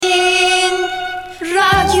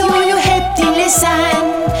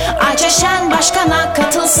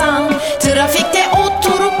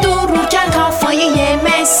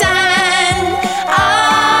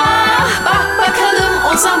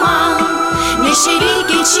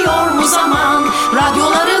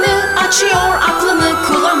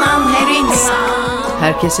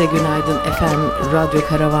Herkese günaydın efendim. Radyo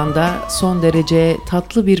Karavan'da son derece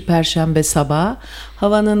tatlı bir perşembe sabahı.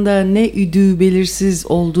 Havanın da ne üdüğü belirsiz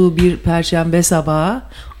olduğu bir perşembe sabahı.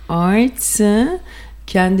 Ayça,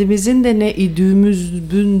 kendimizin de ne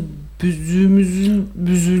üdüğümüzün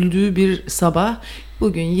büzüldüğü bir sabah.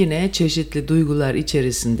 Bugün yine çeşitli duygular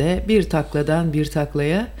içerisinde bir takladan bir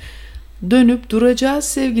taklaya dönüp duracağız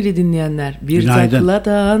sevgili dinleyenler. Bir Günaydın.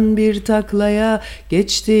 Takladan bir taklaya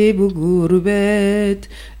geçti bu gurbet.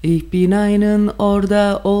 Ich bin einen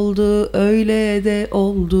orada oldu, öyle de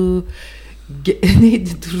oldu. Neydi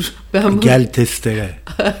dur? Ben Gel testere.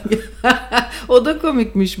 O da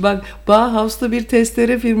komikmiş. Bak, Bauhaus'ta bir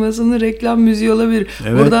testere firmasının reklam müziği olabilir.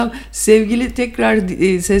 Evet. Oradan sevgili tekrar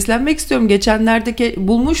seslenmek istiyorum. Geçenlerde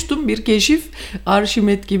bulmuştum bir keşif.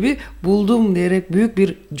 Arşimet gibi buldum diyerek büyük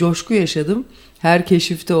bir coşku yaşadım. Her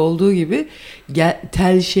keşifte olduğu gibi.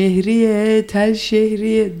 Tel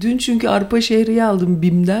şehriye. Dün çünkü arpa şehriye aldım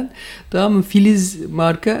BİM'den. Tamam mı? Filiz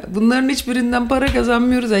marka. Bunların hiçbirinden para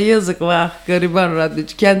kazanmıyoruz. Yazık, vah gariban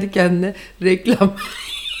radyocu. Kendi kendine reklam.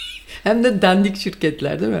 Hem de dandik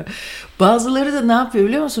şirketler, değil mi? Bazıları da ne yapıyor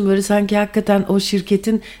biliyor musun? Böyle sanki hakikaten o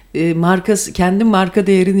şirketin markası, kendi marka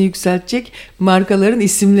değerini yükseltecek markaların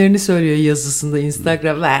isimlerini söylüyor yazısında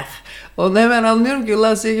Instagram'da. Onu hemen anlıyorum ki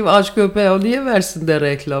ulan senin gibi aşk köpeği o niye versin de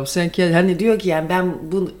reklam? Sen hani diyor ki yani ben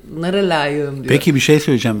bunlara layığım diyor. Peki bir şey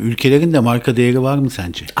söyleyeceğim. Ülkelerin de marka değeri var mı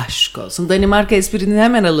sence? Aşk olsun. Danimarka esprini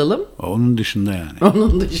hemen alalım. Onun dışında yani.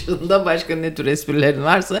 Onun dışında başka ne tür esprilerin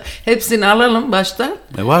varsa hepsini alalım baştan.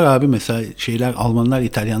 Var abi, mesela Almanlar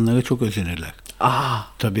İtalyanlara çok özenirler.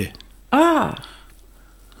 Tabii.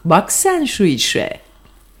 Bak sen şu işe.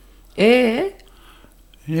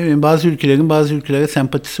 Bazı ülkelerin bazı ülkelere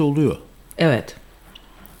sempatisi oluyor. Evet.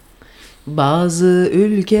 Bazı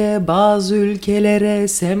ülkelere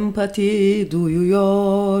sempati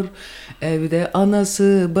duyuyor. Evde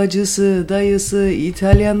anası, bacısı, dayısı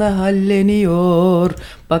İtalyana halleniyor.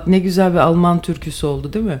 Bak ne güzel bir Alman türküsü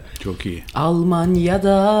oldu, değil mi? Çok iyi.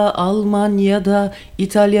 Almanya'da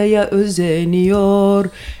İtalya'ya özeniyor.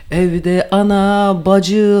 Evde ana,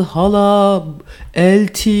 bacı, hala,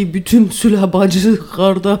 elti, bütün süla bacı,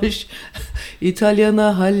 kardeş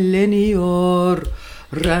İtalyana halleniyor.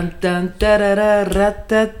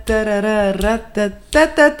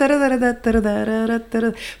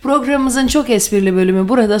 Programımızın çok esprili bölümü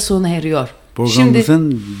burada sona eriyor.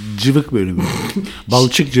 Programımızın cıvık bölümü.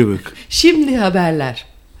 Balçık cıvık. Şimdi haberler.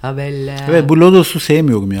 Evet, bu Lodos'u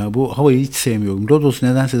sevmiyorum ya. Bu havayı hiç sevmiyorum. Lodos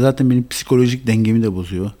nedense zaten benim psikolojik dengemi de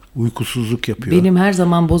bozuyor. Uykusuzluk yapıyor. Benim her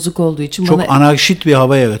zaman bozuk olduğu için çok anarşit bir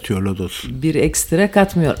hava yaratıyor Lodos. Bir ekstra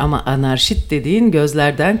katmıyor ama anarşit dediğin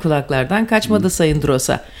gözlerden kulaklardan kaçmadı Sayın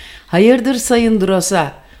Drosa. Hayırdır Sayın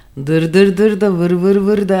Drosa? Dır da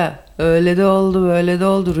vır da öyle de oldu böyle de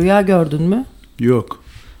oldu. Rüya gördün mü? Yok.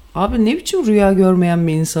 Abi ne biçim rüya görmeyen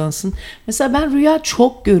bir insansın? Mesela ben rüya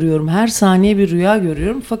çok görüyorum. Her saniye bir rüya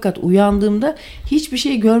görüyorum. Fakat uyandığımda hiçbir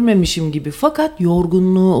şey görmemişim gibi. Fakat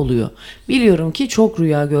yorgunluğu oluyor. Biliyorum ki çok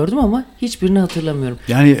rüya gördüm ama hiçbirini hatırlamıyorum.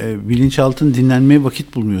 Yani bilinçaltın dinlenmeye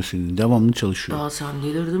vakit bulmuyor senin. Devamlı çalışıyor. Sen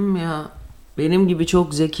delirdin mi ya? Benim gibi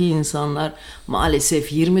çok zeki insanlar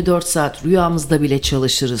maalesef 24 saat rüyamızda bile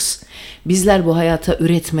çalışırız. Bizler bu hayata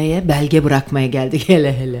üretmeye, belge bırakmaya geldik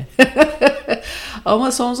hele.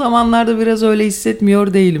 Ama son zamanlarda biraz öyle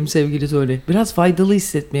hissetmiyor değilim sevgili Toni. Biraz faydalı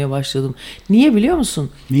hissetmeye başladım. Niye biliyor musun?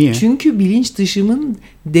 Niye? Çünkü bilinç dışımın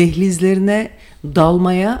dehlizlerine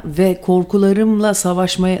dalmaya ve korkularımla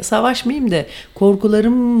savaşmayayım da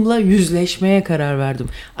korkularımla yüzleşmeye karar verdim.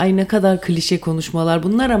 Ay ne kadar klişe konuşmalar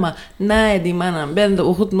bunlar ama ne edeyim anam, ben de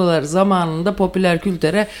okutmalar zamanında popüler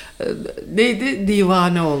kültüre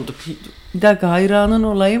divane olduk. Bir dakika, hayranın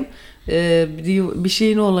olayım. Bir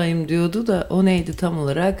şeyin olayım diyordu da o neydi tam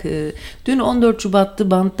olarak? Dün 14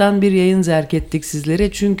 Şubat'tı, banttan bir yayın zerk ettik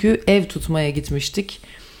sizlere çünkü ev tutmaya gitmiştik.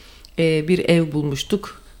 Bir ev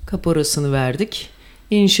bulmuştuk, kaporasını verdik.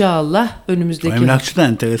 İnşallah önümüzdeki... O emlakçı da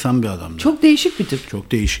enteresan bir adamdı. Çok değişik bir tip.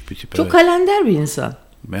 Çok değişik bir tip. Çok kalender bir insan.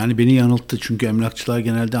 Yani beni yanılttı çünkü emlakçılar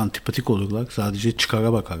genelde antipatik olurlar. Sadece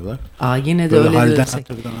çıkara bakarlar. Yine de böyle öyle halden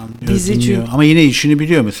diyorsak. Anlıyor, dinliyor. Ama yine işini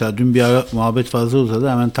biliyor. Mesela dün bir ara muhabbet fazla uzadı,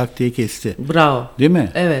 hemen tak diye kesti. Bravo. Değil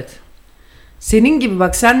mi? Evet. Senin gibi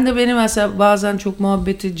bak, sen de beni mesela bazen çok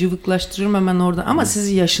muhabbeti cıvıklaştırırım hemen oradan. Ama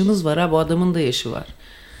sizin yaşınız var ha, bu adamın da yaşı var.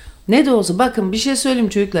 Ne de olsa bakın bir şey söyleyeyim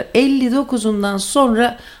çocuklar. 59'undan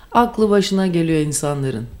sonra aklı başına geliyor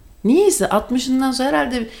insanların. Niyeyse 60'ından sonra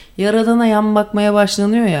herhalde Yaradan'a yan bakmaya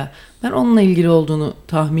başlanıyor ya. Ben onunla ilgili olduğunu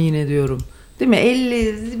tahmin ediyorum. Değil mi?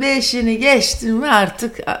 55'ini geçtin mi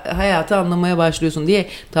artık hayatı anlamaya başlıyorsun diye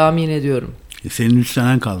tahmin ediyorum. Senin 3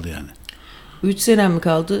 senen kaldı yani. 3 senem mi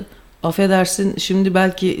kaldı? affedersin, şimdi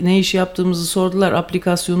belki ne iş yaptığımızı sordular,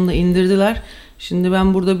 aplikasyonunu indirdiler. Şimdi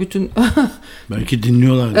ben burada bütün belki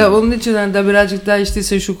dinliyorlar. Onun için de birazcık daha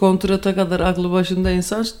işte şu kontrata kadar aklı başında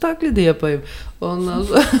insan taklidi yapayım. Ondan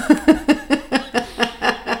sonra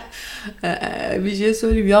bir şey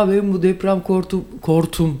söyleyeyim ya, benim bu deprem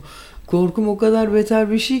korkum o kadar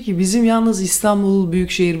beter bir şey ki. Bizim yalnız İstanbul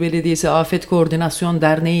Büyükşehir Belediyesi Afet Koordinasyon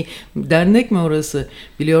Derneği, dernek mi orası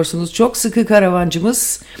biliyorsunuz, çok sıkı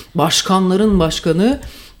karavancımız, başkanların başkanı,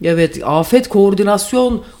 evet, Afet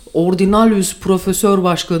Koordinasyon Ordinalius Profesör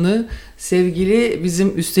Başkanı, sevgili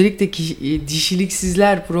bizim üstelik de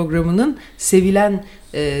Dişiliksizler programının sevilen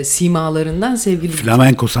simalarından sevgili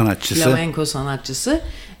flamenko sanatçısı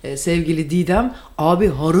sevgili Didem abi,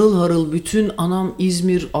 harıl harıl bütün anam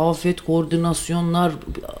İzmir afet koordinasyonlar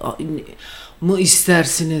mı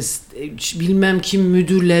istersiniz, bilmem kim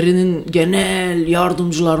müdürlerinin genel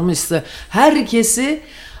yardımcılar mı ister, herkesi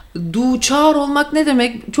duçar olmak ne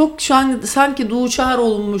demek? Çok şu an sanki duçar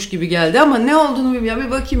olunmuş gibi geldi ama ne olduğunu bilmiyorum.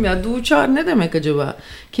 Bir bakayım ya, duçar ne demek acaba?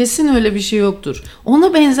 Kesin öyle bir şey yoktur.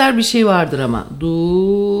 Ona benzer bir şey vardır ama.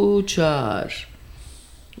 Duçar.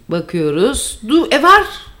 Bakıyoruz. Var.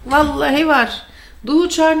 Vallahi var.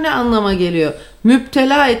 Duçar ne anlama geliyor?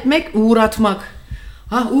 Müptela etmek, uğratmak.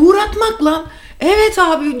 Ha, uğratmak lan. Evet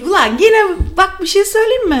abi, ulan yine bak bir şey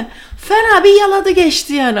söyleyeyim mi? Fena bir yaladı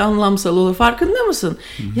geçti yani, anlamsal olur. Farkında mısın?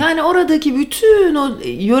 Hı-hı. Yani oradaki bütün o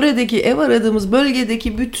yöredeki, ev aradığımız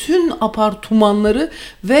bölgedeki bütün apartmanları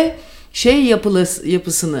ve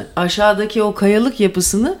yapısını, aşağıdaki o kayalık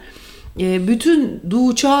yapısını bütün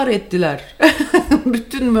duçar ettiler.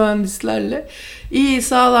 Bütün mühendislerle. İyi,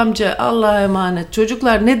 sağlamca, Allah'a emanet.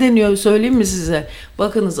 Çocuklar ne deniyor söyleyeyim mi size?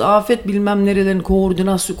 Bakınız, afet bilmem nerelerin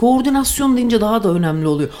koordinasyon. Koordinasyon deyince daha da önemli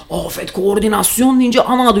oluyor. Afet koordinasyon deyince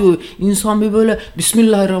ana diyor. İnsan bir böyle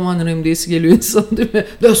Bismillahirrahmanirrahim diyesi geliyor insan, değil mi?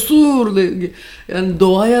 Destur. Yani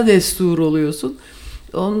doğaya destur oluyorsun.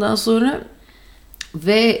 Ondan sonra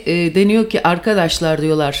ve deniyor ki arkadaşlar,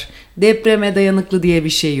 diyorlar, depreme dayanıklı diye bir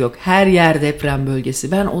şey yok. Her yer deprem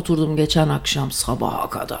bölgesi. Ben oturdum geçen akşam sabaha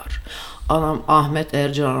kadar. Anam Ahmet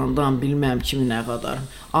Ercan'dan bilmem kimine kadar.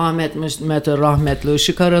 Ahmet Mete rahmetli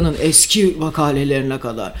Işık Aran'ın eski makalelerine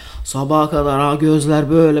kadar. Sabaha kadar gözler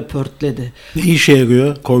böyle pörtledi. Ne işe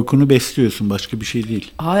yarıyor? Korkunu besliyorsun, başka bir şey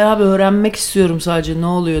değil. Hayır abi, öğrenmek istiyorum sadece ne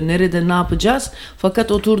oluyor, nerede, ne yapacağız.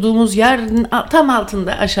 Fakat oturduğumuz yerin tam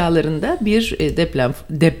altında, aşağılarında bir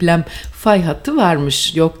deprem fay hattı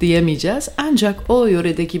varmış. Yok diyemeyeceğiz. Ancak o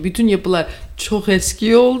yöredeki bütün yapılar çok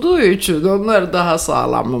eski olduğu için onlar daha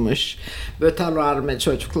sağlammış. Beter verme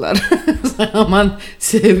çocuklar. Aman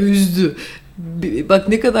üzdü. Bak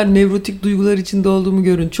ne kadar nevrotik duygular içinde olduğumu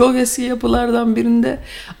görün. Çok eski yapılardan birinde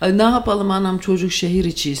ne yapalım anam, çocuk şehir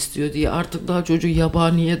içi istiyor diye artık daha çocuk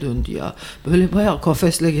yabaniye döndü ya. Böyle bayağı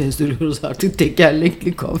kafesle gezdiriyoruz artık,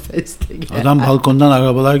 tekerlekli kafesle. Adam balkondan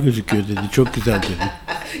arabalar gözüküyor dedi. Çok güzel dedi.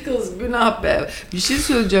 Kız günah be. Bir şey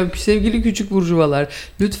söyleyeceğim sevgili küçük burjuvalar.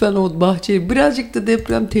 Lütfen o bahçeyi birazcık da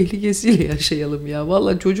deprem tehlikesiyle yaşayalım ya.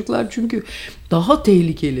 Vallahi çocuklar çünkü daha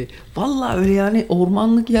tehlikeli. Vallahi öyle yani,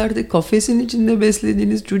 ormanlık yerde kafesin içinde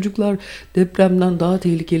beslediğiniz çocuklar depremden daha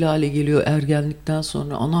tehlikeli hale geliyor ergenlikten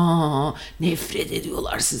sonra. Ana, nefret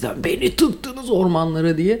ediyorlar sizden. Beni tıktınız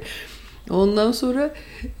ormanlara diye. Ondan sonra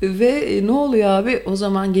ve ne oluyor abi? O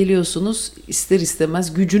zaman geliyorsunuz, ister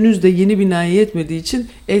istemez gücünüz de yeni binaya yetmediği için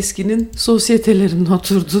eskinin sosyetelerinin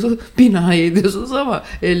oturduğu binaya ediyorsunuz ama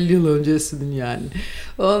 50 yıl öncesinin yani.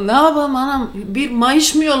 Ne yapalım anam, bir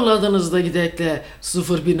mayış mı yolladınız da gidekle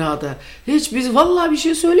sıfır binada? Hiç biz, vallahi bir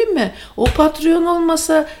şey söyleyeyim mi? O Patreon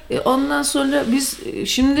olmasa ondan sonra biz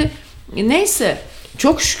şimdi neyse.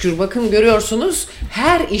 Çok şükür bakın, görüyorsunuz,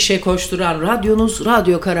 her işe koşturan radyonuz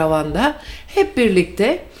Radyo Karavan'da hep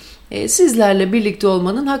birlikte sizlerle birlikte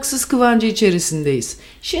olmanın haksız kıvancı içerisindeyiz.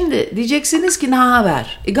 Şimdi diyeceksiniz ki ne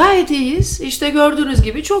haber? Gayet iyiyiz. İşte gördüğünüz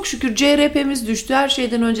gibi çok şükür CRP'miz düştü. Her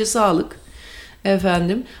şeyden önce sağlık.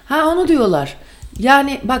 Efendim. Onu diyorlar.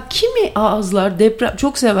 Yani bak, kimi ağızlar deprem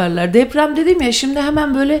çok severler. Deprem dedim ya, şimdi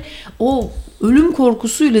hemen böyle o ölüm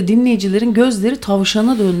korkusuyla dinleyicilerin gözleri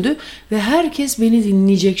tavşana döndü ve herkes beni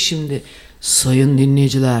dinleyecek şimdi. Sayın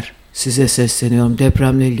dinleyiciler, size sesleniyorum,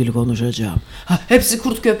 depremle ilgili konuşacağım. Hepsi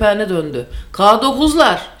kurt köpeğine döndü.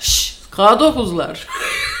 K9'lar, K9'lar.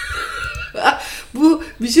 Bu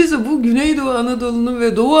bir şeyse, bu Güneydoğu Anadolu'nun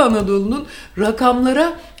ve Doğu Anadolu'nun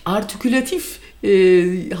rakamlara artikülatif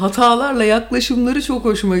hatalarla yaklaşımları çok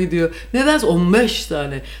hoşuma gidiyor. Nedense 15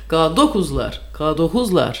 tane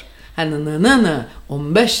K9'lar. Hani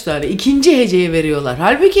 15 tane ikinci heceye veriyorlar.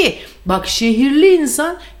 Halbuki bak şehirli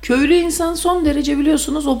insan, köylü insan son derece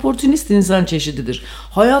biliyorsunuz oportunist insan çeşididir.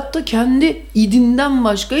 Hayatta kendi idinden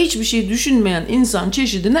başka hiçbir şey düşünmeyen insan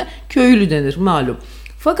çeşidine köylü denir malum.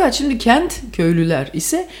 Fakat şimdi kent köylüler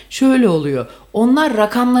ise şöyle oluyor. Onlar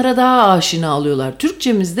rakamlara daha aşina oluyorlar.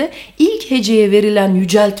 Türkçemizde ilk heceye verilen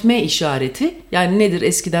yüceltme işareti, yani nedir,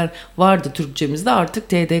 eskiden vardı Türkçemizde, artık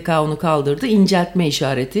TDK onu kaldırdı. İnceltme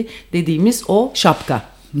işareti dediğimiz o şapka.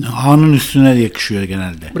 A'nın üstüne yakışıyor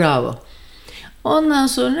genelde. Bravo. Ondan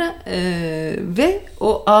sonra ve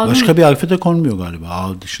o A'nın... Başka bir harfe de konmuyor galiba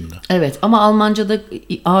A dışında. Evet, ama Almanca'da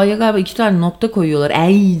A'ya galiba 2 tane nokta koyuyorlar.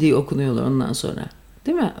 Ey diye okunuyorlar ondan sonra.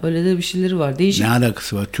 Değil mi? Öyle de bir şeyleri var. Değişik. Ne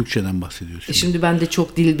alakası var? Türkçeden bahsediyorsun. Şimdi ben de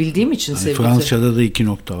çok dil bildiğim için hani Fransızca'da da 2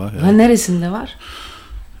 nokta var. Ha, neresinde var?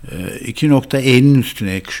 2 nokta E'nin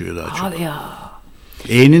üstüne yakışıyor daha çok. Hadi ya.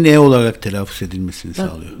 E'nin E olarak telaffuz edilmesini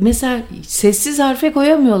sağlıyor. Mesela sessiz harfe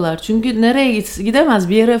koyamıyorlar. Çünkü nereye gidemez.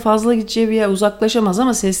 Bir yere fazla gideceği bir yer uzaklaşamaz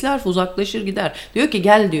ama sesli harf uzaklaşır gider. Diyor ki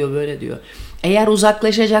gel diyor, böyle diyor. Eğer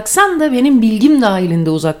uzaklaşacaksan da benim bilgim dahilinde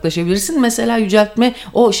uzaklaşabilirsin. Mesela yüceltme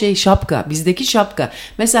o şapka. Bizdeki şapka.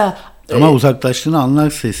 Mesela ama uzaklaştığını anlar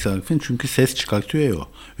sesli harfin, çünkü ses çıkartıyor ya o.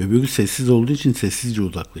 Öbürü sessiz olduğu için sessizce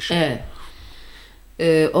uzaklaşır. Evet.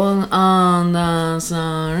 Ondan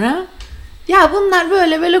sonra ya bunlar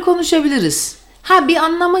böyle konuşabiliriz. Ha, bir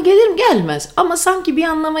anlama gelir mi? Gelmez. Ama sanki bir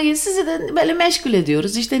anlama gelir. Sizi de böyle meşgul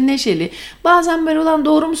ediyoruz. İşte neşeli. Bazen böyle olan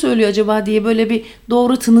doğru mu söylüyor acaba diye böyle bir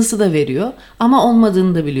doğru tınısı da veriyor. Ama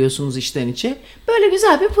olmadığını da biliyorsunuz içten içe. Böyle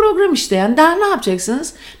güzel bir program işte yani. Daha ne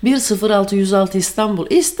yapacaksınız? 106 İstanbul.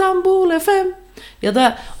 İstanbul FM. Ya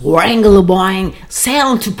da Wrangler Boeing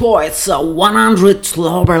 70 points 100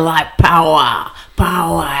 Global Life Power.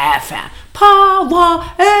 Power FM. Power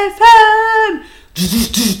FM.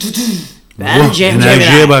 Ben Cem enerjiye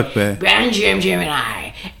Cemilay. Bak be. Ben Cem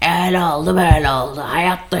Cemilay. Öyle oldu böyle oldu.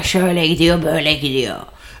 Hayatta şöyle gidiyor böyle gidiyor.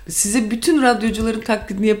 Size bütün radyocuların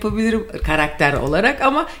taklidini yapabilirim karakter olarak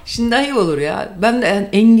ama şimdi iyi olur ya. Ben de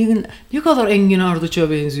ne kadar Engin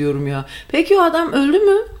Ardıç'a benziyorum ya. Peki o adam öldü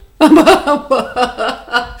mü?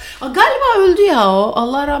 Galiba öldü ya o.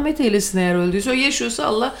 Allah rahmet eylesin eğer öldüyse. O yaşıyorsa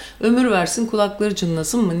Allah ömür versin, kulakları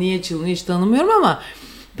çınlasın mı? Niye çınlıyor hiç tanımıyorum ama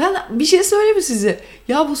ben bir şey söyleyeyim mi size?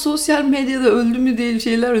 Ya bu sosyal medyada öldü mü diye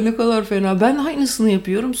şeyler ne kadar fena. Ben aynısını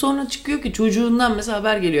yapıyorum. Sonra çıkıyor ki çocuğundan mesela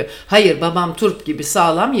haber geliyor. Hayır, babam turp gibi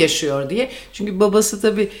sağlam yaşıyor diye. Çünkü babası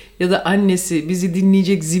tabii ya da annesi bizi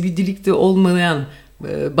dinleyecek zibidilikte olmayan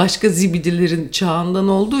başka zibidilerin çağından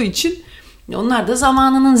olduğu için onlar da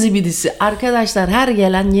zamanının zibidisi. Arkadaşlar, her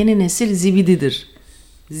gelen yeni nesil zibididir.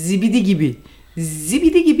 Zibidi gibi.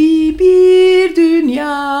 Zibidi gibi bir dünya,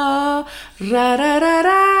 ra ra ra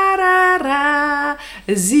ra ra ra,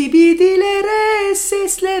 zibidilere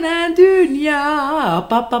seslenen dünya,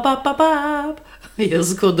 pap pap pap pap pap.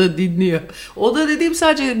 Yazık, o da dinliyor. O da dediğim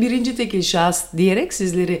sadece birinci tekil şahıs diyerek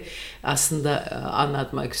sizleri aslında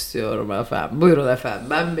anlatmak istiyorum efendim. Buyurun efendim,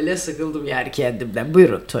 ben bile sıkıldım yani kendimden.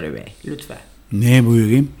 Buyurun Toni Bey, lütfen. Neye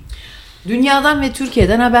buyurayım? Dünyadan ve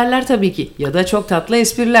Türkiye'den haberler tabii ki. Ya da çok tatlı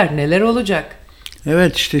espriler. Neler olacak?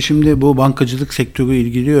 Evet, işte şimdi bu bankacılık sektörü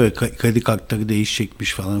ilgiliyor ya, kredi kartları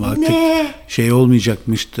değişecekmiş falan. Artık şey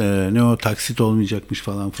olmayacakmış, ne o, taksit olmayacakmış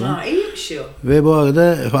falan. İyi bir şey o. Ve bu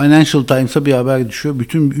arada Financial Times'a bir haber düşüyor.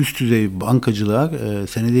 Bütün üst düzey bankacılar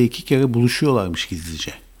senede 2 kere buluşuyorlarmış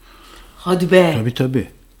gizlice. Hadi be. Tabii.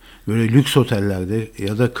 Böyle lüks otellerde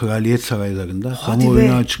ya da kraliyet saraylarında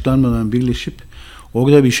kamuoyuna açıklanmadan birleşip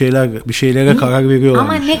orada bir şeylere karar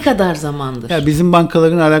veriyorlarmış. Ama ne kadar zamandır? Ya bizim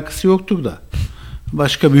bankaların alakası yoktur da.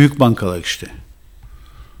 Başka büyük bankalar işte.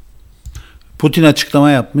 Putin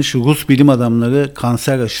açıklama yapmış. Rus bilim adamları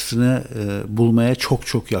kanser aşısını bulmaya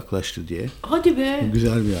çok yaklaştı diye. Hadi be.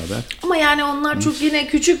 Güzel bir haber. Ama yani onlar çok yine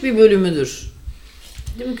küçük bir bölümüdür.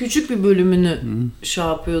 Değil mi? Küçük bir bölümünü şey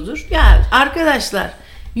yapıyordur. Ya arkadaşlar,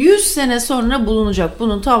 100 sene sonra bulunacak.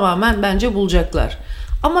 Bunu tamamen bence bulacaklar.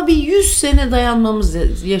 Ama bir 100 sene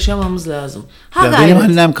yaşamamız lazım. Benim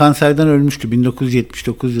annem kanserden ölmüştü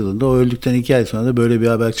 1979 yılında. O öldükten 2 ay sonra da böyle bir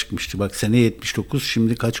haber çıkmıştı. Bak, sene 79,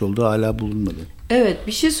 şimdi kaç oldu hala bulunmadı. Evet,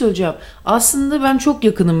 bir şey söyleyeceğim. Aslında ben çok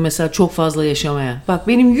yakınım mesela çok fazla yaşamaya. Bak,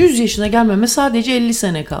 benim 100 yaşına gelmeme sadece 50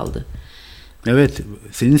 sene kaldı. Evet,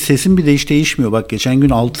 senin sesin bir de hiç değişmiyor. Bak, geçen gün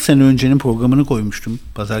 6 sene öncenin programını koymuştum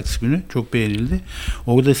pazartesi günü. Çok beğenildi.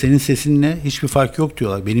 Orada senin sesinle hiçbir fark yok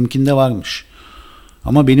diyorlar. Benimkinde varmış.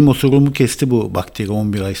 Ama benim osurumu kesti bu bakteri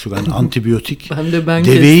 11 ay süren antibiyotik. ben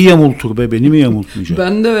deveyi yamultur be, beni mi yamultmayacak?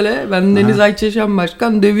 Ben de öyle. Ben Deniz Ayçeşen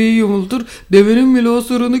Başkan, deveyi yamultur. Devenin bile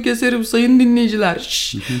osurunu keserim sayın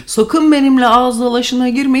dinleyiciler. Sakın benimle ağız dalaşına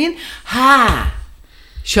girmeyin.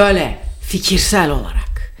 Şöyle fikirsel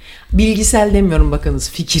olarak. Bilgisel demiyorum bakınız,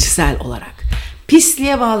 fikirsel olarak.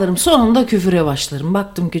 Pisliğe bağlarım, sonunda küfüre başlarım.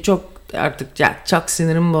 Baktım ki çok artık çok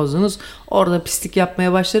sinirimi bozdunuz. Orada pislik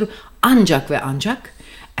yapmaya başlarım. Ancak ve ancak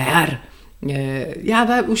eğer ya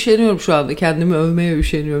ben üşeniyorum şu anda, kendimi övmeye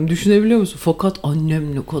üşeniyorum. Düşünebiliyor musun? Fakat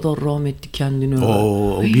annem ne kadar rahmetli kendini över.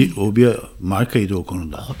 O bir markaydı o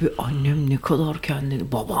konuda. Abi annem ne kadar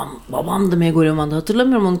kendini, babam da megalomandı,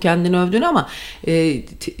 hatırlamıyorum onun kendini övdüğünü ama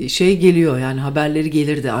şey geliyor yani, haberleri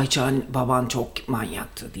gelirdi, Ayça baban çok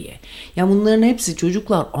manyaktı diye. Ya bunların hepsi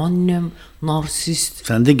çocuklar, annem narsist.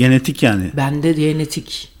 Sende genetik yani. Bende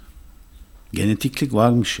genetik. Genetiklik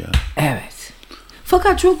varmış ya. Evet.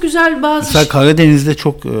 Fakat çok güzel bazı... Mesela Karadeniz'de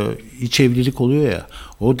çok iç evlilik oluyor ya.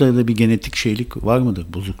 Orada da bir genetik şeylik var mıdır?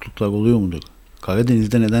 Bozukluklar oluyor mudur?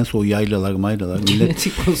 Karadeniz'de nedense o yaylalar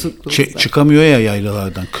genetik bozukluklar. Çıkamıyor ya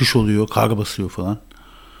yaylalardan. Kış oluyor, kar basıyor falan.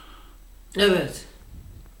 Evet.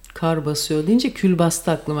 Kar basıyor deyince kül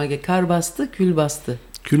bastı aklıma. Kar bastı, kül bastı.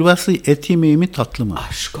 Kül bastı et yemeği mi, tatlı mı?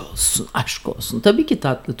 Aşk olsun, aşk olsun. Tabii ki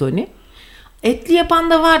tatlı Toni. Etli yapan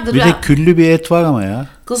da vardır. Bir de küllü bir et var ama ya.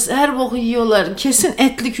 Kız her boku yiyorlar. Kesin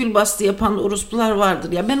etli külbastı yapan da orospular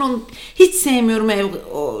vardır ya. Ben onu hiç sevmiyorum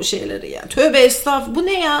o şeyleri ya. Tövbe estağfurullah. Bu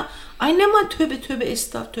ne ya? Ay ne var, tövbe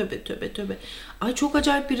estağfurullah, tövbe. Ay çok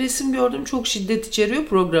acayip bir resim gördüm. Çok şiddet içeriyor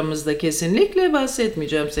programımızda, kesinlikle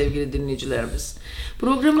bahsetmeyeceğim sevgili dinleyicilerimiz.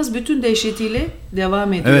 Programımız bütün dehşetiyle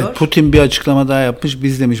devam ediyor. Evet, Putin bir açıklama daha yapmış.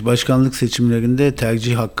 Biz demiş başkanlık seçimlerinde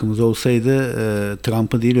tercih hakkımız olsaydı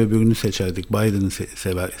Trump'ı değil öbürünü seçerdik. Biden'ı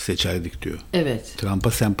seçerdik diyor. Evet.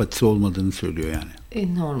 Trump'a sempatisi olmadığını söylüyor yani.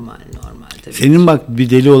 Normal tabii. Senin bak bir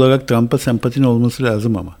deli olarak Trump'a sempatin olması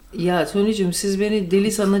lazım ama. Ya Toni'cim, siz beni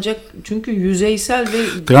deli sanacak çünkü yüzeysel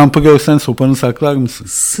ve... Trump'ı görsen sopanı saklar mısın?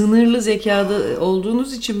 Sınırlı zekada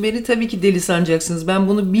olduğunuz için beni tabii ki deli sanacaksınız. Ben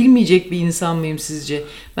bunu bilmeyecek bir insan mıyım sizce?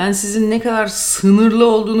 Ben sizin ne kadar sınırlı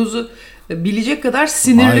olduğunuzu bilecek kadar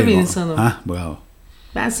sinirli bir insanım. Hah, bravo.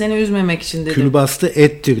 Ben seni üzmemek için dedim. Külbastı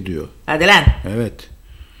ettir diyor. Hadi lan. Evet.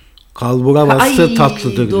 Kalbura bastı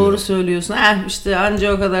tatlıdır diyor. Doğru söylüyorsun. İşte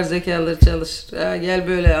anca o kadar zekaları çalışır. Gel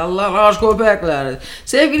böyle Allah aşk köpekler.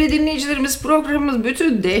 Sevgili dinleyicilerimiz, programımız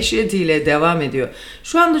bütün dehşetiyle devam ediyor.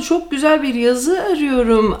 Şu anda çok güzel bir yazı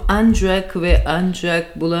arıyorum. Ancak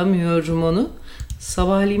bulamıyorum onu.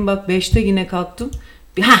 Sabahleyin bak 5'te yine kalktım.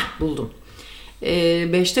 Buldum.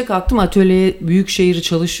 5'te kalktım, atölyeye Büyükşehir'i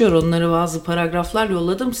çalışıyor. Onlara bazı paragraflar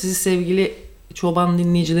yolladım. Sizi sevgili çoban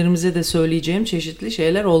dinleyicilerimize de söyleyeceğim çeşitli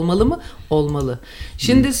şeyler olmalı mı? Olmalı.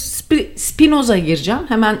 Şimdi Spinoza gireceğim.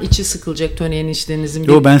 Hemen içi sıkılacak Toni eniştenizin.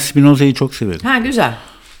 Yo, ben Spinoza'yı çok severim. Güzel.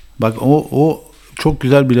 Bak o çok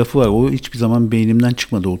güzel bir lafı var. O hiçbir zaman beynimden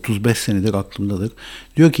çıkmadı. 35 senedir aklımdadır.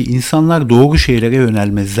 Diyor ki insanlar doğru şeylere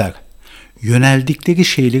yönelmezler. Yöneldikleri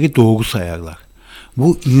şeyleri doğru sayarlar.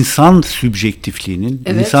 Bu insan sübjektifliğinin,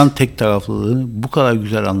 evet, insan tek taraflılığını bu kadar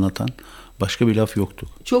güzel anlatan başka bir laf yoktu.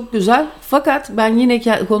 Çok güzel. Fakat ben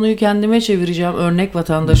yine konuyu kendime çevireceğim örnek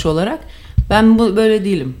vatandaş olarak. Ben böyle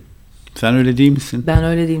değilim. Sen öyle değil misin? Ben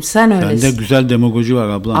öyle değilim. Sen öylesin. Sende güzel demagoji var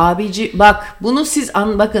ablam. Abici bak, bunu siz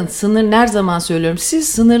bakın, her zaman söylüyorum. Siz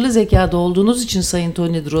sınırlı zekada olduğunuz için Sayın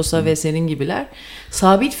Toni Drosa ve senin gibiler,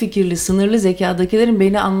 sabit fikirli sınırlı zekadakilerin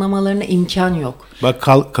beni anlamalarına imkan yok. Bak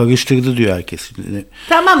karıştırdı diyor herkes.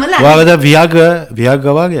 Tamam mı lan? Bu arada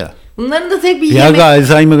Viagra var ya. Bunların da tek bir Viagra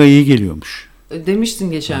Alzheimer'a iyi geliyormuş.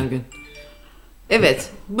 Demiştin geçen gün. Evet,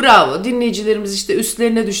 bravo. Dinleyicilerimiz işte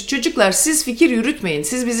üstlerine düştü. Çocuklar, siz fikir yürütmeyin.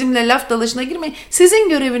 Siz bizimle laf dalaşına girmeyin. Sizin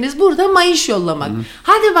göreviniz burada mayış yollamak.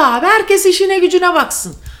 Hadi be abi, herkes işine gücüne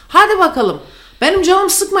baksın. Hadi bakalım. Benim canım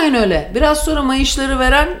sıkmayın öyle. Biraz sonra mayışları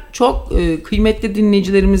veren çok kıymetli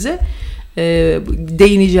dinleyicilerimize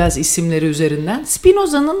değineceğiz isimleri üzerinden.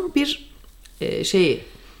 Spinoza'nın bir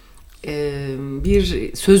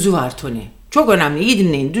bir sözü var Toni. Çok önemli. İyi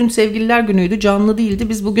dinleyin. Dün Sevgililer Günü'ydü. Canlı değildi.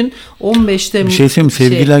 Biz bugün 15'te... Bir şey söyleyeyim.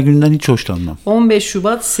 Sevgililer Günü'nden hiç hoşlanmam. 15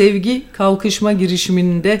 Şubat sevgi kalkışma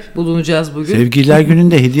girişiminde bulunacağız bugün. Sevgililer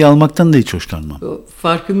Günü'nde hediye almaktan da hiç hoşlanmam.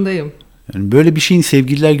 Farkındayım. Yani böyle bir şeyin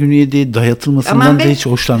Sevgililer Günü'ye diye dayatılmasından da hiç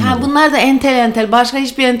hoşlanmam. Bunlar da entel. Başka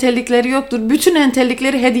hiçbir entellikleri yoktur. Bütün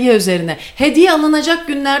entellikleri hediye üzerine. Hediye alınacak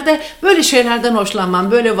günlerde böyle şeylerden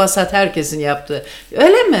hoşlanmam. Böyle vasat herkesin yaptığı.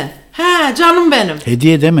 Öyle mi? Canım benim.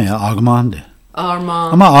 Hediye deme ya, armağan de.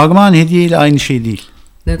 Armağan. Ama armağan hediyeyle aynı şey değil.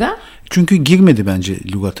 Neden? Çünkü girmedi bence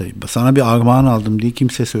lügata. Sana bir armağan aldım diye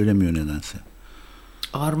kimse söylemiyor nedense.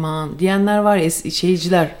 Armağan diyenler var ya,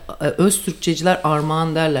 öz Türkçeciler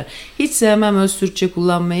armağan derler. Hiç sevmem öz Türkçe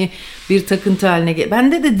kullanmayı, bir takıntı haline.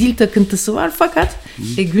 Bende de dil takıntısı var fakat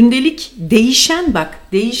gündelik değişen.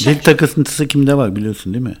 Dil takıntısı kimde var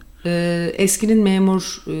biliyorsun değil mi? Eskinin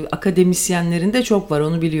memur akademisyenlerinde çok var,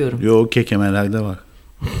 onu biliyorum. Yo, kekemelerde var.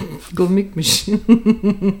 Komikmiş.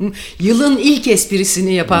 Yılın ilk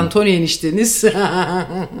esprisini yapan Toni enişteniz.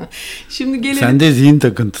 Şimdi gelelim. Sende zihin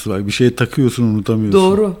takıntısı var. Bir şeye takıyorsun, unutamıyorsun.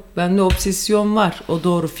 Doğru. Bende obsesyon var. O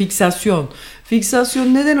doğru. Fiksasyon.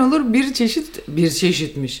 Fiksasyon neden olur? Bir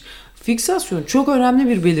çeşitmiş. Fiksasyon çok önemli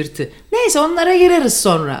bir belirti. Neyse, onlara gireriz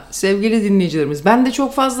sonra sevgili dinleyicilerimiz. Ben de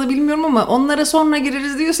çok fazla bilmiyorum ama onlara sonra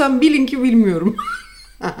gireriz diyorsam bilin ki bilmiyorum.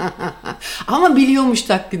 Ama biliyormuş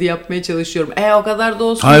taklidi yapmaya çalışıyorum. O kadar da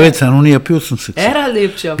olsun. Ha, evet, sen onu yapıyorsun sık sık. Herhalde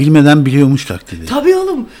yapacağım. Bilmeden biliyormuş taklidi. Tabii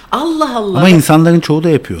oğlum. Allah Allah. Ama insanların çoğu da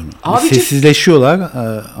yapıyor onu. Abicim, sessizleşiyorlar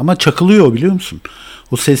ama çakılıyor, biliyor musun?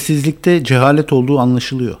 O sessizlikte cehalet olduğu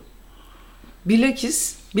anlaşılıyor.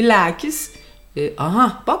 bilakis.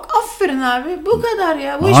 Aha bak, aferin abi, bu kadar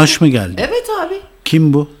ya. Maaş mı geldi? Evet abi.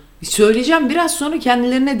 Kim bu? Söyleyeceğim, biraz sonra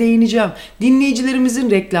kendilerine değineceğim.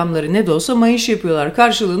 Dinleyicilerimizin reklamları ne de olsa maaş yapıyorlar.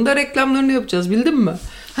 Karşılığında reklamlarını yapacağız, bildin mi?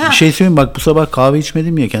 Bir şey söyleyeyim, bak bu sabah kahve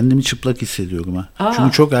içmedim ya, kendimi çıplak hissediyorum ha.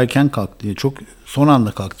 Çünkü çok erken kalktı diye. Çok son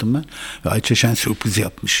anda kalktım ben. Ve Ayça Şen sürpriz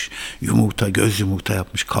yapmış. Göz yumurta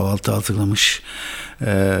yapmış. Kahvaltı hazırlamış.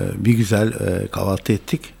 Bir güzel kahvaltı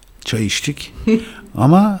ettik. Çay içtik.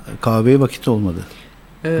 Ama kahveye vakit olmadı.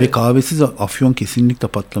 Evet. Ve kahvesiz afyon kesinlikle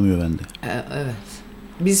patlamıyor bende. Evet.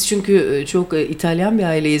 Biz çünkü çok İtalyan bir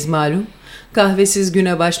aileyiz malum. Kahvesiz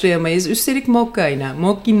güne başlayamayız. Üstelik mokka'yla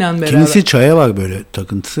beraber. Kimisi çaya var böyle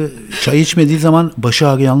takıntısı. Çay içmediği zaman başı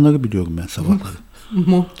ağrıyanları biliyorum ben sabahları.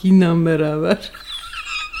 Mokka'yla beraber.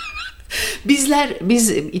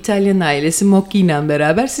 Biz İtalyan ailesi mokka'yla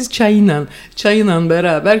beraber, siz çayıyla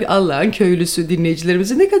beraber. Allah'ın köylüsü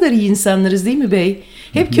dinleyicilerimize ne kadar iyi insanlarız değil mi bey?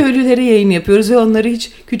 Hep köylülere yayın yapıyoruz ve onları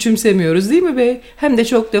hiç küçümsemiyoruz değil mi bey? Hem de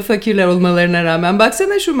çok da fakirler olmalarına rağmen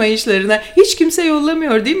baksana şu maaşlarına, hiç kimse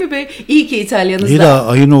yollamıyor değil mi bey? İyi ki İtalyanız da. İyi de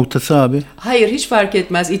ayın ortası abi. Hayır, hiç fark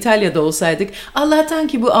etmez, İtalya'da olsaydık. Allah'tan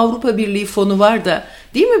ki bu Avrupa Birliği fonu var da,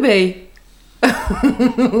 değil mi bey?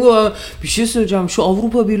 Bir şey söyleyeceğim, şu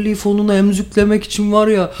Avrupa Birliği fonunu emzüklemek için var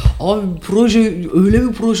ya abi, öyle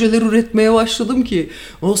bir projeler üretmeye başladım ki,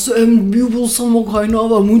 nasıl bir bulsam o kaynağı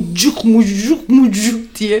var,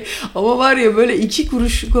 mucuk diye. Ama var ya, böyle 2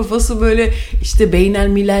 kuruş kafası, böyle işte beynel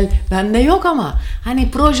milal bende yok ama hani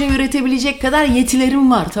proje üretebilecek kadar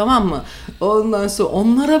yetilerim var, tamam mı? Ondan sonra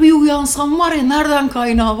onlara bir uyansam var ya, nereden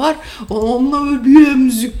kaynağı var, onunla böyle bir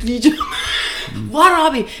emzükleyeceğim. Var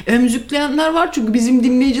abi, emzükleyenler var çünkü bizim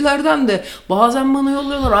dinleyicilerden de bazen bana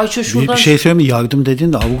yolluyorlar. Ayça şuradan. Bir şey söyleyeyim mi? Yardım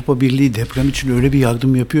dediğin de Avrupa Birliği deprem için öyle bir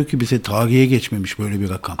yardım yapıyor ki bize tarihe geçmemiş böyle bir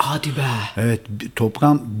rakam. Hadi be. Evet,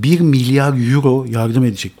 toplam 1 milyar euro yardım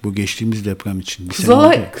edecek bu geçtiğimiz deprem için.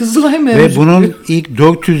 Kızılay mı? Ve bunun ilk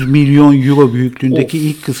 400 milyon euro büyüklüğündeki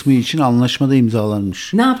ilk kısmı için anlaşmada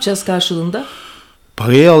imzalanmış. Ne yapacağız karşılığında?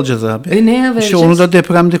 Parayı alacağız abi. Neye vereceğiz? İşte onu da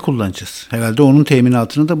depremde kullanacağız. Herhalde onun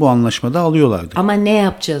teminatını da bu anlaşmada alıyorlardı. Ama ne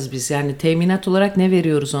yapacağız biz? Yani teminat olarak ne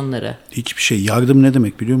veriyoruz onlara? Hiçbir şey. Yardım ne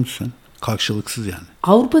demek biliyor musun? Karşılıksız yani.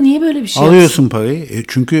 Avrupa niye böyle bir şey alıyorsun parayı.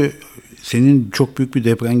 Çünkü senin çok büyük bir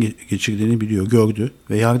deprem geçirdiğini biliyor, gördü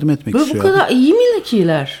ve yardım etmek böyle istiyor. Bu kadar iyi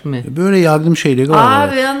milekiler mi? Böyle yardım şeyleri var.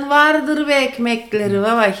 Abi vardır be ekmekleri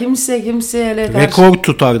ama kimseye öyle karşı. Rekor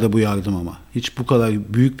tutar da bu yardım ama. Hiç bu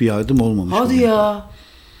kadar büyük bir yardım olmamış. Hadi ya.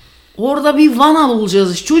 Orada bir vana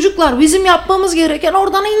bulacağız. Çocuklar, bizim yapmamız gereken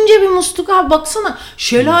oradan ince bir musluk abi, baksana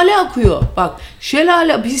şelale akıyor. Bak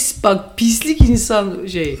şelale pislik insan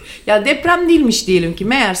şey. Ya deprem değilmiş diyelim ki,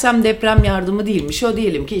 meğersem deprem yardımı değilmiş. O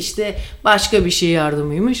diyelim ki işte başka bir şey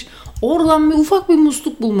yardımıymış. Oradan bir ufak bir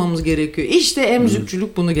musluk bulmamız gerekiyor. İşte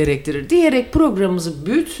emzükçülük bunu gerektirir diyerek programımızı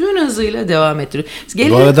bütün hızıyla devam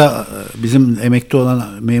ettiriyoruz. Bu arada bizim emekli olan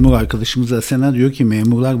memur arkadaşımız Asena diyor ki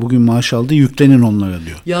memurlar bugün maaş aldı, yüklenin onlara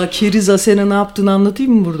diyor. Ya keriz Asena ne yaptığını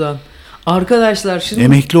anlatayım mı buradan? Arkadaşlar şimdi...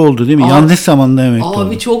 Emekli oldu değil mi? Yanlış zamanda emekli oldu.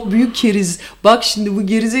 Abi çok büyük keriz. Bak şimdi bu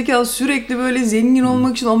gerizekalı sürekli böyle zengin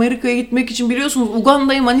olmak için, Amerika'ya gitmek için, biliyorsunuz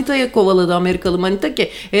Uganda'yı manitaya kovaladı, Amerikalı manita ki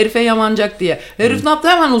herife yamanacak diye. Herif ne yaptı?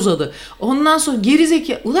 Hemen uzadı. Ondan sonra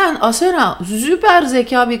gerizekalı. Ulan Asena süper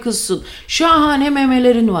zeka bir kızsın. Şahane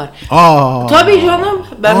memelerin var. Tabii canım.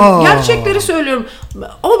 Ben gerçekleri söylüyorum.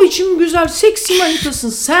 O biçim güzel seksi manitasın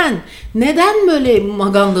sen. Neden böyle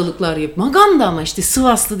magandalıklar yap? Maganda ama işte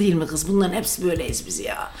Sivaslı değil mi kız? Bunların hepsi böyleyiz biz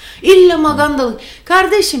ya. İlla magandalık.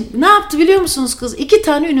 Kardeşim ne yaptı biliyor musunuz kız? 2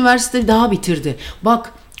 tane üniversite daha bitirdi.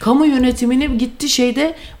 Bak Kamu yönetimini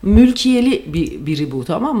gitti mülkiyeli biri bu,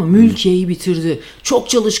 tamam mı? Mülkiyeyi bitirdi. Çok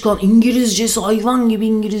çalışkan, İngilizcesi hayvan gibi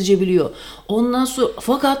İngilizce biliyor. Ondan sonra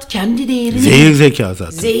fakat kendi değerini... Zehir zeka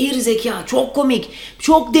zaten. Zehir zeka, çok komik,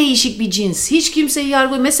 çok değişik bir cins. Hiç kimseyi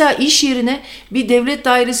yargılıyor. Mesela iş yerine bir devlet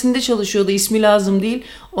dairesinde çalışıyordu, ismi lazım değil.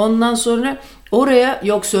 Ondan sonra oraya,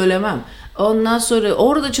 yok söylemem. Ondan sonra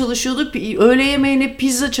orada çalışıyordu. Öğle yemeğine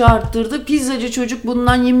pizza çağırttırdı. Pizzacı çocuk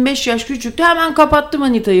bundan 25 yaş küçüktü. Hemen kapattı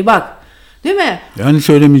manitayı, bak. Değil mi? Yani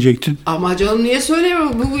söylemeyecektin. Ama canım niye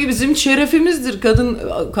söylemiyorum? Bu bizim şerefimizdir. Kadın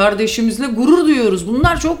kardeşimizle gurur duyuyoruz.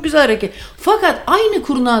 Bunlar çok güzel hareket. Fakat aynı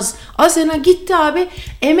kurnaz Asena gitti abi,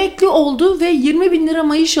 emekli oldu ve 20 bin lira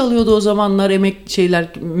maaş alıyordu o zamanlar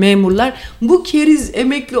memurlar. Bu keriz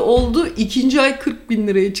emekli oldu. 2. ay 40 bin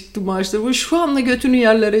liraya çıktı maaşları. Bu şu anda götünü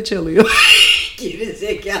yerlere çalıyor. Geri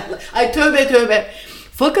zekalı. Ay tövbe.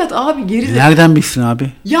 Fakat abi nereden bilsin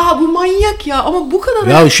abi? Ya bu manyak ya, ama bu kadar...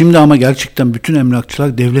 Ya şimdi ama gerçekten bütün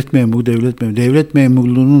emlakçılar devlet memuru. Devlet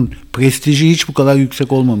memurluğunun prestiji hiç bu kadar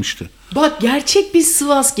yüksek olmamıştı. Bak, gerçek bir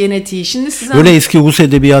Sivas genetiği. Şimdi size... Böyle eski Rus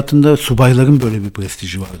edebiyatında subayların böyle bir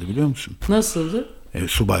prestiji vardı, biliyor musun? Nasıldı?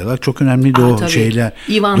 Subaylar çok önemliydi o tabii. şeyler.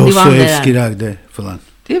 İvan Dostoyevskilerde falan.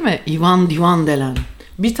 Değil mi? İvan Divan delen.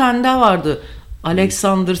 Bir tane daha vardı.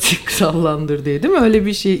 Alexander Sallandır diye, değil mi? Öyle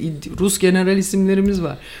bir şey. Rus general isimlerimiz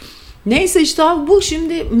var. Neyse işte abi, bu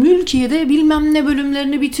şimdi mülkiyede bilmem ne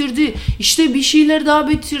bölümlerini bitirdi. İşte bir şeyler daha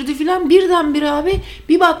bitirdi filan. Birdenbire abi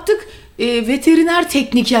bir baktık veteriner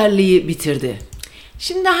teknikerliği bitirdi.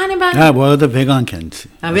 Şimdi hani ben... Bu arada vegan kendisi.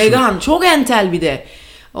 Vegan. Çok entel bir de.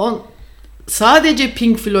 Sadece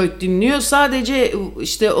Pink Floyd dinliyor. Sadece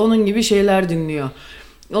işte onun gibi şeyler dinliyor.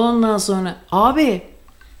 Ondan sonra abi...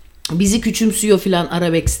 Bizi küçümsüyor filan,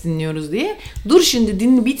 arabesk dinliyoruz diye. Dur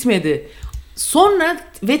şimdi bitmedi. Sonra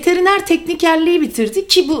veteriner teknikerliği bitirdi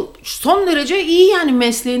ki bu son derece iyi, yani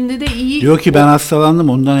mesleğinde de iyi. Diyor ki ben hastalandım,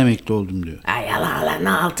 ondan emekli oldum diyor. Ay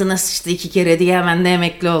Allah, altına sıçtı 2 kere diye hemen de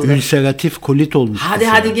emekli oldu. Ülseratif kolit olmuş.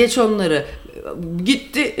 Hadi geç onları.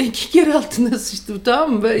 Gitti 2 kere altına sıçtı,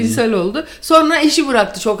 tamam mı? Böyle ishal oldu. Sonra işi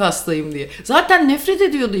bıraktı, çok hastayım diye. Zaten nefret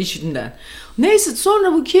ediyordu işinden. Neyse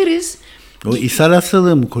sonra bu keriz... O ishal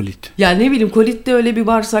hastalığı mı kolit? Ya ne bileyim, kolitte öyle bir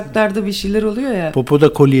bağırsaklarda bir şeyler oluyor ya.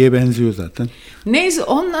 Popoda koliye benziyor zaten. Neyse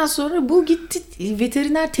ondan sonra bu gitti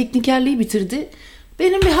veteriner teknikerliği bitirdi.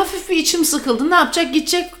 Benim hafif bir içim sıkıldı. Ne yapacak?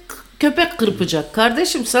 Gidecek köpek kırpacak.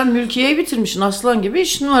 Kardeşim sen mülkiyeyi bitirmişsin, aslan gibi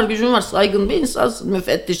işin var, gücün var, saygın bir insansın,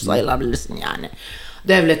 müfettiş sayılabilirsin yani.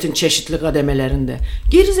 Devletin çeşitli kademelerinde.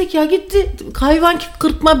 Gerizekalı gitti hayvan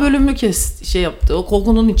kırpma bölümü yaptı o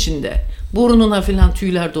kokunun içinde. Burnuna filan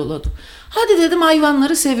tüyler doladı. Hadi dedim,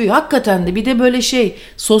 hayvanları seviyor. Hakikaten de bir de böyle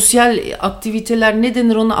sosyal aktiviteler, ne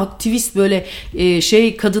denir ona, aktivist böyle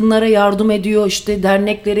kadınlara yardım ediyor. İşte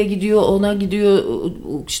derneklere gidiyor, ona gidiyor.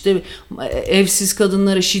 İşte evsiz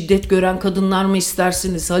kadınlara, şiddet gören kadınlar mı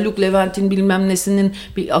istersiniz? Haluk Levent'in bilmem nesinin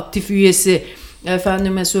bir aktif üyesi.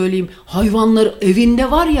 Efendime söyleyeyim, hayvanlar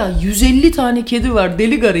evinde var ya 150 tane kedi var,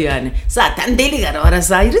 deli garı yani. Zaten deli garı,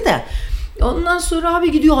 orası ayrı da. Ondan sonra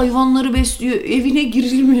abi gidiyor hayvanları besliyor. Evine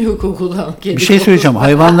girilmiyor kokudan. Bir şey söyleyeceğim.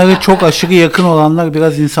 Hayvanlara çok aşırı yakın olanlar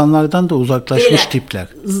biraz insanlardan da uzaklaşmış tipler.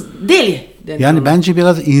 Deli. Yani bence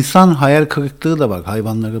biraz insan hayal kırıklığı da var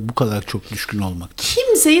hayvanlara bu kadar çok düşkün olmakta.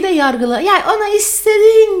 Kimseyi de yargıla. Yani ona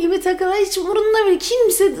istediğin gibi takıla, hiç umurunda bile.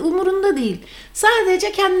 Kimse umurunda değil.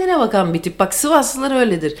 Sadece kendine bakan bir tip. Bak Sivaslılar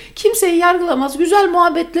öyledir. Kimseyi yargılamaz. Güzel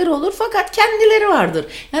muhabbetleri olur fakat kendileri vardır.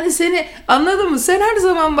 Yani seni, anladın mı? Sen her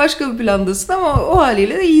zaman başka bir plandasın ama o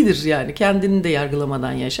haliyle de iyidir yani. Kendini de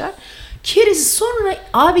yargılamadan yaşar. Keriz sonra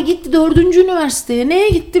abi gitti 4. üniversiteye. Neye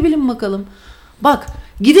gitti bilin bakalım. Bak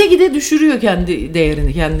gide düşürüyor kendi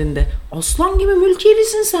değerini kendinde. Aslan gibi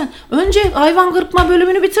mülkiyelisin sen. Önce hayvan kırpma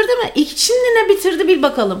bölümünü bitirdi mi? Şimdi ne bitirdi bil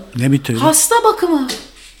bakalım. Ne bitirdi? Hasta bakımı.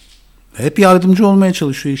 Hep yardımcı olmaya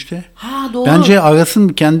çalışıyor işte. Doğru. Bence arasın,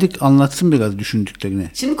 kendi anlatsın biraz düşündüklerini.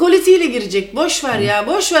 Şimdi kolitiyle girecek. Boş ver ya.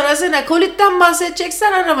 Boş ver Asena. Kolitten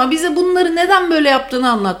bahsedeceksen arama. Bize bunları neden böyle yaptığını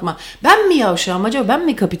anlatma. Ben mi yavşağım acaba? Ben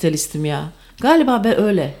mi kapitalistim ya? Galiba ben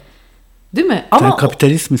öyle. Değil mi? Ama sen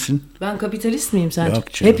kapitalist misin? Ben kapitalist miyim sence?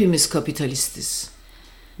 Yok canım. Hepimiz kapitalistiz.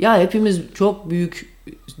 Ya hepimiz çok büyük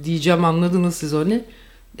diyeceğim, anladınız siz onu.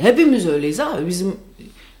 Hepimiz öyleyiz abi. Bizim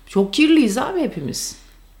çok kirliyiz abi hepimiz.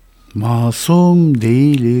 Masum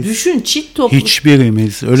değiliz. Düşün, çit toplum.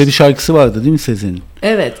 Hiçbirimiz. Öyle bir şarkısı vardı değil mi Sezen'in?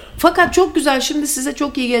 Evet. Fakat çok güzel. Şimdi size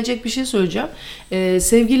çok iyi gelecek bir şey söyleyeceğim.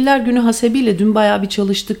 Sevgililer Günü hasebiyle dün bayağı bir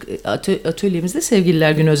çalıştık. Atölyemizde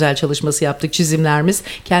Sevgililer Günü özel çalışması yaptık. Çizimlerimiz.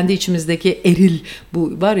 Kendi içimizdeki eril,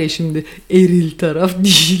 bu var ya şimdi eril taraf,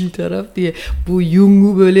 dişil taraf diye. Bu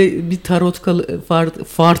Jung'u böyle bir tarot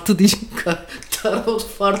fartı diyeceğim. Tarot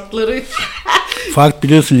farkları. Fart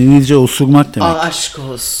biliyorsun İngilizce osurmak demek. Aşk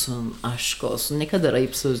olsun, aşk olsun. Ne kadar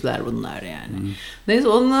ayıp sözler bunlar yani. Neyse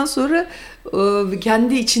ondan sonra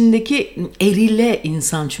kendi içindeki erile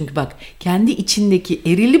insan, çünkü bak kendi içindeki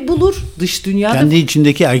erili bulur, dış dünyada. Kendi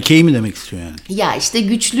içindeki erkeği mi demek istiyor yani? Ya işte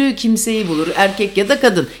güçlü kimseyi bulur, erkek ya da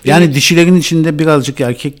kadın. Yani dişilerin içinde birazcık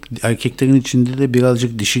erkeklerin içinde de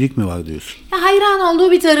birazcık dişilik mi var diyorsun? Ya hayran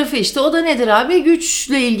olduğu bir tarafı işte, o da nedir abi?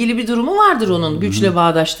 Güçle ilgili bir durumu vardır onun, güçle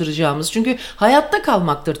bağdaştıracağımız. Çünkü hayatta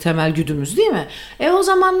kalmaktır temel güdümüz, değil mi? O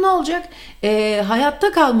zaman ne olacak?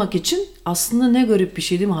 Hayatta kalmak için aslında ne garip bir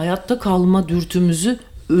şey değil mi? Hayatta kalma dürtümüzü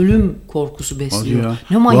ölüm korkusu besliyor.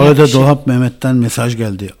 Ne bu arada Dolap Mehmet'ten mesaj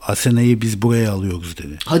geldi. Asena'yı biz buraya alıyoruz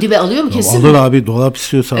dedi. Hadi be, alıyor mu kesin? Alır abi, dolap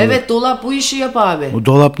istiyorsa alır. Evet, dolap bu işi yap abi. O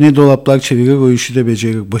dolap ne dolaplar çevirir, o işi de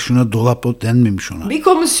becerir. Başına dolap o denmemiş ona. Bir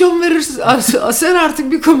komisyon verirsin. Sen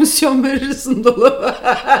artık bir komisyon verirsin dolaba.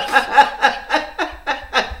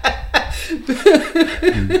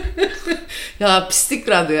 Ya pislik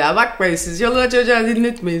radyo ya, bakmayın siz. Yoluna çocuğa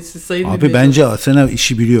dinletmeyin siz sayın abi dinleyiciler. bence Asena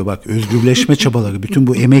işi biliyor bak, özgürleşme çabaları. Bütün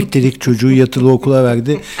bu emeklilik, çocuğu yatılı okula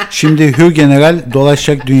verdi. Şimdi hür general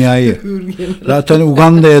dolaşacak dünyayı. Zaten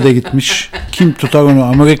Uganda'ya da gitmiş. Kim tutar onu?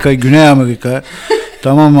 Amerika, Güney Amerika.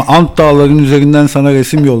 Tamam mı? Ant dağlarının üzerinden sana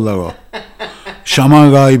resim yollar o.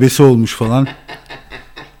 Şaman rahibesi olmuş falan.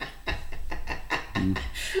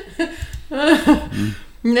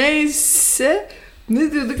 Neyse,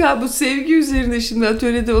 ne diyorduk bu sevgi üzerine, şimdi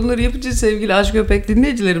atölyede onları yapınca sevgili Aşk Köpek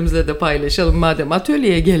dinleyicilerimizle de paylaşalım madem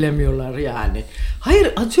atölyeye gelemiyorlar yani.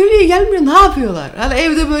 Hayır, atölyeye gelmiyor, ne yapıyorlar? Hani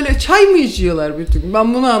evde böyle çay mı içiyorlar bütün?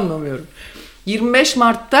 Ben bunu anlamıyorum. 25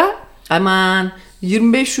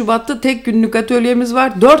 Şubat'ta tek günlük atölyemiz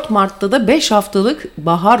var. 4 Mart'ta da 5 haftalık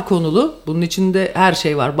bahar konulu. Bunun içinde her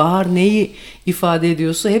şey var. Bahar neyi ifade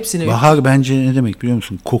ediyorsa hepsini. Bahar bence ne demek biliyor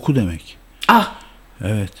musun? Koku demek.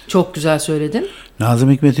 Evet. Çok güzel söyledin.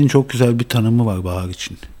 Nazım Hikmet'in çok güzel bir tanımı var bahar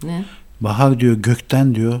için. Ne? Bahar diyor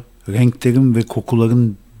gökten diyor renklerin ve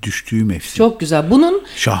kokuların düştüğü mevsim. Çok güzel. Bunun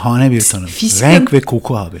şahane bir tanım. Renk ve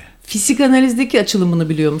koku abi. Fizik analizdeki açılımını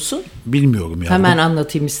biliyor musun? Bilmiyorum ya. Hemen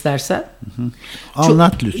anlatayım istersen.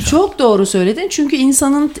 Anlat lütfen. Çok doğru söyledin. Çünkü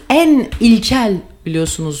insanın en ilkel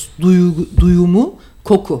biliyorsunuz duyumu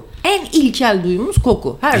koku. En ilkel duyumuz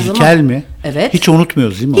koku. Her zaman. İlkel mi? Evet. Hiç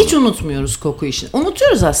unutmuyoruz değil mi? Hiç unutmuyoruz koku işini.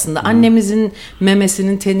 Unutuyoruz aslında. Annemizin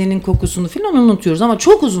memesinin, teninin kokusunu falan unutuyoruz ama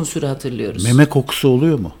çok uzun süre hatırlıyoruz. Meme kokusu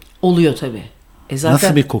oluyor mu? Oluyor tabii. Zaten...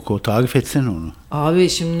 Nasıl bir koku? Tarif etsene onu. Abi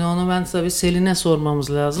şimdi onu ben tabii Selin'e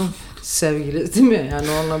sormamız lazım. Sevgili değil mi? Yani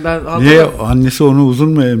ona ben niye annesi onu uzun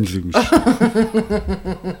mu emzirmiş?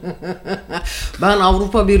 Ben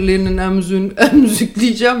Avrupa Birliği'nin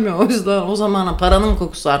emzikleyeceğim ya, o yüzden o zaman paranın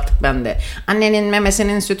kokusu artık bende. Annenin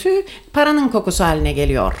memesinin sütü paranın kokusu haline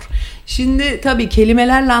geliyor. Şimdi tabii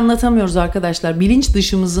kelimelerle anlatamıyoruz arkadaşlar. Bilinç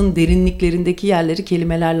dışımızın derinliklerindeki yerleri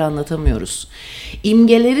kelimelerle anlatamıyoruz.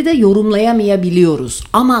 İmgeleri de yorumlayamayabiliyoruz.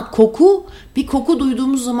 Ama bir koku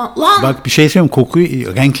duyduğumuz zaman bak bir şey söyleyeyim,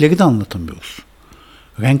 kokuyu, renkleri de anlatamıyoruz.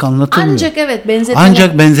 Renk anlatılmıyor.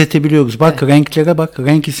 Ancak benzetebiliyoruz. Bak evet. Renklere bak,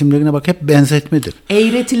 renk isimlerine bak, hep benzetmedir.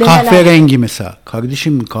 Eğretilemeler. Kahverengi mesela.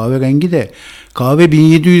 Kardeşim kahverengi de kahve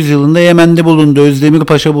 1700 yılında Yemen'de bulundu. Özdemir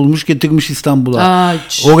Paşa bulmuş getirmiş İstanbul'a.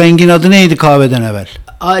 O rengin adı neydi kahveden evvel?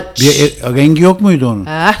 Bir rengi yok muydu onun?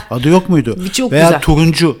 Adı yok muydu? Veya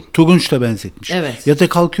güzel. Turunç da benzetmiş. Evet. Ya da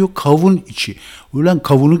kalkıyor kavun içi. Ulan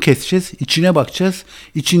kavunu keseceğiz, içine bakacağız.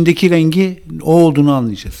 İçindeki rengi o olduğunu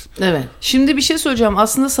anlayacağız. Evet. Şimdi bir şey söyleyeceğim.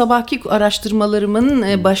 Aslında sabahki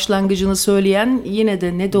araştırmalarımın başlangıcını söyleyen, yine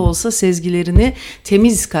de ne de olsa sezgilerini,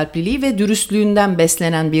 temiz kalpliliği ve dürüstlüğünden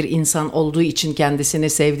beslenen bir insan olduğu için kendisini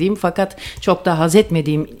sevdiğim fakat çok da haz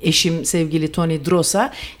etmediğim eşim sevgili Toni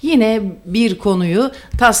Drosa yine bir konuyu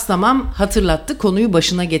tamam hatırlattı. Konuyu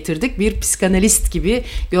başına getirdik. Bir psikanalist gibi,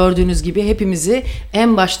 gördüğünüz gibi hepimizi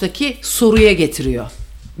en baştaki soruya getiriyor.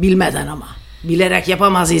 Bilmeden ama. Bilerek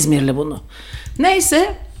yapamaz İzmirli bunu.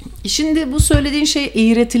 Neyse, şimdi bu söylediğin şey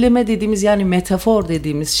eğretileme dediğimiz, yani metafor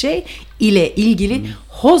dediğimiz şey ile ilgili.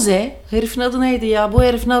 Jose, herifin adı neydi ya? Bu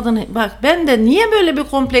herifin adı ne? Bak bende niye böyle bir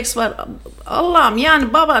kompleks var? Allah'ım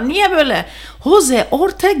yani baba niye böyle? Jose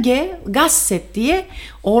Ortega y Gasset diye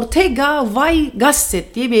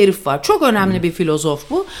bir herif var. Çok önemli bir filozof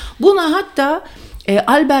bu. Buna hatta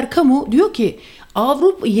Albert Camus diyor ki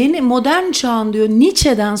Avrupa yeni modern çağın diyor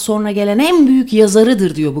Nietzsche'den sonra gelen en büyük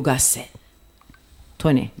yazarıdır diyor bu Gasset.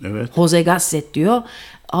 Toni. Evet. Jose Gasset diyor.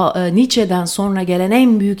 Nietzsche'den sonra gelen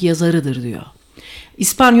en büyük yazarıdır diyor.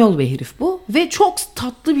 İspanyol bir herif bu ve çok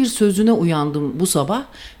tatlı bir sözüne uyandım bu sabah.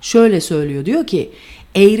 Şöyle söylüyor, diyor ki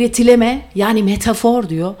eğretileme, yani metafor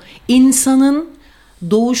diyor, insanın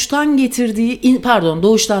doğuştan getirdiği, pardon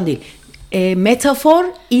doğuştan değil, metafor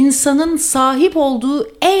insanın sahip olduğu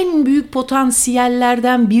en büyük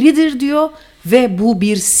potansiyellerden biridir diyor. Ve bu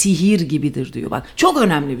bir sihir gibidir diyor. Bak çok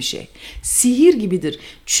önemli bir şey. Sihir gibidir.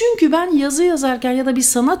 Çünkü ben yazı yazarken ya da bir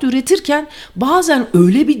sanat üretirken bazen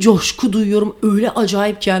öyle bir coşku duyuyorum. Öyle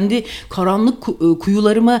acayip kendi karanlık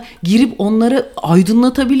kuyularıma girip onları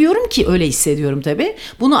aydınlatabiliyorum ki öyle hissediyorum tabii.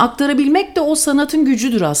 Bunu aktarabilmek de o sanatın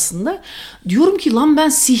gücüdür aslında. Diyorum ki lan ben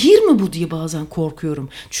sihir mi bu diye bazen korkuyorum.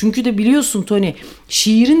 Çünkü de biliyorsun Toni,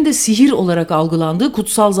 şiirin de sihir olarak algılandığı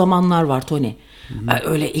kutsal zamanlar var Toni.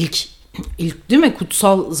 Öyle ilk değil mi,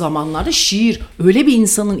 kutsal zamanlarda şiir öyle bir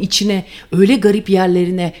insanın içine, öyle garip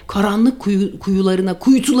yerlerine, karanlık kuyularına,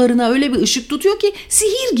 kuytularına öyle bir ışık tutuyor ki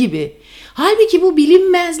sihir gibi. Halbuki bu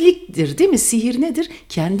bilinmezliktir değil mi? Sihir nedir?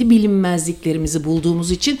 Kendi bilinmezliklerimizi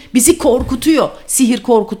bulduğumuz için bizi korkutuyor. Sihir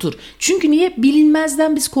korkutur. Çünkü niye?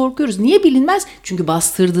 Bilinmezden biz korkuyoruz. Niye bilinmez? Çünkü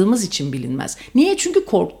bastırdığımız için bilinmez. Niye? Çünkü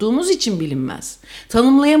korktuğumuz için bilinmez.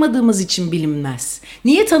 Tanımlayamadığımız için bilinmez.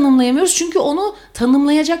 Niye tanımlayamıyoruz? Çünkü onu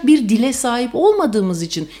tanımlayacak bir dile sahip olmadığımız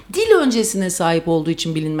için, dil öncesine sahip olduğu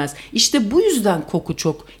için bilinmez. İşte bu yüzden koku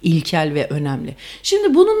çok ilkel ve önemli.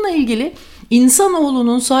 Şimdi bununla ilgili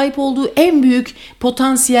İnsanoğlunun sahip olduğu en büyük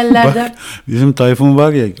potansiyellerden... Bak, bizim Tayfun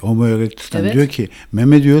var ya, Homo erectus'tan, evet, diyor ki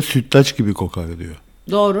meme diyor sütlaç gibi kokar diyor.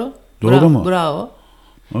 Doğru. Doğru mu? Bravo.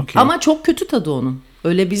 Okay. Ama çok kötü tadı onun.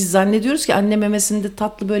 Öyle biz zannediyoruz ki anne memesinde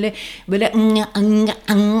tatlı böyle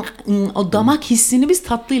o damak hissini biz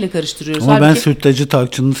tatlıyla karıştırıyoruz. Ama ben halbuki, sütlacı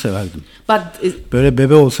tarçınlı severdim. Bak, böyle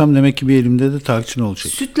bebe olsam demek ki bir elimde de tarçın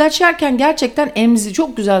olacak. Sütlaç yerken gerçekten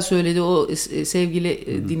çok güzel söyledi o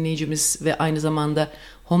sevgili dinleyicimiz ve aynı zamanda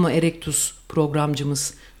Homo erectus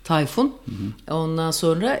programcımız Tayfun. Ondan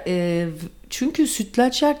sonra çünkü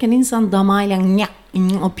sütlaç yerken insan damağıyla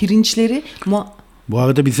o pirinçleri... Bu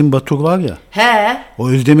arada bizim Batur var ya. He. O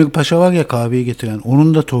Özdemir Paşa var ya kahveyi getiren.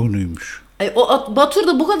 Onun da torunuymuş. O Batur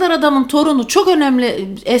da bu kadar adamın torunu, çok önemli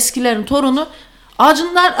eskilerin torunu.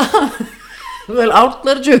 Ağacından böyle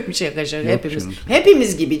avutları çökmüş yaklaşık hepimiz. Canım.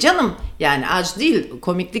 Hepimiz gibi canım. Yani ağaç değil,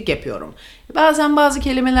 komiklik yapıyorum. Bazen bazı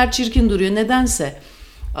kelimeler çirkin duruyor nedense.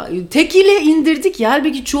 Tekiyle indirdik ya,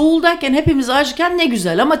 halbuki çoğuldayken hepimiz aşıkken ne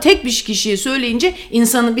güzel, ama tek bir kişiye söyleyince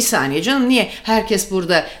insanın bir saniye canım, niye herkes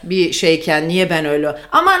burada bir şeyken niye ben öyle,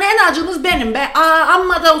 aman en acınız benim be,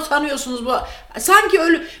 amma da utanıyorsunuz bu, sanki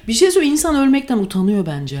öyle bir şey söylüyor, insan ölmekten utanıyor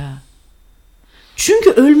bence ha. Çünkü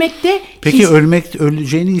ölmekte... Peki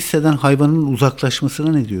öleceğini hisseden hayvanın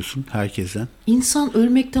uzaklaşmasına ne diyorsun herkesten? İnsan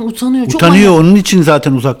ölmekten utanıyor. Utanıyor, onun için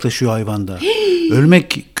zaten uzaklaşıyor hayvanda.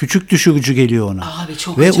 Ölmek küçük düşürücü geliyor ona. Abi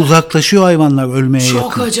çok ve acayip. Uzaklaşıyor hayvanlar ölmeye çok yakın.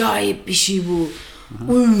 Çok acayip bir şey bu.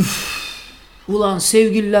 Üf. Ulan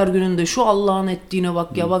sevgililer gününde şu Allah'ın ettiğine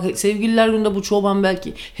bak ya. Bak sevgililer gününde bu çoban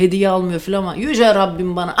belki hediye almıyor filan ama yüce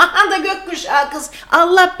Rabbim bana. Aha da gökkuşağı kız.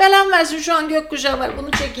 Allah belan versin, şu an gökkuşağı var,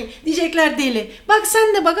 bunu çekeyim. Diyecekler deli. Bak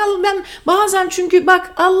sen de bak, ben bazen çünkü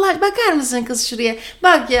bak Allah, bakar mısın kız şuraya.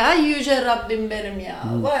 Bak ya, ay yüce Rabbim benim ya.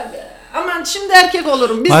 Vay be. Aman şimdi erkek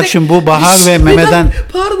olurum. Bak şimdi bu Bahar ve Mehmet'den...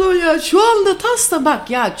 Pardon ya, şu anda Tas'ta bak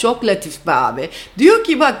ya, çok latif be abi. Diyor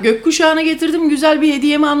ki bak gökkuşağını getirdim, güzel bir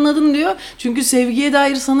hediyemi anladın diyor. Çünkü sevgiye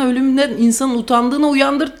dair sana ölümden insanın utandığını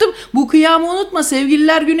uyandırttım. Bu kıyamı unutma,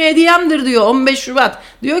 sevgililer günü hediyemdir diyor, 15 Şubat.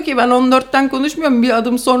 Diyor ki ben 14'ten konuşmuyorum, bir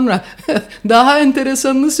adım sonra. Daha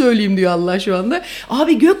enteresanını söyleyeyim diyor Allah şu anda.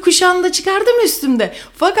 Abi gökkuşağını da çıkardım üstümde.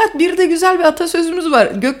 Fakat bir de güzel bir atasözümüz var.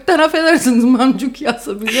 Gökten affedersiniz mancuk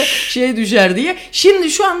yağsa bize düşer diye. Şimdi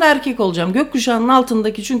şu anda erkek olacağım. Gökkuşağının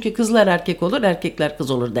altındaki, çünkü kızlar erkek olur, erkekler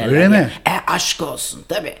kız olur derler. Öyle mi? Aşk olsun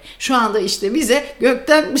tabii. Şu anda işte bize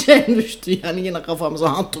gökten bir şey düştü yani, yine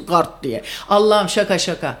kafamıza kart diye. Allah'ım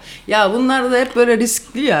şaka. Ya bunlar da hep böyle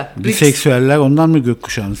riskli ya. Biseksüeller ondan mı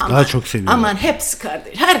gökkuşağını daha çok seviyorlar? Aman hepsi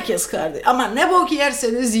kardeş. Herkes kardeş. Aman ne bok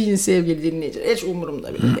yerseniz yiyin sevgili dinleyiciler. Hiç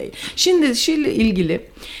umurumda bile değil. Şimdi şeyle ilgili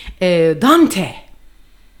Dante.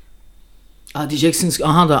 Diyeceksiniz ki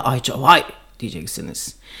aha da Ayça vay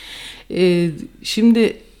diyeceksiniz.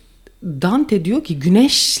 Şimdi Dante diyor ki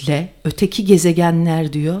güneşle öteki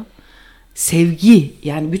gezegenler diyor sevgi,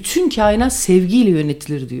 yani bütün kainat sevgiyle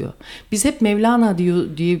yönetilir diyor. Biz hep Mevlana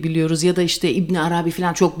diye biliyoruz ya da işte İbn Arabi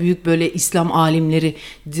falan, çok büyük böyle İslam alimleri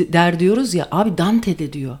der diyoruz ya. Abi Dante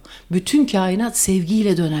de diyor bütün kainat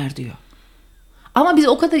sevgiyle döner diyor. Ama biz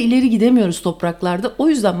o kadar ileri gidemiyoruz topraklarda. O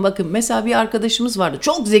yüzden bakın mesela bir arkadaşımız vardı.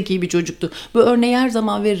 Çok zeki bir çocuktu. Bu örneği her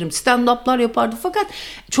zaman veririm. Stand-up'lar yapardı. Fakat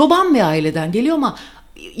çoban bir aileden geliyor ama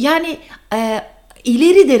yani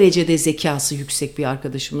ileri derecede zekası yüksek bir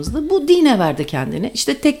arkadaşımızdı. Bu dine verdi kendini.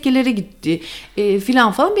 İşte tekkelere gitti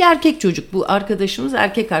filan falan, bir erkek çocuk. Bu arkadaşımız,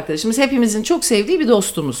 erkek arkadaşımız. Hepimizin çok sevdiği bir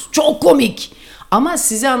dostumuz. Çok komik. Ama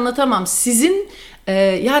size anlatamam. Sizin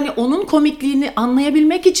yani onun komikliğini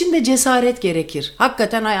anlayabilmek için de cesaret gerekir.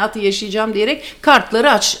 Hakikaten hayatı yaşayacağım diyerek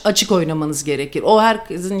kartları açık oynamanız gerekir. O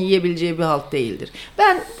herkesin yiyebileceği bir halt değildir.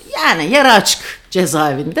 Ben yani yarı açık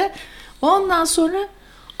cezaevinde. Ondan sonra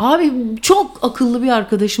abi çok akıllı bir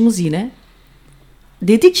arkadaşımız yine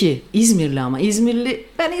dedi ki, İzmirli ama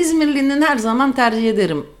ben İzmirli'nin her zaman tercih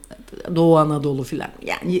ederim, Doğu Anadolu filan.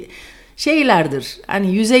 Yani şeylerdir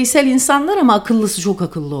hani yüzeysel insanlar ama akıllısı çok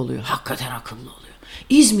akıllı oluyor. Hakikaten akıllı oluyor.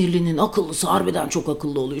 İzmirli'nin akıllısı harbiden çok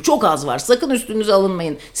akıllı oluyor. Çok az var. Sakın üstünüze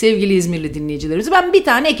alınmayın sevgili İzmirli dinleyicilerimiz. Ben bir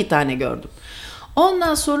tane 2 tane gördüm.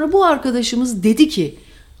 Ondan sonra bu arkadaşımız dedi ki,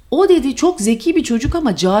 o dedi çok zeki bir çocuk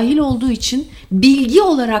ama cahil olduğu için bilgi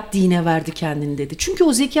olarak dine verdi kendini dedi. Çünkü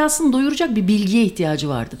o zekasını doyuracak bir bilgiye ihtiyacı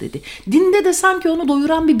vardı dedi. Dinde de sanki onu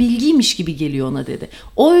doyuran bir bilgiymiş gibi geliyor ona dedi.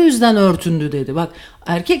 O yüzden örtündü dedi. Bak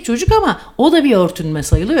erkek çocuk ama o da bir örtünme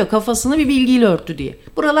sayılıyor. Kafasını bir bilgiyle örttü diye.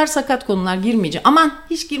 Buralar sakat konular, girmeyeceğim. Aman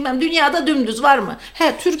hiç girmem. Dünyada dümdüz var mı?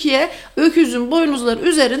 Türkiye öküzün boynuzları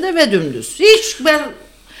üzerinde ve dümdüz.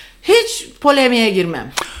 Hiç polemiğe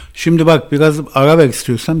girmem. Şimdi bak biraz ara ver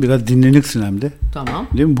istiyorsan, biraz dinlenirsin hem de. Tamam.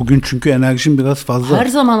 Değil mi? Bugün çünkü enerjin biraz fazla. Her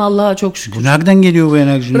zaman Allah'a çok şükür. Bu nereden geliyor bu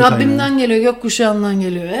enerjinin kaynağı? Rabbimden geliyor, gökkuşağından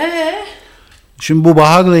geliyor. Şimdi bu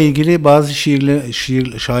baharla ilgili bazı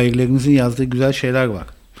şairlerimizin yazdığı güzel şeyler var.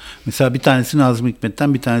 Mesela bir tanesini Nazım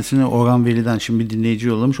Hikmet'ten, bir tanesini Orhan Veli'den. Şimdi bir dinleyici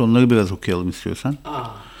yollamış. Onları biraz okuyalım istiyorsan.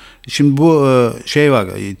 Şimdi bu şey var,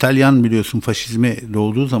 İtalyan biliyorsun faşizme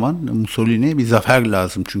doğduğu zaman Mussolini bir zafer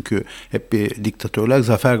lazım. Çünkü hep bir diktatörler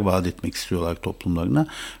zafer vaat etmek istiyorlar toplumlarına.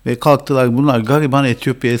 Ve kalktılar bunlar gariban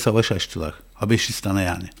Etiyopya'ya savaş açtılar. Habeşistan'a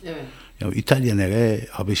yani. Evet. Ya İtalya nere,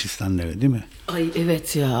 Habeşistan nere değil mi? Ay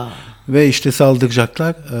evet ya. Ve işte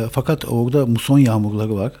saldıracaklar. Fakat orada muson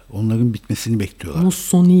yağmurları var. Onların bitmesini bekliyorlar.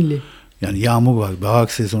 Mussonili. Yani yağmur var. Bahar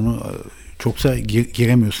sezonu çoksa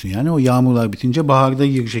giremiyorsun yani. O yağmurlar bitince baharda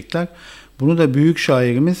girecekler. Bunu da büyük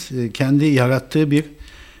şairimiz kendi yarattığı bir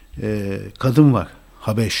kadın var.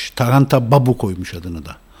 Habeş. Taranta Babu koymuş adını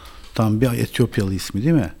da. Tam bir Etiyopyalı ismi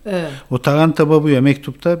değil mi? Evet. O Taranta Babu'ya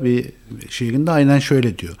mektupta bir şiirinde aynen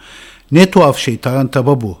şöyle diyor. Ne tuhaf şey Taranta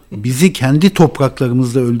Babu. Bizi kendi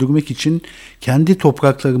topraklarımızda öldürmek için kendi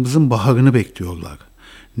topraklarımızın baharını bekliyorlar.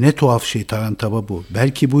 Ne tuhaf şey Taranta Babu.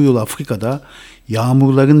 Belki bu yıl Afrika'da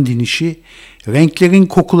yağmurların dinişi, renklerin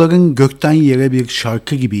kokuların gökten yere bir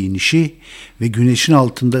şarkı gibi inişi ve güneşin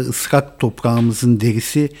altında ısrak toprağımızın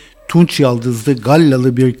derisi tunç yaldızlı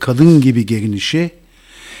gallalı bir kadın gibi gerinişi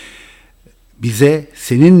bize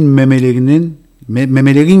senin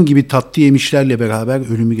memelerin gibi tatlı yemişlerle beraber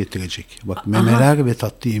ölümü getirecek. Bak memeler ve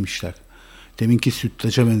tatlı yemişler. Deminki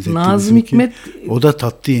sütlaca benzetti. Nazım Hikmet o da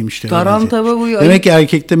tatlı yemişler. Taranta Babu. Demek ki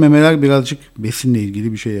erkekte memeler birazcık besinle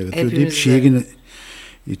ilgili bir şey yaratıyor. Hepimizde. Deyip şiirin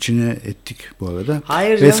içine ettik bu arada.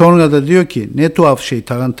 Hayır ve canım. sonra da diyor ki ne tuhaf şey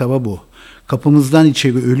Taranta Babu. Kapımızdan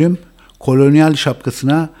içeri ölüm kolonyal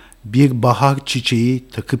şapkasına bir bahar çiçeği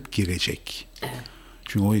takıp girecek. Evet.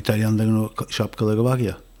 Çünkü o İtalyanların o şapkaları var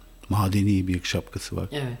ya, madeni bir şapkası var.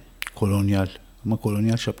 Evet. Kolonyal. Ama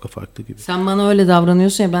kolonyal şapka farklı gibi. Sen bana öyle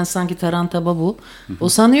davranıyorsun ya, ben sanki Taranta Babu. O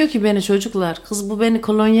sanıyor ki beni, çocuklar. Kız bu beni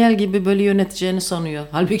kolonyal gibi böyle yöneteceğini sanıyor.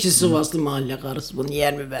 Halbuki Sivaslı mahalle karısı, bunu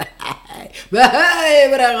yer mi be? Be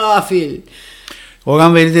bre gafil.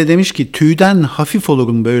 Orhan Veli de demiş ki tüyden hafif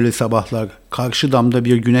olurum böyle sabahlar. Karşı damda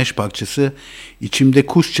bir güneş parçası. İçimde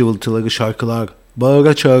kuş cıvıltıları şarkılar.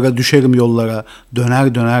 Bağıra çağıra düşerim yollara.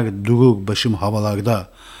 Döner döner durur başım havalarda.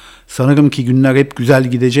 Sanırım ki günler hep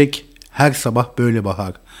güzel gidecek. Her sabah böyle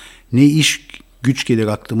bahar. Ne iş güç gelir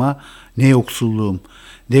aklıma, ne yoksulluğum.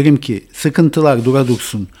 Derim ki sıkıntılar dura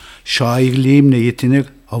dursun. Şairliğimle yetinir,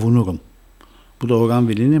 avunurum. Bu da Orhan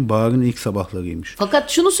Veli'nin baharın ilk sabahlarıymış. Fakat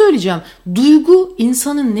şunu söyleyeceğim. Duygu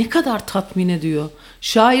insanı ne kadar tatmin ediyor.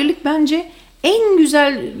 Şairlik bence en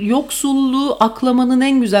güzel, yoksulluğu aklamanın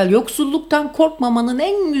en güzel, yoksulluktan korkmamanın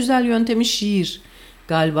en güzel yöntemi şiir.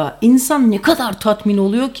 Galiba insan ne kadar tatmin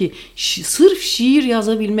oluyor ki sırf şiir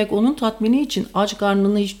yazabilmek onun tatmini için aç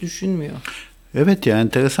karnını hiç düşünmüyor. Evet ya,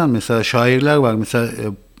 enteresan. Mesela şairler var. Mesela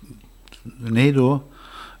neydi o?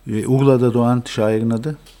 Urla'da doğan şairin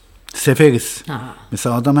adı? Seferiz.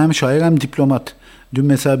 Mesela adam hem şair hem diplomat. Dün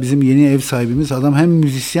mesela bizim yeni ev sahibimiz adam hem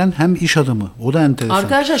müzisyen hem iş adamı. O da enteresan.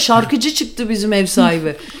 Arkadaşlar şarkıcı çıktı bizim ev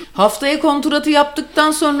sahibi. Haftaya kontratı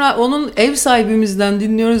yaptıktan sonra onun ev sahibimizden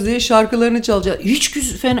dinliyoruz diye şarkılarını çalacak. Hiç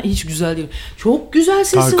güzel değil. Çok güzel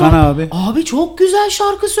sesi Tarkan var. abi. Abi çok güzel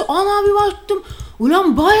şarkısı. Ana bir baktım.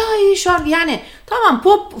 Ulan bayağı iyi şarkı. Yani tamam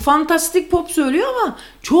pop, fantastik pop söylüyor ama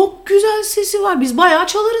çok güzel sesi var. Biz bayağı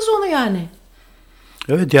çalarız onu yani.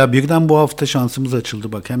 Evet ya, birden bu hafta şansımız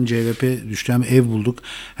açıldı. Bak, hem CRP düştü, hem ev bulduk.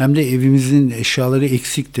 Hem de evimizin eşyaları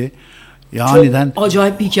eksikti. Ya Çok aniden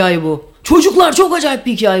acayip bir hikaye bu. Çocuklar, çok acayip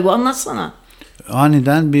bir hikaye bu. Anlatsana.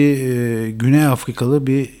 aniden bir Güney Afrikalı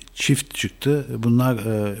bir çift çıktı. Bunlar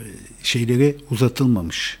şeyleri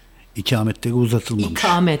uzatılmamış. İkametleri uzatılmamış.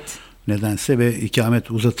 İkamet. Nedense, ve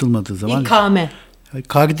ikamet uzatılmadığı zaman İkame.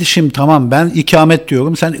 kardeşim tamam, ben ikamet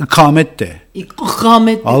diyorum, sen ikamet de.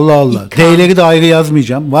 İkamet. Allah Allah. D'leri de ayrı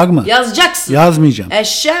yazmayacağım. Var mı? Yazacaksın. Yazmayacağım.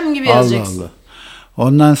 Eşem gibi Allah yazacaksın. Allah.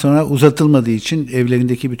 Ondan sonra uzatılmadığı için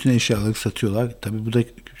evlerindeki bütün eşyaları satıyorlar. Tabii bu da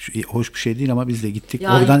hoş bir şey değil, ama biz de gittik.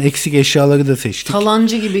 Yani, oradan eksik eşyaları da seçtik.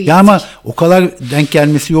 Talancı gibi gittik. Ya ama o kadar denk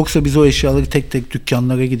gelmesi yoksa biz o eşyaları tek tek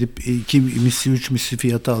dükkanlara gidip 2 misli 3 misli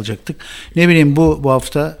fiyata alacaktık. Ne bileyim, bu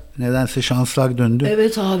hafta nedense şanslar döndü.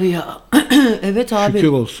 Evet abi ya. Evet abi.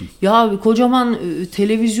 Şükür olsun. Ya kocaman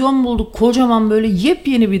televizyon bulduk. Kocaman, böyle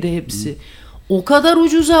yepyeni, bir de hepsi. O kadar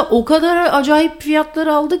ucuza, o kadar acayip fiyatlar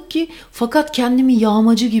aldık ki, fakat kendimi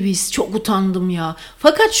yağmacı gibi çok utandım ya.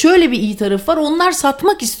 Fakat şöyle bir iyi taraf var. Onlar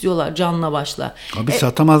satmak istiyorlar canla başla. Abi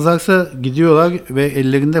satamazlarsa gidiyorlar ve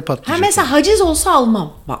ellerinde patlayacak. Mesela haciz olsa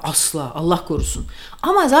almam. Bak, asla, Allah korusun.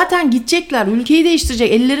 Ama zaten gidecekler, ülkeyi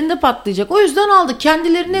değiştirecek, ellerinde patlayacak. O yüzden aldık.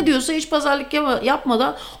 Kendileri ne diyorsa hiç pazarlık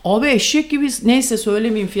yapmadan. Abi eşek gibi, neyse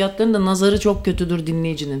söylemeyeyim fiyatlarını da, nazarı çok kötüdür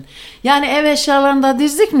dinleyicinin. Yani ev eşyalarını da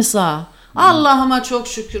dizdik mi sağa? Allah'ıma çok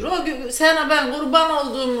şükür. O gün sana ben kurban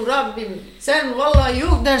olduğum Rabbim. Sen vallahi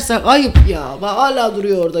yok dersen ayıp ya. Bak hala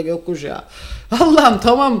duruyor orada gökkuşağı. Allah'ım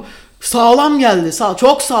tamam, sağlam geldi.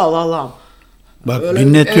 Çok sağ ol Allah'ım. Bak Öyle,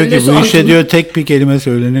 Minnet diyor ki bu işe diyor tek bir kelime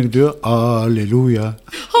söylenir diyor. Aleluya.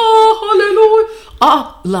 Haleluya.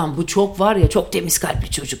 Lan bu çok var ya, çok temiz kalpli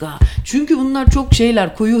çocuk ha. Çünkü bunlar çok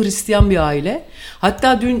şeyler, koyu Hristiyan bir aile.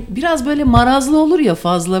 Hatta dün biraz böyle marazlı olur ya,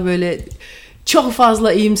 fazla böyle çok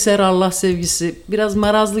fazla iyimser Allah sevgisi, biraz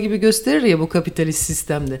marazlı gibi gösterir ya bu kapitalist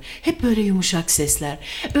sistemde. Hep böyle yumuşak sesler.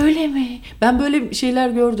 Öyle mi? Ben böyle şeyler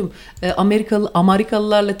gördüm.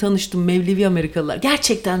 Amerikalılarla tanıştım. Mevlevi Amerikalılar.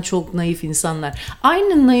 Gerçekten çok naif insanlar.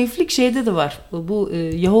 Aynı naiflik şeyde de var. Bu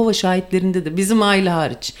Yehova şahitlerinde de. Bizim aile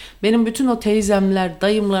hariç. Benim bütün o teyzemler,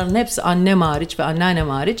 dayımların hepsi, annem hariç ve anneannem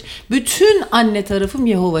hariç, bütün anne tarafım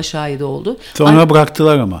Yehova şahidi oldu. Sonra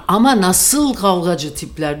bıraktılar ama. Ama nasıl kavgacı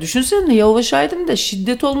tipler. Düşünsene, Yehova şahidim de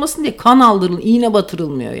şiddet olmasın diye kan aldırılmıyor, iğne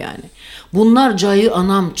batırılmıyor yani. Bunlar cayır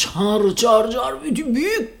anam, çar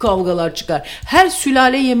büyük kavgalar çıkar. Her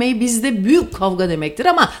sülale yemeği bizde büyük kavga demektir,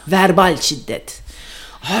 ama verbal şiddet.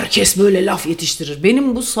 Herkes böyle laf yetiştirir.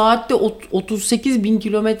 Benim bu saatte 38 bin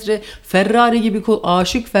kilometre Ferrari gibi,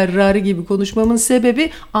 aşık Ferrari gibi konuşmamın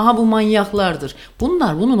sebebi bu manyaklardır.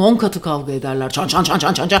 Bunun 10 katı kavga ederler. Çan çan çan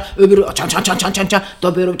çan çan çan. Öbürü çan çan çan çan çan çan.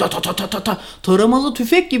 Da böyle ta ta ta ta ta ta. Taramalı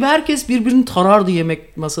tüfek gibi herkes birbirini tarardı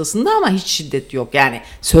yemek masasında, ama hiç şiddet yok. Yani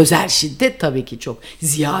sözel şiddet tabii ki çok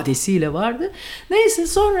ziyadesiyle vardı. Neyse,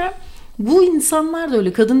 sonra bu insanlar da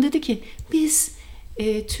öyle. Kadın dedi ki biz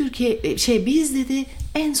biz dedi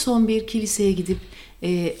en son bir kiliseye gidip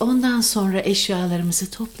ondan sonra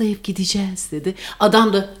eşyalarımızı toplayıp gideceğiz dedi.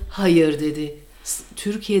 Adam da hayır dedi.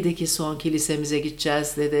 Türkiye'deki son kilisemize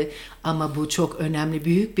gideceğiz dedi. Ama bu çok önemli,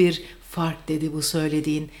 büyük bir fark dedi bu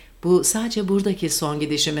söylediğin. Bu sadece buradaki son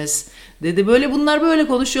gidişimiz dedi. Bunlar böyle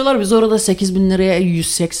konuşuyorlar. Biz orada 8 bin liraya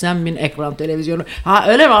 180 bin ekran televizyonu.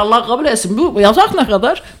 Öyle mi? Allah kabul etsin. Bu yasak ne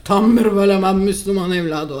kadar? Tam bir böyle ben Müslüman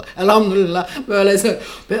evladı. Elhamdülillah. Böylese.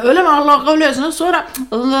 Öyle mi? Allah kabul etsin. Sonra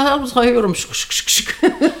Allah'a sayıyorum. Şık.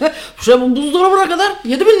 Bu buzdolabına kadar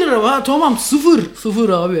 7 bin lira. Tamam, sıfır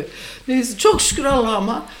abi. Neyse, çok şükür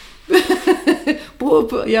Allah'ıma.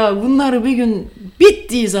 Bunları bir gün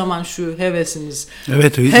bittiği zaman şu hevesimiz.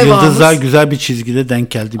 Evet, yıldızlar güzel bir çizgide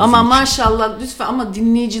denk geldi bizim ama için. Maşallah lütfen, ama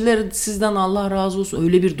dinleyiciler sizden Allah razı olsun,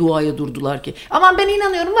 öyle bir duaya durdular ki. Aman ben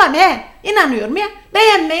inanıyorum inanıyorum ya.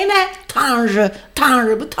 Beğenmeyin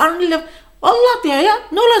Tanrı bu Tanrı laf. Allah diye ya,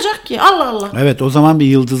 ne olacak ki, Allah. Evet, o zaman bir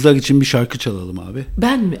yıldızlar için bir şarkı çalalım abi.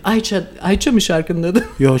 Ben mi? Ayça mı şarkının adı?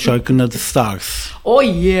 Yok, şarkının adı Stars. Oh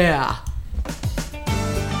yeah.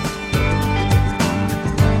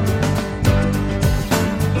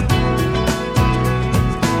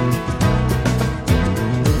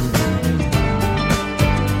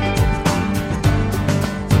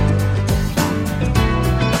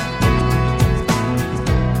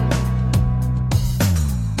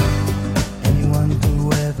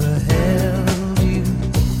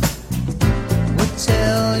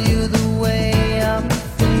 Tell you the way I'm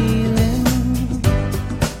feeling.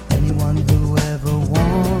 Anyone who ever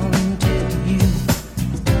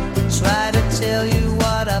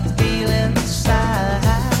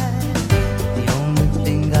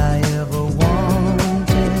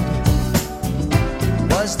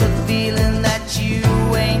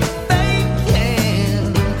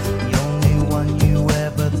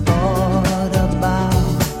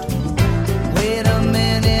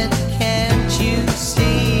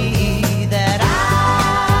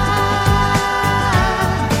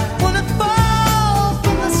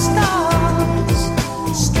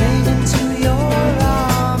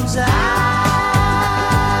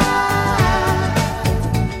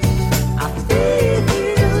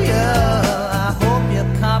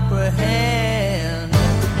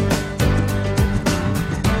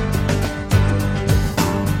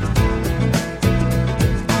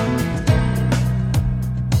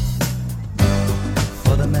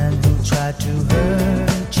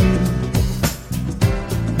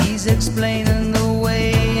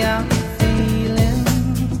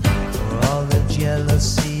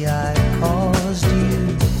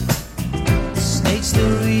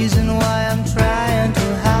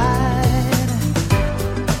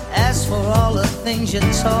things you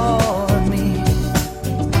taught me.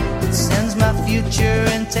 It sends my future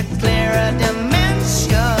into clearer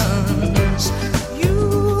dimensions.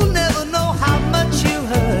 You'll never know how much you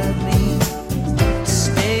hurt me.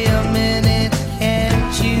 Stay a minute,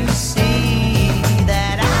 can't you see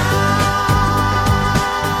that I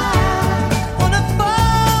wanna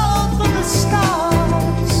fall from the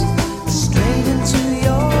stars straight into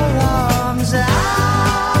your arms? I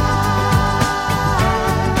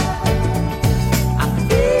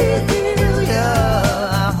feel ya,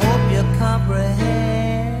 I hope you comprehend.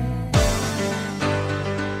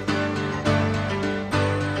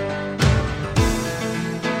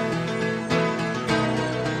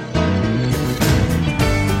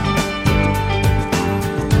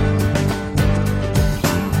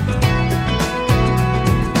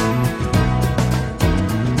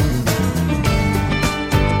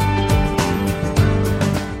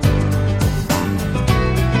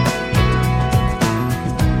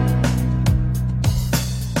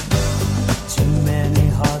 Too many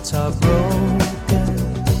hearts are broken.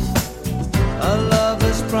 A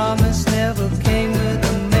lover's promise never came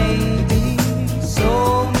with a maybe.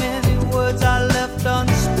 So many words are left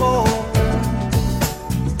unspoken.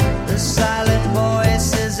 The silent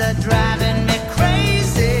voices are driving me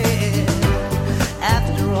crazy.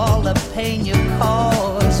 After all the pain you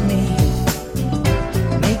caused me,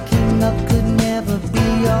 making up could never be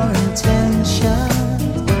your intention.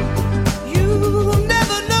 You'll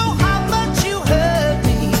never know how much you hurt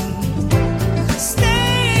me.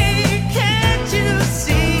 Stay, can't you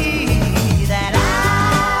see that I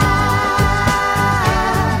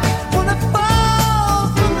wanna fall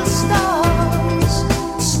from the stars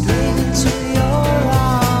straight into your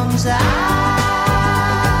arms? I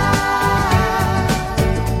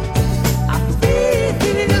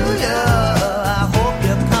feel ya, I hope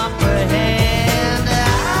you comprehend. I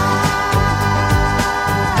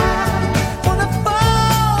wanna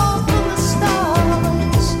fall from the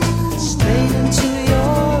stars straight into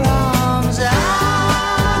your arms. I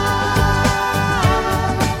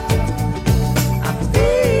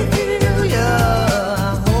feel ya, I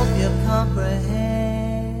hope you comprehend.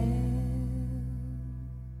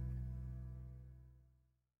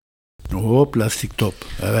 O plastik top.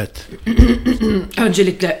 Evet.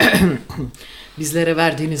 Öncelikle bizlere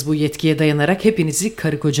verdiğiniz bu yetkiye dayanarak hepinizi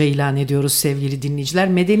karı koca ilan ediyoruz sevgili dinleyiciler.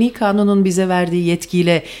 Medeni kanunun bize verdiği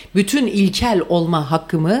yetkiyle bütün ilkel olma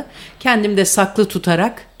hakkımı kendimde saklı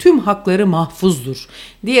tutarak tüm hakları mahfuzdur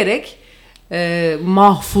diyerek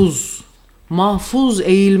mahfuz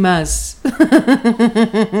eğilmez.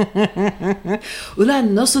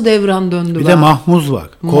 Ulan nasıl devran döndü Bir be? de mahmuz var.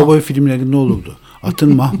 Kovboy filmlerinde olurdu.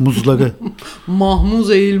 Atın mahmuzları.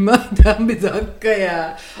 Mahmuz Eğilmez'den bir dakika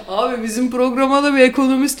ya. Abi bizim programa da bir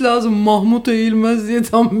ekonomist lazım. Mahmut Eğilmez diye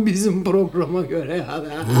tam bizim programa göre ya.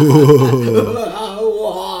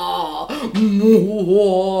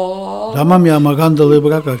 Tamam ya, magandalığı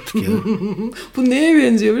bırak artık ya. Bu neye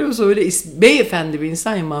benziyor biliyor musun? Öyle beyefendi bir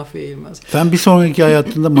insan ya Mahfi Eğilmez. Sen bir sonraki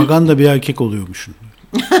hayatında maganda bir erkek oluyormuşsun.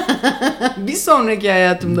 Bir sonraki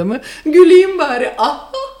hayatımda mı? Güleyim bari.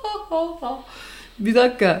 Bir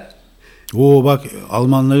dakika. Oo bak,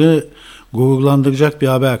 Almanları gururlandıracak bir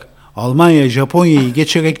haber. Almanya Japonya'yı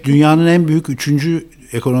geçerek dünyanın en büyük 3.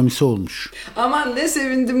 ekonomisi olmuş. Aman ne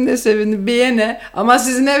sevindim ne sevindim. Viyana. Ama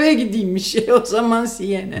sizin eve gideyimmiş. O zaman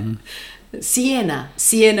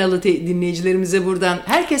Siena'lı dinleyicilerimize buradan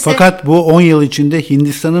herkese... Fakat bu 10 yıl içinde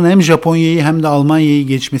Hindistan'ın hem Japonya'yı hem de Almanya'yı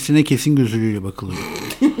geçmesine kesin gözüyle bakılıyor.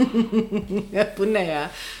 Bu ne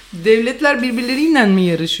ya? Devletler birbirleriyle mi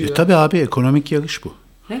yarışıyor? Tabii abi, ekonomik yarış bu.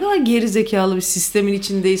 Ne kadar gerizekalı bir sistemin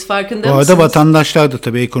içindeyiz, farkında Bu mısınız? arada vatandaşlar da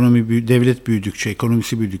tabii devlet büyüdükçe,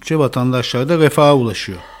 ekonomisi büyüdükçe vatandaşlar da refaha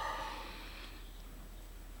ulaşıyor.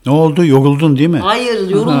 Ne oldu? Yoruldun değil mi? Hayır,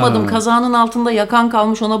 yorulmadım. Kazağının altında yakan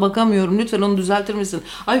kalmış, ona bakamıyorum. Lütfen onu düzeltir misin?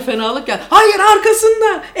 Ay fenalık ya. Hayır,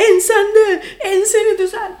 arkasında. Ensende. Enseni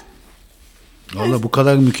düzelt. Valla bu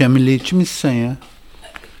kadar mükemmelliyetçi misin sen ya?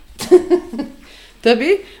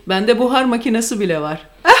 Tabii. Bende buhar makinesi bile var.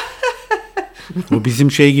 O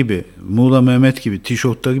bizim şey gibi. Muğla Mehmet gibi.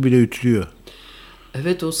 Tişörtleri bile ütülüyor.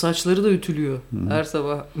 Evet, o saçları da ütülüyor her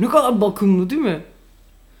sabah. Ne kadar bakımlı değil mi?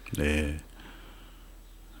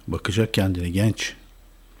 Bakacak kendine, genç.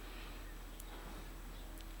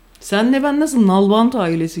 Senle ben nasıl nalbant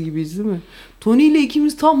ailesi gibiyiz değil mi? Toni ile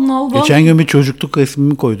ikimiz tam nalbant. Geçen gün bir çocukluk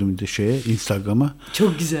resmimi koydum bir de Instagram'a.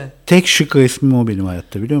 Çok güzel. Tek şık resmim o benim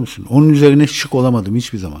hayatta, biliyor musun? Onun üzerine şık olamadım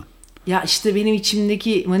hiçbir zaman. Ya işte benim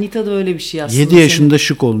içimdeki manita da öyle bir şey aslında. 7 yaşında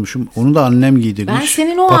şık olmuşum. Onu da annem giydirmiş. Ben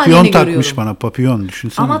senin o papyon halini takmış görüyorum. bana, papyon,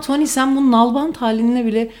 düşünsene. Ama Toni, sen bu nalbant halinle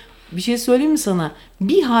bile bir şey söyleyeyim mi sana?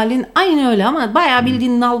 Bir halin aynı öyle ama bayağı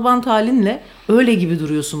bildiğin nalbant halinle öyle gibi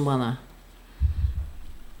duruyorsun bana.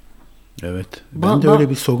 Evet. Ben de öyle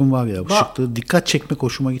bir sorun var ya. Şıklığı dikkat çekmek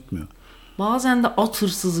hoşuma gitmiyor. Bazen de at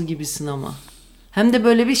hırsızı gibisin ama. Hem de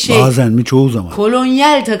böyle bir şey. Bazen mi? Çoğu zaman.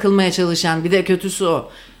 Kolonyal takılmaya çalışan, bir de kötüsü o.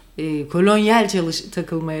 Kolonyal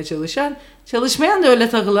takılmaya çalışan, çalışmayan da öyle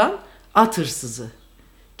takılan at hırsızı.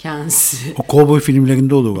 Kendisi. O kovboy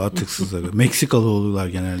filmlerinde olur at hırsızları. Meksikalı olurlar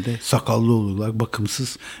genelde. Sakallı olurlar,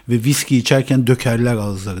 bakımsız ve viski içerken dökerler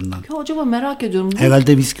ağızlarından. Ya acaba merak ediyorum.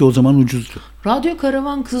 Herhalde viski o zaman ucuzdu. Radyo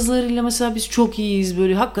Karavan kızlarıyla mesela biz çok iyiyiz,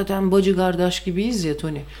 böyle hakikaten bacı kardeş gibiyiz ya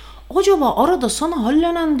Toni. Acaba arada sana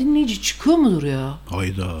hallenen dinleyici çıkıyor mudur ya?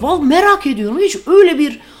 Hayda. Vallahi merak ediyorum. Hiç öyle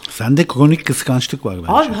bir... Sende kronik kıskançlık var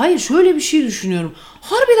bence. Abi hayır, şöyle bir şey düşünüyorum.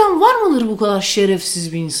 Harbiden var mıdır bu kadar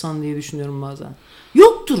şerefsiz bir insan diye düşünüyorum bazen.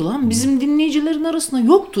 Yoktur lan. Bizim dinleyicilerin arasında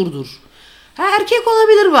yokturdur. Ha, erkek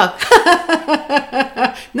olabilir bak.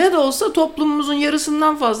 Ne de olsa toplumumuzun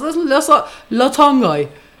yarısından fazla latangay.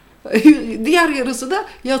 Diğer yarısı da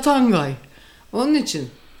yatangay. Onun için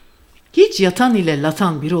hiç yatan ile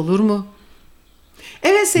latan bir olur mu?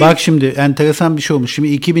 Evet. Bak şimdi enteresan bir şey olmuş. Şimdi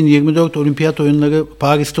 2024 Olimpiyat Oyunları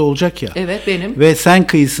Paris'te olacak ya. Evet, benim. Ve sen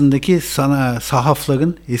kıyısındaki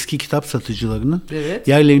sahafların, eski kitap satıcılarının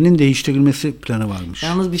yerlerinin değiştirilmesi planı varmış.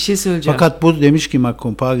 Yalnız bir şey söyleyeceğim. Fakat bu demiş ki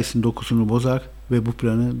Macron Paris'in dokusunu bozar ve bu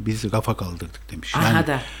planı biz rafa kaldırdık demiş. Yani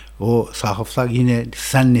o sahaflar yine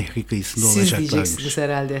Sen Nehri kıyısında siz olacaklarmış. Siz diyeceksiniz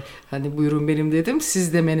herhalde. Hani buyurun benim dedim.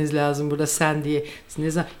 Siz demeniz lazım burada sen diye.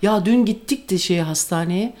 Ne zaman? Ya dün gittik de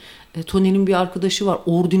hastaneye. Toni'nin bir arkadaşı var.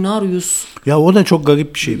 Ordinarius. Ya o da çok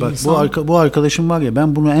garip bir şey. Bak bu arkadaşım var ya,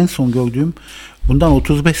 ben bunu en son gördüğüm bundan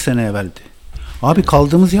 35 sene evveldi. Abi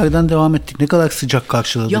kaldığımız yerden devam ettik. Ne kadar sıcak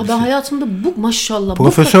karşıladı Ya bizi. ben hayatımda bu maşallah.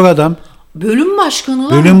 Profesör adam. Bölüm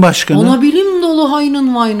başkanı. Bölüm başkanı. Ana bilim dolu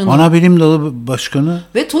haynın vaynın. Ana bilim dalı başkanı.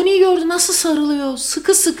 Ve Toni'yi gördü nasıl sarılıyor.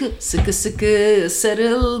 Sıkı sıkı. Sıkı sıkı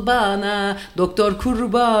sarıl bana. Doktor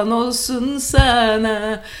kurban olsun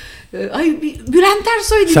sana. Ay Bülent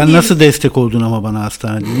Ersoy dinleyelim. Sen nasıl destek oldun ama bana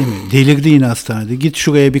hastanede, değil mi? Delirdi yine hastanede. Git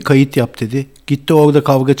şuraya bir kayıt yap dedi. Gitti orada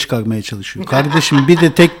kavga çıkarmaya çalışıyor. Kardeşim bir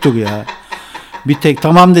de tek dur ya. Bir tek.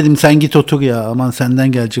 Tamam dedim, sen git otur ya. Aman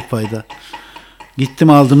senden gelecek fayda. Gittim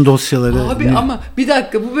aldım dosyaları. Abi ama bir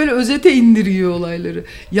dakika, bu böyle özete indiriyor olayları.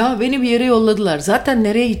 Ya beni bir yere yolladılar. Zaten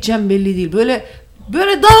nereye gideceğim belli değil.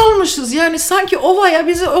 Böyle dağılmışız. Yani sanki ovaya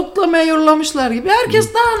bizi otlamaya yollamışlar gibi.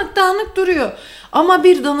 Herkes dağınık duruyor. Ama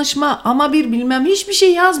bir danışma, ama bir bilmem, hiçbir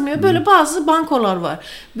şey yazmıyor. Böyle bazı bankolar var.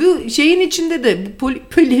 Bu şeyin içinde de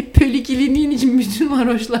polikliniğin için bütün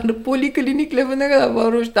varoşlarda poliklinik lafı ne kadar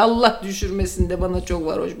varoştu. Allah düşürmesin de, bana çok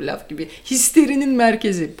varoş bir laf gibi. Histerinin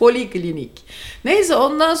merkezi poliklinik. Neyse,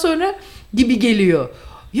 ondan sonra gibi geliyor.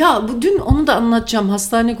 Ya dün onu da anlatacağım.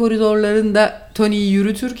 Hastane koridorlarında Toni'yi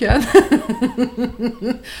yürütürken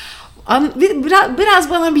biraz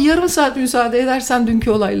bana bir yarım saat müsaade edersen dünkü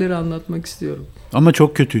olayları anlatmak istiyorum. Ama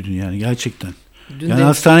çok kötüydün yani gerçekten. Yani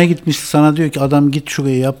hastaneye gitmişti, sana diyor ki adam git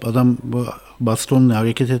şuraya yap. Adam bu bastonla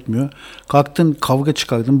hareket etmiyor. Kalktın kavga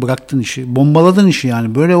çıkardın, bıraktın işi. Bombaladın işi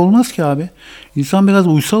yani. Böyle olmaz ki abi. İnsan biraz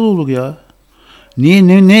uysal olur ya. Niye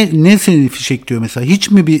ne seni fişekliyor mesela?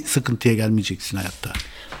 Hiç mi bir sıkıntıya gelmeyeceksin hayatta?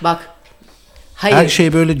 Bak. Hayır. Her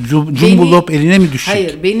şey böyle cumbulop eline mi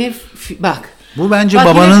düşecek? Hayır bak. Bu bence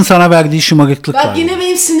babanın sana verdiği şımarıklık var. Bak yine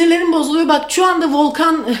benim sinirlerim bozuluyor. Bak şu anda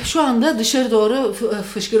volkan, şu anda dışarı doğru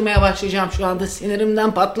fışkırmaya başlayacağım. Şu anda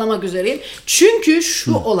sinirimden patlamak üzereyim. Çünkü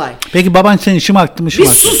şu olay. Peki baban seni şımarttı mı? Bir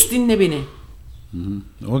sus, dinle beni.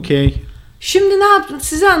 Okey. Şimdi ne yaptım?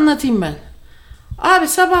 Size anlatayım ben. Abi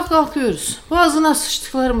sabah kalkıyoruz. Boğazına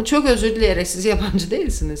sıçtıklarımı çok özür dileyerek, siz yabancı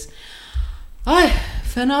değilsiniz. Ay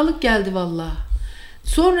fenalık geldi vallahi.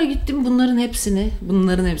 Sonra gittim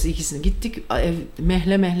bunların hepsi ikisini gittik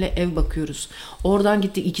mehle ev bakıyoruz. Oradan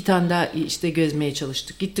gittik 2 tane daha gezmeye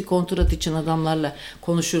çalıştık. Gittik kontrat için adamlarla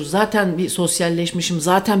konuşuyoruz. Zaten bir sosyalleşmişim.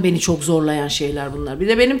 Zaten beni çok zorlayan şeyler bunlar. Bir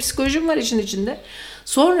de benim psikolojim var işin içinde.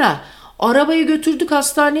 Sonra arabayı götürdük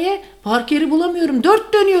hastaneye. Park yeri bulamıyorum.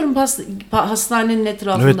 4 dönüyorum hastanenin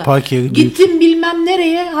etrafında. Evet, park yeri gittim büyük. Bilmem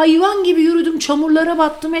nereye. Hayvan gibi yürüdüm. Çamurlara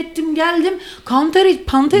battım ettim geldim.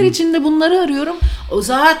 Panter içinde bunları arıyorum. O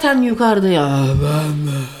zaten yukarıda ya.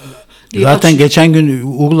 Zaten geçen gün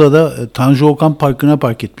Urla'da Tanju Okan Parkı'na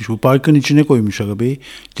park etmiş. Bu parkın içine koymuş arabayı.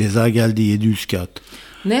 Ceza geldi 700 kağıt.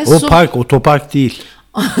 Park otopark değil.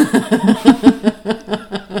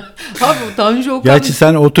 Abi Tanju Okan... Gerçi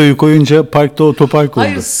sen otoyu koyunca parkta otopark oldu.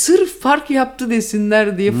 Hayır, sırf park yaptı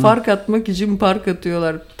desinler diye fark atmak için park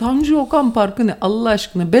atıyorlar. Tanju Okan Parkı ne Allah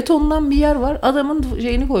aşkına? Betondan bir yer var. Adamın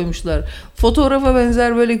şeyini koymuşlar. Fotoğrafa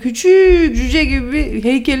benzer böyle küçük cüce gibi bir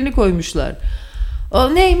heykelini koymuşlar.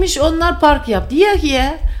 O neymiş? Onlar park yaptı.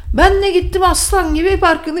 Ya. Ben de gittim aslan gibi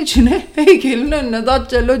parkın içine, heykelin önüne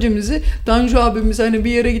Datça lojimizi, Tanju abimiz hani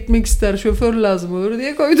bir yere gitmek ister, şoför lazım olur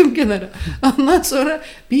diye koydum kenara. Ondan sonra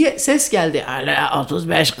bir ses geldi. Hala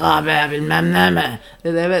 35 KB bilmem ne mi?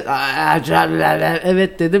 Dedi evet.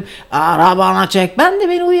 Evet dedim. Arabana çek. Ben de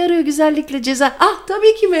beni uyarıyor güzellikle ceza. Ah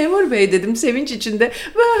tabii ki memur bey dedim sevinç içinde.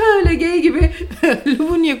 Böyle gay gibi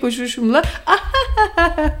Lubunya koşuşumla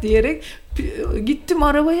diyerek gittim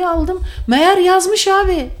arabayı aldım. Meğer yazmış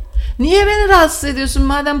abi. Niye beni rahatsız ediyorsun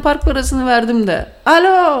madem park parasını verdim de.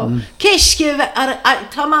 Alo. Keşke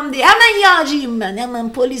tamam diye hemen yağcıyım ben.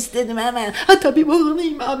 Hemen polis dedim hemen. Ha tabii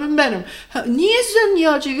bulunayım abim benim. Niye sen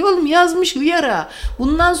yağcı oğlum yazmış uyara.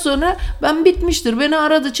 Bundan sonra ben bitmiştir. Beni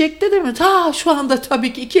aradı çekti değil mi? Ta şu anda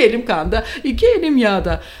tabii ki 2 elim kanda. 2 elim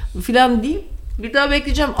yağda. Filan değil. Bir daha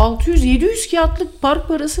bekleyeceğim. 600-700 kağıtlık park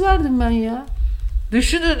parası verdim ben ya.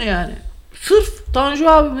 Düşünün yani. Sırf Tanju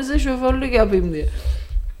abimize şoförlük yapayım diye.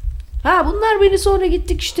 Bunlar beni sonra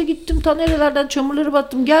gittim ta nerelerden çamurları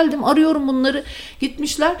battım geldim arıyorum bunları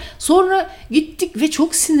gitmişler. Sonra gittik ve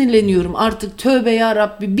çok sinirleniyorum artık tövbe ya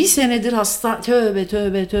Rabbi bir senedir hasta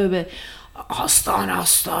tövbe. Hastane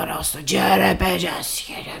CRP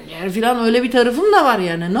filan öyle bir tarafım da var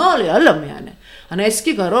yani. Ne oluyor oğlum yani? Hani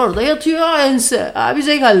eski karı orada yatıyor ense.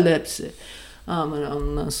 Bize geldi hepsi. Aman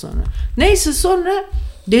ondan sonra. Neyse sonra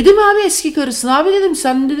dedim abi eski karısına abi dedim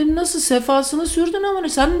sen dedim nasıl sefasını sürdün ama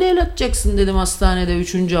sen de el atacaksın dedim hastanede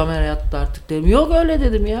 3. ameliyatta artık dedim. Yok öyle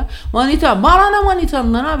dedim ya. Manita bana ne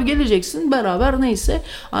manitandan abi geleceksin beraber neyse.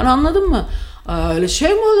 Hani anladın mı? Öyle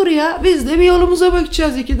şey mi olur ya? Biz de bir yolumuza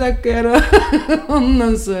bakacağız 2 dakika ya.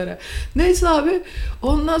 Ondan sonra. Neyse abi.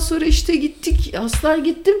 Ondan sonra işte gittik. Hastane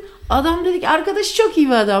gittim. Adam dedi ki arkadaşı çok iyi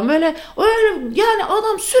bir adam. Böyle yani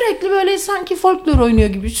adam sürekli böyle sanki folklor oynuyor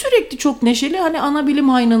gibi. Sürekli çok neşeli. Hani ana bilim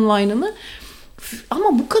haynını.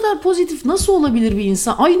 Ama bu kadar pozitif nasıl olabilir bir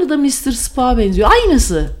insan? Aynı da Mr. Spock'a benziyor.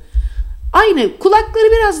 Aynısı. Aynı.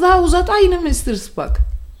 Kulakları biraz daha uzat. Aynı Mr. Spock.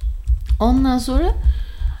 Ondan sonra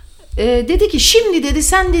dedi ki şimdi dedi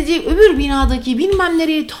sen dedi öbür binadaki bilmem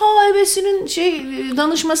nereye ta ebesinin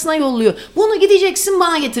danışmasına yolluyor. Bunu gideceksin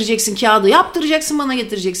bana getireceksin kağıdı yaptıracaksın bana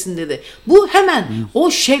getireceksin dedi. Bu hemen o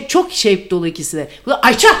çok şevk dolu ikisi de. Bu da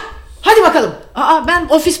Ayça hadi bakalım. Ben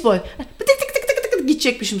ofis boy. Tık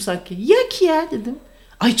gidecekmişim sanki. Yak ya dedim.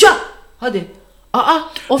 Ayça hadi.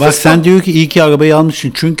 Bak sen diyor ki iyi ki arabayı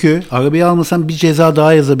almışsın. Çünkü arabayı almasan bir ceza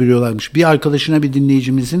daha yazabiliyorlarmış. Bir arkadaşına bir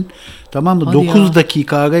dinleyicimizin tamam mı? Hadi 9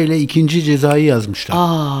 dakika arayla 2. cezayı yazmışlar.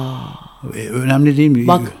 Önemli değil mi?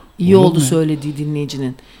 Bak iyi olur oldu mu? söylediği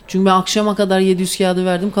dinleyicinin. Çünkü ben akşama kadar 700 kağıdı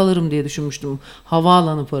verdim kalırım diye düşünmüştüm.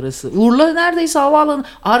 Havaalanı parası. Urla neredeyse havaalanı.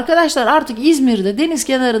 Arkadaşlar artık İzmir'de deniz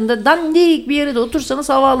kenarında dandik bir yere de otursanız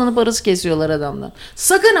havaalanı parası kesiyorlar adamdan.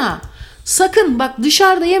 Sakın ha. Sakın bak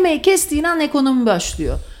dışarıda yemeği kestiğin an ekonomi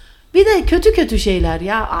başlıyor. Bir de kötü şeyler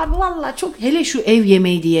ya. Abi vallahi çok hele şu ev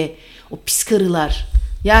yemeği diye. O pis karılar.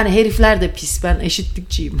 Yani herifler de pis. Ben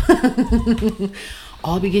eşitlikçiyim.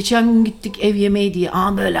 Abi geçen gün gittik ev yemeği diye.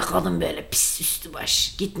 Böyle kadın böyle pis üstü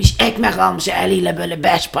baş. Gitmiş ekmek almış eliyle böyle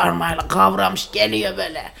 5 parmağıyla kavramış geliyor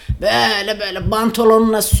böyle. Böyle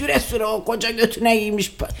pantolonuna süre o koca götüne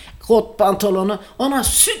giymiş kot pantolonu. Ona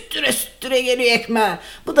süttüre geliyor ekmeğe.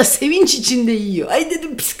 Bu da sevinç içinde yiyor. Ay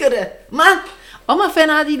dedim pis karı. Ama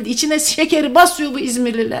fena değildi. İçine şekeri basıyor bu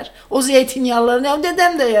İzmirliler. O zeytinyağlarını.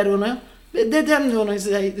 Dedem de yer onu. Dedem de onu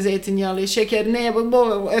zeytinyağlı şekeri neye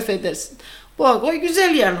bu affedersin. Bu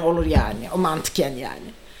güzel yani olur yani. O mantıken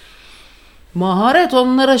yani. Maharet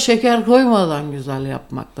onlara şeker koymadan güzel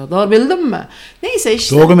yapmakta. Doğru bildin mi? Neyse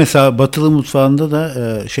işte. Doğru mesela batılı mutfağında da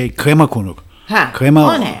krema konur. Krema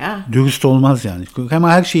o ne ya? Dürüst olmaz yani.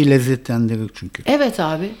 Krema her şeyi lezzetlendirir çünkü. Evet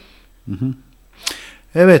abi. Hı.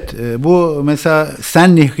 Evet bu mesela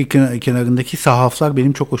Sen Nehri kenarındaki sahaflar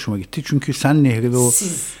benim çok hoşuma gitti. Çünkü Sen Nehri ve o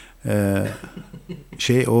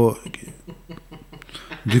o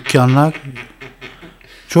dükkanlar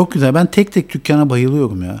çok güzel. Ben tek dükkana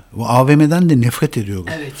bayılıyorum ya. O AVM'den de nefret ediyorum.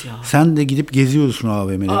 Evet ya. Sen de gidip geziyorsun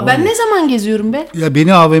AVM'de. Ben ne zaman geziyorum be? Ya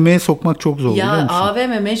beni AVM'ye sokmak çok zor biliyor musun?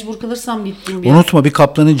 AVM mecbur kalırsam gittim. Unutma bir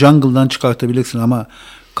kaplanı jungle'dan çıkartabilirsin ama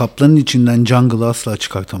kaplanın içinden jungle'ı asla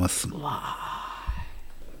çıkartamazsın. Vay.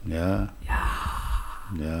 Ya.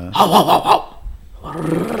 Hav.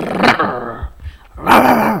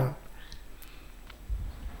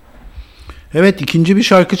 Evet, ikinci bir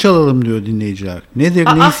şarkı çalalım diyor dinleyiciler. Nedir,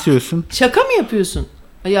 ne istiyorsun? Şaka mı yapıyorsun?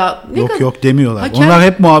 Ya ne Yok yok demiyorlar. Ha, Onlar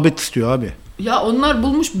hep muhabbet istiyor abi. Ya onlar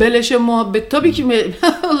bulmuş beleşe muhabbet. Tabii ki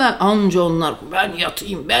lan anca onlar. Ben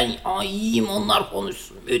yatayım, ben yiyeyim, onlar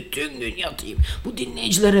konuşsun. Bütün gün yatayım. Bu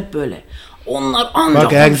dinleyiciler hep böyle. Onlar anca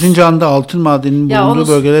Bak Erzincan'da altın madeninin bulunduğu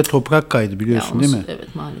bölgede toprak kaydı biliyorsun değil mi?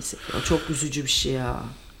 Evet maalesef. O çok üzücü bir şey ya.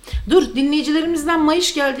 Dur, dinleyicilerimizden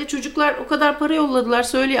Mayış geldi. Çocuklar o kadar para yolladılar.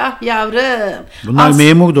 Söyle ah yavrum. Bunlar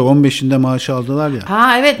memurdu. 15'inde maaş aldılar ya.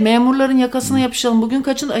 Ha evet, memurların yakasına yapışalım. Bugün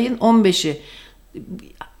kaçın? Ayın 15'i.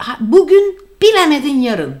 Bugün bilemedin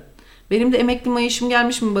yarın. Benim de emekli Mayış'ım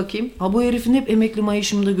gelmiş mi bakayım? Ha bu herifin hep emekli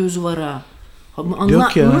Mayış'ımda gözü var ha.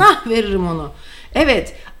 Yok ya. Veririm onu.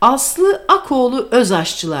 Evet, Aslı Akoğlu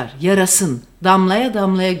Özaşçılar yarasın, damlaya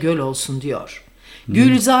damlaya göl olsun diyor.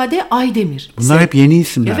 Gülzade Aydemir. Bunlar hep yeni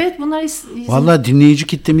isimler. Evet, bunlar Vallahi dinleyici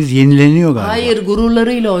kitlemiz yenileniyor galiba. Hayır,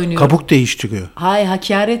 gururlarıyla oynuyor. Kabuk değiştiriyor. Hayır,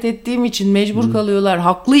 hakaret ettiğim için mecbur kalıyorlar.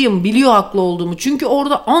 Haklıyım, biliyor haklı olduğumu. Çünkü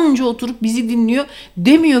orada anca oturup bizi dinliyor.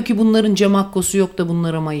 Demiyor ki bunların cemakkosu yok da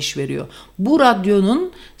bunlara mayış veriyor. Bu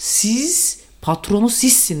radyonun patronu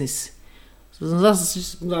sizsiniz.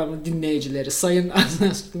 Dinleyicileri, sayın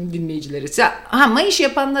dinleyicileri. Mayış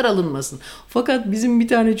yapanlar alınmasın. Fakat bizim bir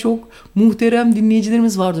tane çok muhterem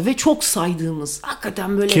dinleyicilerimiz vardı ve çok saydığımız.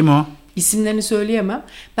 Hakikaten böyle. Kim o? İsimlerini söyleyemem.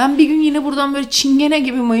 Ben bir gün yine buradan böyle çingene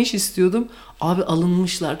gibi mayış istiyordum. Abi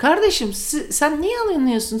alınmışlar. Kardeşim sen niye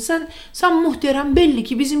alınıyorsun? Sen muhterem, belli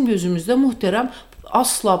ki bizim gözümüzde muhterem,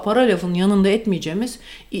 asla para lafının yanında etmeyeceğimiz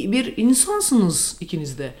bir insansınız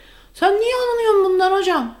ikiniz de. Sen niye alınıyorsun bundan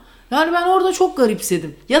hocam? Yani ben orada çok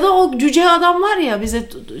garipsedim. Ya da o cüce adam var ya, bize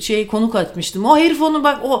konuk etmiştim. O herif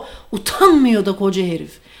o utanmıyor da, koca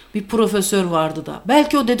herif. Bir profesör vardı da.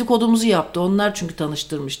 Belki o dedikodumuzu yaptı. Onlar çünkü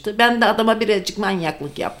tanıştırmıştı. Ben de adama birazcık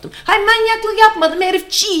manyaklık yaptım. Hayır, manyaklık yapmadım. Herif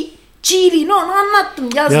çiğliğini onu anlattım.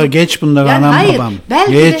 Yazdım. Ya geç bunları yani anam hayır, babam.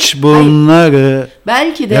 Geç bunları. Hayır,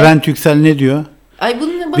 belki de. Levent Yüksel ne diyor?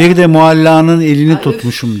 Bana... Bir de muallanın elini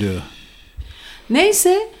tutmuşum diyor.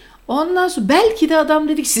 Neyse. Ondan sonra belki de adam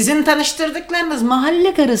dedik, sizin tanıştırdıklarınız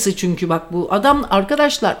mahalle karısı, çünkü bak bu adam,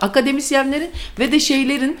 arkadaşlar, akademisyenlerin ve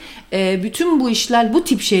de bütün bu işler, bu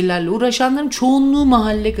tip şeylerle uğraşanların çoğunluğu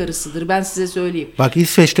mahalle karısıdır, ben size söyleyeyim. Bak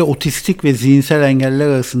İsveç'te otistik ve zihinsel engeller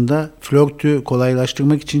arasında flörtü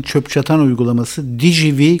kolaylaştırmak için çöp çatan uygulaması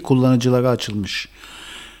DigiV kullanıcılara açılmış.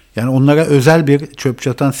 Yani onlara özel bir çöp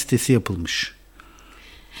çatan sitesi yapılmış.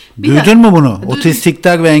 Duydun mu bunu? Duydum.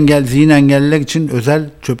 Otistikler ve zihin engelliler için özel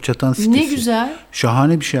çöp çatan sitesi. Ne güzel.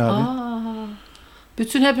 Şahane bir şey abi.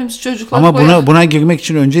 Bütün hepimiz çocuklar. Ama buna girmek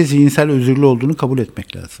için önce zihinsel özürlü olduğunu kabul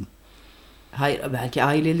etmek lazım. Hayır, belki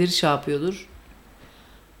aileleri yapıyordur.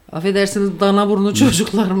 Affedersiniz, danaburnu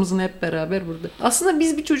çocuklarımızın hep beraber burada. Aslında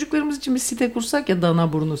biz bir çocuklarımız için bir site kursak ya,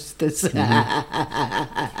 danaburnu sitesi.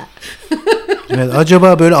 Evet,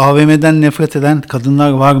 acaba böyle AVM'den nefret eden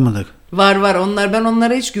kadınlar var mıdır? Var, ben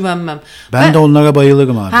onlara hiç güvenmem. Ben de onlara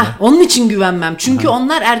bayılırım abi. Onun için güvenmem. Çünkü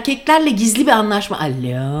onlar erkeklerle gizli bir anlaşma.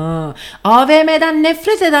 Allah. AVM'den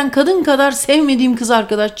nefret eden kadın kadar sevmediğim kız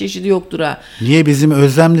arkadaş çeşidi yoktur ha. Niye bizim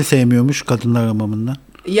Özlem de sevmiyormuş kadınlar hamamından?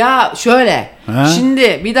 Ya şöyle.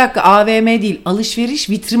 Şimdi bir dakika, AVM değil, alışveriş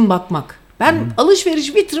vitrin bakmak. Ben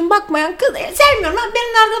alışveriş vitrin bakmayan kız sevmiyorum.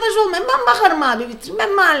 Benimle arkadaş olmayın. Ben bakarım abi vitrin.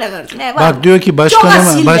 Ben mahalle karısı. Ne var? Bak diyor ki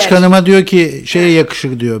başkanıma diyor ki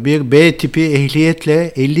yakışır diyor. Bir B tipi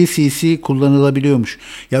ehliyetle 50 cc kullanılabiliyormuş.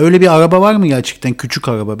 Ya öyle bir araba var mı gerçekten, küçük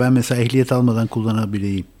araba? Ben mesela ehliyet almadan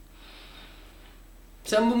kullanabileyim.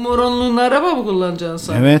 Sen bu moronluğun araba mı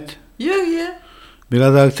kullanacaksın sen? Evet. Yok ya.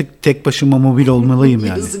 Biraz artık tek başıma mobil olmalıyım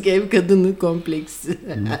yani. Yazık, ev kadını kompleksi.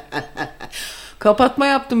 Kapatma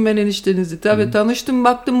yaptım ben eniştenizi. Tabii tanıştım,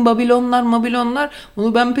 baktım Babilonlar.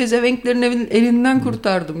 Bunu ben pezevenklerin elinden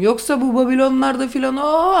kurtardım. Yoksa bu Babilonlarda filan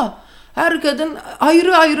her kadın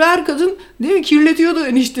ayrı her kadın değil mi kirletiyordu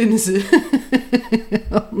eniştenizi.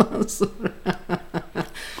 Ondan sonra.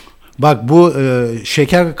 Bak bu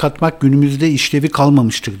şeker katmak günümüzde işlevi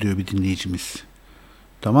kalmamıştır diyor bir dinleyicimiz.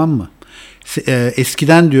 Tamam mı?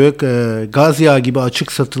 Eskiden diyor gaz yağı gibi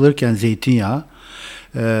açık satılırken zeytinyağı,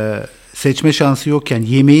 seçme şansı yokken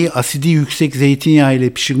yemeği asidi yüksek zeytinyağı ile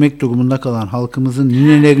pişirmek durumunda kalan halkımızın,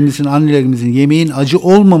 ninelerimizin, annelerimizin yemeğin acı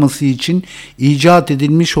olmaması için icat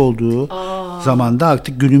edilmiş olduğu zamanda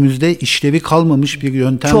artık günümüzde işlevi kalmamış bir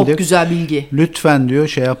yöntemdir. Çok güzel bilgi. Lütfen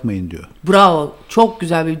diyor yapmayın diyor. Bravo. Çok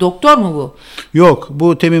güzel bir doktor mu bu? Yok,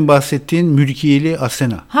 bu temin bahsettiğin mülkiyeli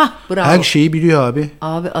Asena. Bravo. Her şeyi biliyor abi.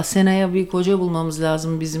 Abi Asena'ya bir koca bulmamız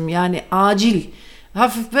lazım bizim. Yani acil.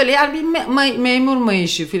 Hafif böyle yani bir memur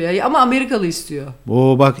mayışı filan ama Amerikalı istiyor.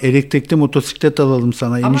 O bak elektrikli motosiklet alalım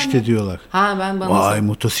sana Ama enişte ne? diyorlar. Ha ben bana Vay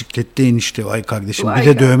motosikletli enişte vay kardeşim Vay bir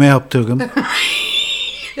de dövme yaptırırım.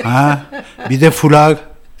 Ha bir de fular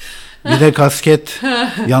bir de kasket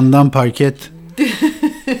yandan parket.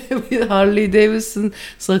 bir Harley Davidson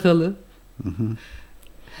sakalı.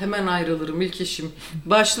 Hemen ayrılırım ilk işim.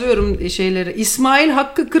 Başlıyorum şeylere. İsmail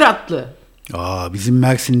Hakkı Kıratlı. Aa bizim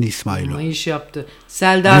Mersinli İsmail o. Mayış yaptı.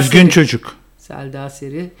 Selda Düzgün Seri. çocuk. Selda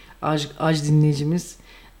Seri. Aj dinleyicimiz.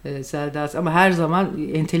 Selda Seri. Ama her zaman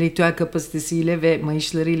entelektüel kapasitesiyle ve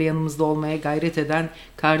mayışlarıyla yanımızda olmaya gayret eden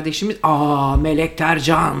kardeşimiz. Melek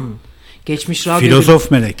Tercan. Geçmiş radyo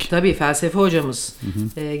Filozof Melek. Tabii felsefe hocamız.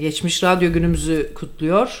 Geçmiş radyo günümüzü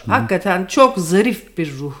kutluyor. Hakikaten çok zarif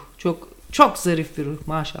bir ruh. Çok zarif bir ruh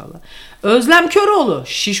maşallah. Özlem Köroğlu,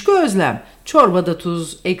 şişko Özlem. Çorbada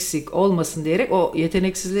tuz eksik olmasın diyerek o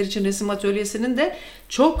yeteneksizler için resim atölyesinin de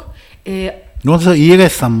çok... Nasıl iyi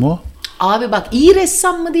ressam mı o? Abi bak iyi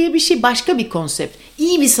ressam mı diye bir şey başka bir konsept.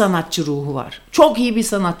 İyi bir sanatçı ruhu var. Çok iyi bir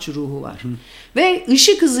sanatçı ruhu var. Ve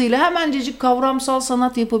ışık hızıyla hemencecik kavramsal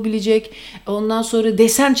sanat yapabilecek. Ondan sonra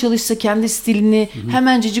desen çalışsa kendi stilini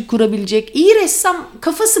hemencecik kurabilecek. İyi ressam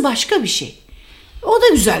kafası başka bir şey. O da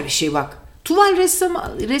güzel bir şey bak. Tuval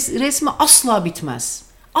resmi asla bitmez.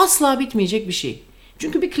 Asla bitmeyecek bir şey.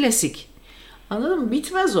 Çünkü bir klasik. Anladın mı?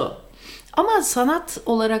 Bitmez o. Ama sanat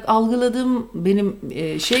olarak algıladığım benim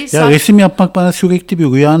resim yapmak bana sürekli bir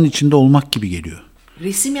rüyanın içinde olmak gibi geliyor.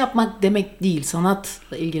 Resim yapmak demek değil,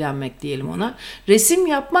 sanatla ilgilenmek diyelim ona. Resim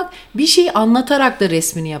yapmak bir şeyi anlatarak da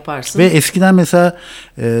resmini yaparsın. Ve eskiden mesela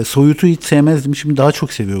soyutu hiç sevmezdim. Şimdi daha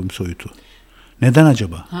çok seviyorum soyutu. Neden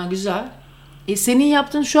acaba? Ha güzel. Senin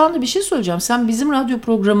yaptığın şu anda bir şey söyleyeceğim. Sen bizim radyo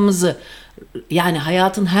programımızı yani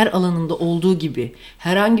hayatın her alanında olduğu gibi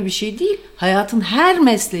herhangi bir şey değil, hayatın her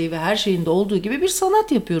mesleği ve her şeyinde olduğu gibi bir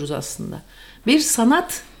sanat yapıyoruz aslında. Bir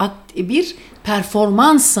sanat, bir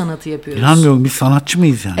performans sanatı yapıyoruz. İnanmıyorum biz sanatçı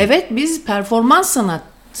mıyız yani? Evet biz performans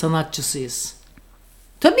sanatçısıyız.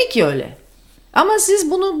 Tabii ki öyle. Ama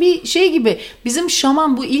siz bunu bir şey gibi bizim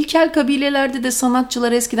şaman bu ilkel kabilelerde de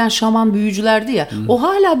sanatçılar eskiden şaman büyücülerdi ya. O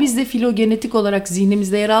hala bizde filogenetik olarak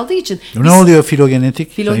zihnimizde yer aldığı için. Ne oluyor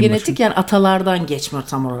filogenetik? Filogenetik yani atalardan geçme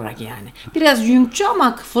tam olarak yani. Biraz Jungçu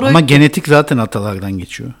ama Freud. Ama genetik zaten atalardan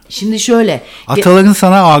geçiyor. Şimdi şöyle. Ataların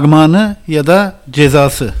sana armağanı ya da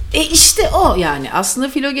cezası. İşte o yani aslında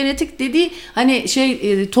filogenetik dediği hani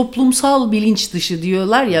toplumsal bilinç dışı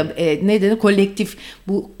diyorlar ya ne denir kolektif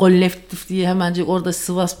bu kolektif diye hemencik orada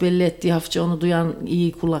Sivas belli ettiği hafifçe onu duyan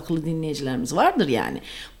iyi kulaklı dinleyicilerimiz vardır yani.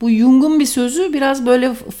 Bu Jung'un bir sözü biraz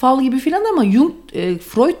böyle fal gibi filan ama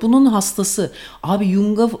Freud bunun hastası. Abi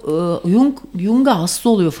Jung'a hasta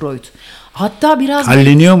oluyor Freud. Hatta biraz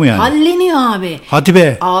halleniyor mu yani? Halleniyor abi. Hadi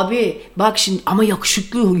be. Abi bak şimdi ama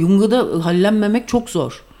yakışıklı Jung'a da hallenmemek çok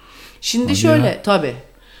zor. Şimdi hadi şöyle ya. tabii.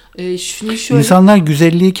 Şimdi şöyle. İnsanlar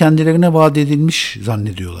güzelliği kendilerine vaat edilmiş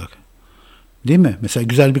zannediyorlar. Değil mi? Mesela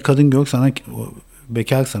güzel bir kadın gör sana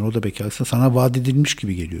bekarsan o da bekarsa sana vaat edilmiş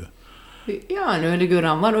gibi geliyor. Yani öyle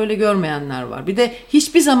gören var, öyle görmeyenler var. Bir de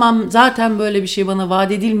hiçbir zaman zaten böyle bir şey bana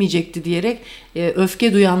vaat edilmeyecekti diyerek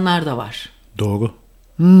öfke duyanlar da var. Doğru.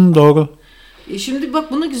 Doğru. Şimdi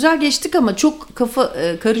bak bunu güzel geçtik ama çok kafa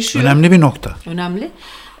karışıyor. Önemli bir nokta. Önemli.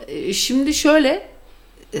 Şimdi şöyle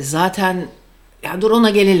zaten ya dur ona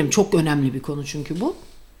gelelim. Çok önemli bir konu çünkü bu.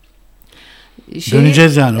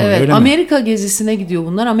 Döneceğiz yani. Evet, öyle Amerika gezisine gidiyor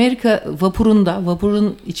bunlar. Amerika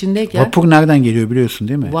vapurun içindeyken. Vapur nereden geliyor biliyorsun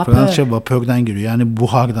değil mi? Vapör. Fransızca vapörden geliyor. Yani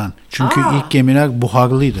buhardan. Çünkü ilk gemiler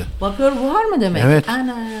buharlıydı. Vapör buhar mı demek? Evet.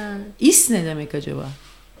 Ana. İs ne demek acaba?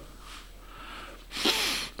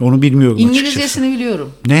 Onu bilmiyorum İngilizcesini açıkçası.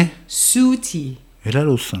 biliyorum. Ne? Sooty. Helal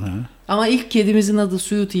olsun sana. Ama ilk kedimizin adı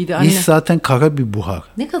Sooty'ydi. Anne. İs zaten kara bir buhar.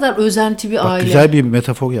 Ne kadar özenti bir Bak, aile. güzel bir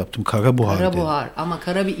metafor yaptım. Kara buhar. Kara dedim. buhar ama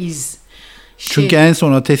kara bir iz. Çünkü en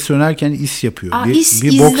son ateş sönerken is yapıyor. İs,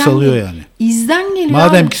 bir bok salıyor yani. İzden geliyor.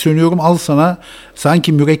 Madem ki sönüyorum al sana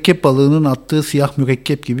sanki mürekkep balığının attığı siyah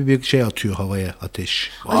mürekkep gibi bir şey atıyor havaya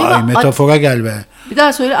ateş. Vay metafora gel be. Bir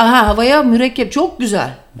daha söyle. Aha havaya mürekkep çok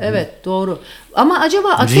güzel. Evet doğru. Ama acaba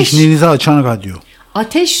ateş. Zihninizi açan radyo.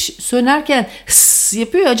 Ateş sönerken hıs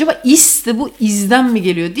yapıyor. Acaba is de bu izden mi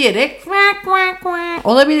geliyor diyerek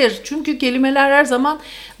olabilir. Çünkü kelimeler her zaman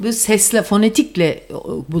bir sesle, fonetikle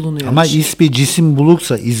bulunuyor. Ama is bir cisim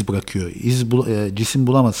bulursa iz bırakıyor. Cisim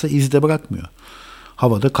bulamazsa iz de bırakmıyor.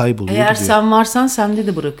 Havada kayboluyor. Eğer gidiyor. sen varsan sende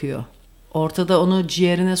de bırakıyor. Ortada onu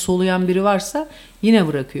ciğerine soluyan biri varsa yine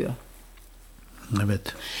bırakıyor. Evet.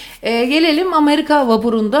 Gelelim Amerika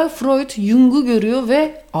vapurunda Freud Jung'u görüyor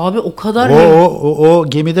ve abi o kadar... O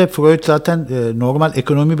gemide Freud zaten normal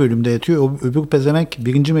ekonomi bölümünde yatıyor. O öbür pezemek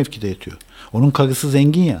 1. mevkide yatıyor. Onun karısı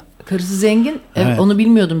zengin ya. Karısı zengin. Evet. Onu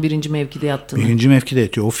bilmiyordum 1. mevkide yattığını. 1. mevkide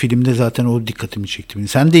yatıyor. O filmde zaten o dikkatimi çekti.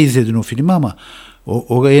 Sen de izledin o filmi ama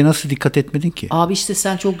oraya nasıl dikkat etmedin ki? Abi işte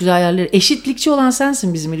sen çok güzel yerleri... Eşitlikçi olan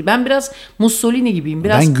sensin bizim. Ben biraz Mussolini gibiyim.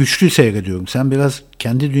 Ben güçlü seyrediyorum. Sen biraz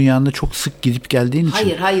kendi dünyanda çok sık gidip geldiğin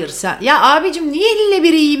için. Hayır sen... Ya abicim niye elle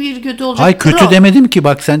biri iyi bir kötü olacak? Hayır kötü demedim ki.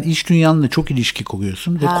 Bak sen iç dünyanla çok ilişki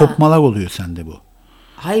kuruyorsun ve kopmalar oluyor sende bu.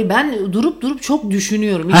 Hayır ben durup çok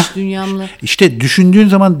düşünüyorum iç dünyamla. İşte düşündüğün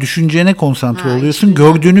zaman düşüncene konsantre oluyorsun.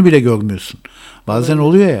 Gördüğünü bile görmüyorsun. Bazen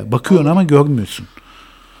oluyor ya bakıyorsun ama görmüyorsun.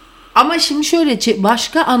 Ama şimdi şöyle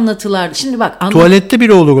başka anlatılar. Şimdi bak. Tuvalette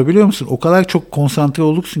bile olur o biliyor musun? O kadar çok konsantre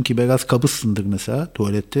olursun ki biraz kabızsındır mesela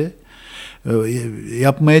tuvalette.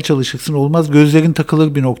 Yapmaya çalışırsın olmaz gözlerin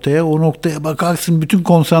takılır bir noktaya. O noktaya bakarsın bütün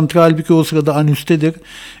konsantre halbuki o sırada anüstedir.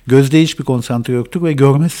 Gözde hiçbir konsantre yoktur ve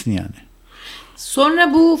görmezsin yani.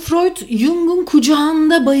 Sonra bu Freud Jung'un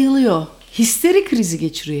kucağında bayılıyor. Histeri krizi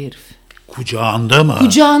geçiriyor herif. Kucağında mı?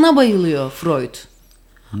 Kucağına bayılıyor Freud.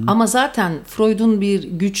 Ama zaten Freud'un bir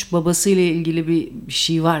güç babasıyla ilgili bir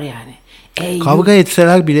şey var yani. Kavga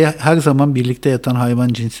etseler bile her zaman birlikte yatan hayvan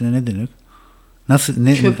cinsine ne denir? Nasıl?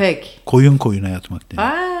 Köpek. Koyuna yatmak denir.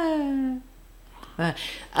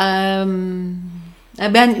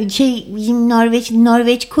 Ben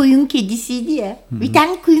Norveç koyun kedisiydi ya. Bir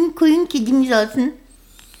tane koyun kedimiz olsun.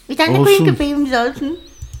 Bir tane koyun köpeğimiz olsun.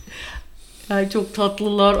 Ay çok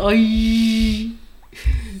tatlılar. Ay.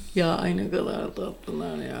 Ya ay ne kadar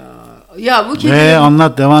tatlılar ya. Ya bu kedi.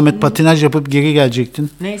 Anlat devam et. Patinaj yapıp geri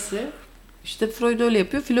gelecektin. Neyse. İşte Freud öyle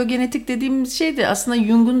yapıyor. Filogenetik dediğimiz şey de aslında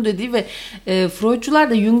Jung'un dediği ve Freudcular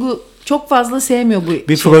da Jung'u çok fazla sevmiyor bu.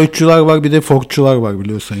 Bir Freudcular var bir de Fordcular var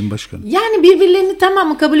biliyor Sayın Başkanım. Yani birbirlerini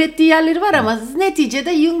tamam kabul ettiği yerleri var ama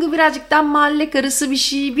neticede Jung'u birazcık daha mahalle karısı bir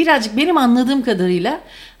şey birazcık benim anladığım kadarıyla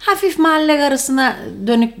hafif mahalle karısına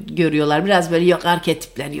dönük görüyorlar. Biraz böyle yok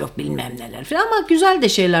arketipler yok bilmem neler falan ama güzel de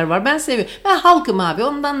şeyler var. Ben seviyorum. Ben halkım abi.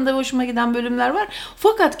 Ondan da hoşuma giden bölümler var.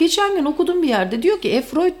 Fakat geçen gün okudum bir yerde diyor ki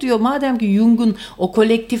Freud diyor madem ki Jung'un o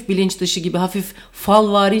kolektif bilinç dışı gibi hafif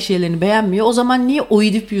falvari şeylerini beğenmiyor. O zaman niye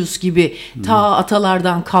Oedipus gibi ta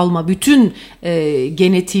atalardan kalma bütün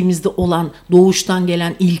genetiğimizde olan doğuştan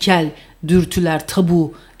gelen ilkel dürtüler,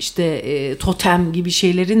 tabu, işte totem gibi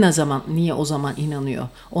şeyleri niye o zaman inanıyor?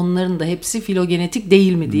 Onların da hepsi filogenetik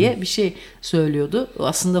değil mi diye bir şey söylüyordu.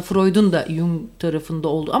 Aslında Freud'un da Jung tarafında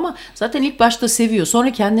oldu ama zaten ilk başta seviyor.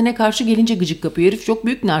 Sonra kendine karşı gelince gıcık kapıyor. Herif çok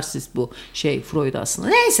büyük narsist bu Freud aslında.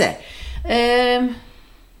 Neyse.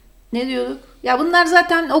 Ne diyorduk? Ya bunlar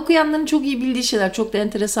zaten okuyanların çok iyi bildiği şeyler. Çok da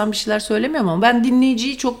enteresan bir şeyler söylemiyorum ama ben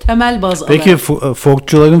dinleyiciyi çok temel baz alarak. Peki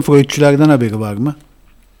Fordcuların Freudculardan haberi var mı?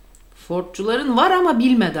 Fordcuların var ama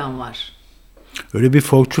bilmeden var. Öyle bir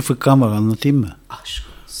Fordcu fıkram var anlatayım mı? Aşk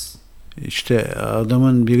olsun. İşte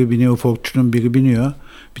adamın biri biniyor, Fordcu'nun biri biniyor.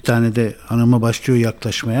 Bir tane de hanıma başlıyor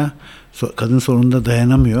yaklaşmaya. Kadın sonunda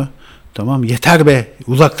dayanamıyor. Tamam yeter be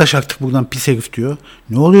uzaklaş artık buradan pis herif diyor.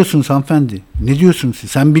 Ne oluyorsunuz hanımefendi? Ne diyorsun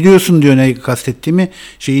siz? Sen biliyorsun diyor ne kastettiğimi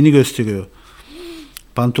şeyini gösteriyor.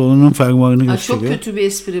 Pantolonun fermuarını gösteriyor. Çok kötü bir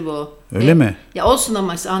espri bu. Öyle mi? Ya olsun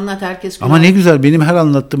ama anlat herkes. Ama ne güzel benim her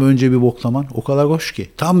anlattığım önce bir boklaman o kadar hoş ki.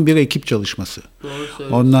 Tam bir ekip çalışması. Doğru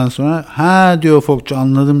söylüyorsun. Ondan sonra diyor Fokçu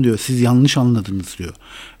anladım diyor. Siz yanlış anladınız diyor.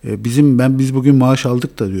 Biz bugün maaş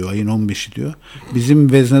aldık da diyor ayın 15'i diyor.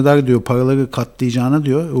 Bizim veznedar diyor paraları katlayacağına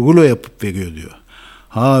diyor rulo yapıp veriyor diyor.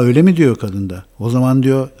 Ha öyle mi diyor kadın da. O zaman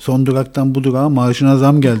diyor son duraktan bu durağa maaşına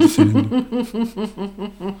zam geldi senin diyor.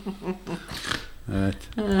 Evet.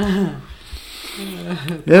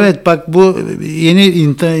 Evet bak bu yeni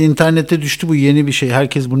internette düştü bu yeni bir şey.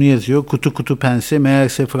 Herkes bunu yazıyor. Kutu pense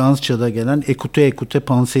meğerse Fransızca'da gelen écoute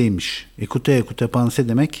pensé'ymiş. Écoute pense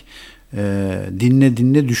demek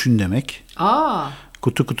dinle düşün demek.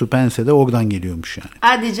 Kutu pense de oradan geliyormuş yani.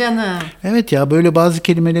 Hadi canım. Evet ya böyle bazı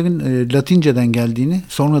kelimelerin Latinceden geldiğini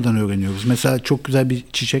sonradan öğreniyoruz. Mesela çok güzel bir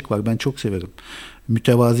çiçek var ben çok severim.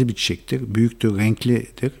 Mütevazi bir çiçektir. Büyüktür,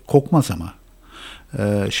 renklidir. Kokmaz ama.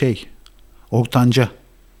 Ortanca.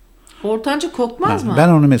 Ortanca kokmaz mı? Ben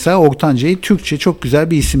onu mesela ortancayı Türkçe çok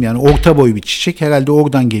güzel bir isim yani orta boy bir çiçek herhalde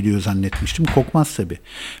oradan geliyor zannetmiştim. Kokmaz tabii.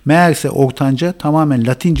 Meğerse ortanca tamamen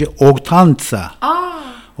Latince ortanza.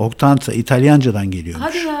 Ortanza İtalyancadan geliyormuş.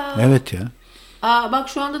 Hadi ya. Evet ya. Bak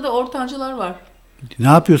şu anda da ortancalar var. Ne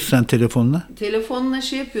yapıyorsun sen telefonla? Telefonla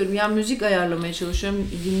yapıyorum. Ya müzik ayarlamaya çalışıyorum.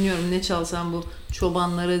 Dinliyorum ne çalsam bu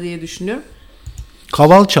çobanlara diye düşünüyorum.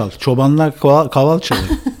 Kaval çal. Çobanlar kaval çalıyor.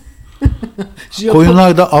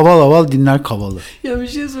 Koyunlar da aval aval dinler kavalı. Ya bir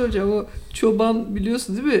şey söyleyeceğim. O çoban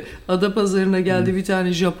biliyorsun değil mi? Adapazarı'na geldi bir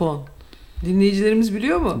tane Japon. Dinleyicilerimiz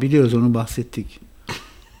biliyor mu? Biliyoruz, onu bahsettik.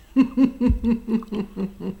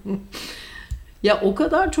 Ya o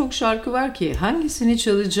kadar çok şarkı var ki hangisini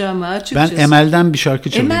çalacağımı açıkçası. Ben Emel'den bir şarkı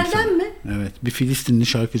çalayım. Emel'den sana. mi? Evet. Bir Filistinli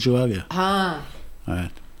şarkıcı var ya. Ha.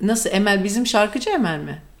 Evet. Nasıl, Emel bizim şarkıcı Emel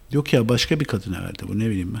mi? Yok ya, başka bir kadın herhalde bu, ne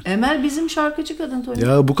bileyim ben. Emel bizim şarkıcı kadın Toni.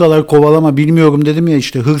 Ya bu kadar kovalama, bilmiyorum dedim ya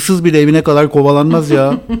işte. Hırsız bile evine kadar kovalanmaz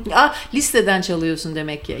ya. Listeden çalıyorsun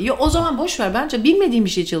demek ki. Yo, o zaman boş ver, bence bilmediğim bir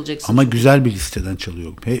şey çalacaksın. Ama güzel bir listeden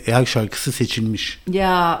çalıyorum. Her şarkısı seçilmiş.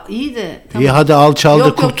 Ya iyi de. Tamam. İyi hadi al çal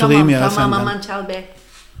da kurtulayım tamam, ya tamam, senden. aman çal be.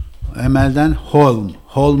 Emel'den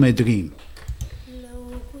Holm a Dream.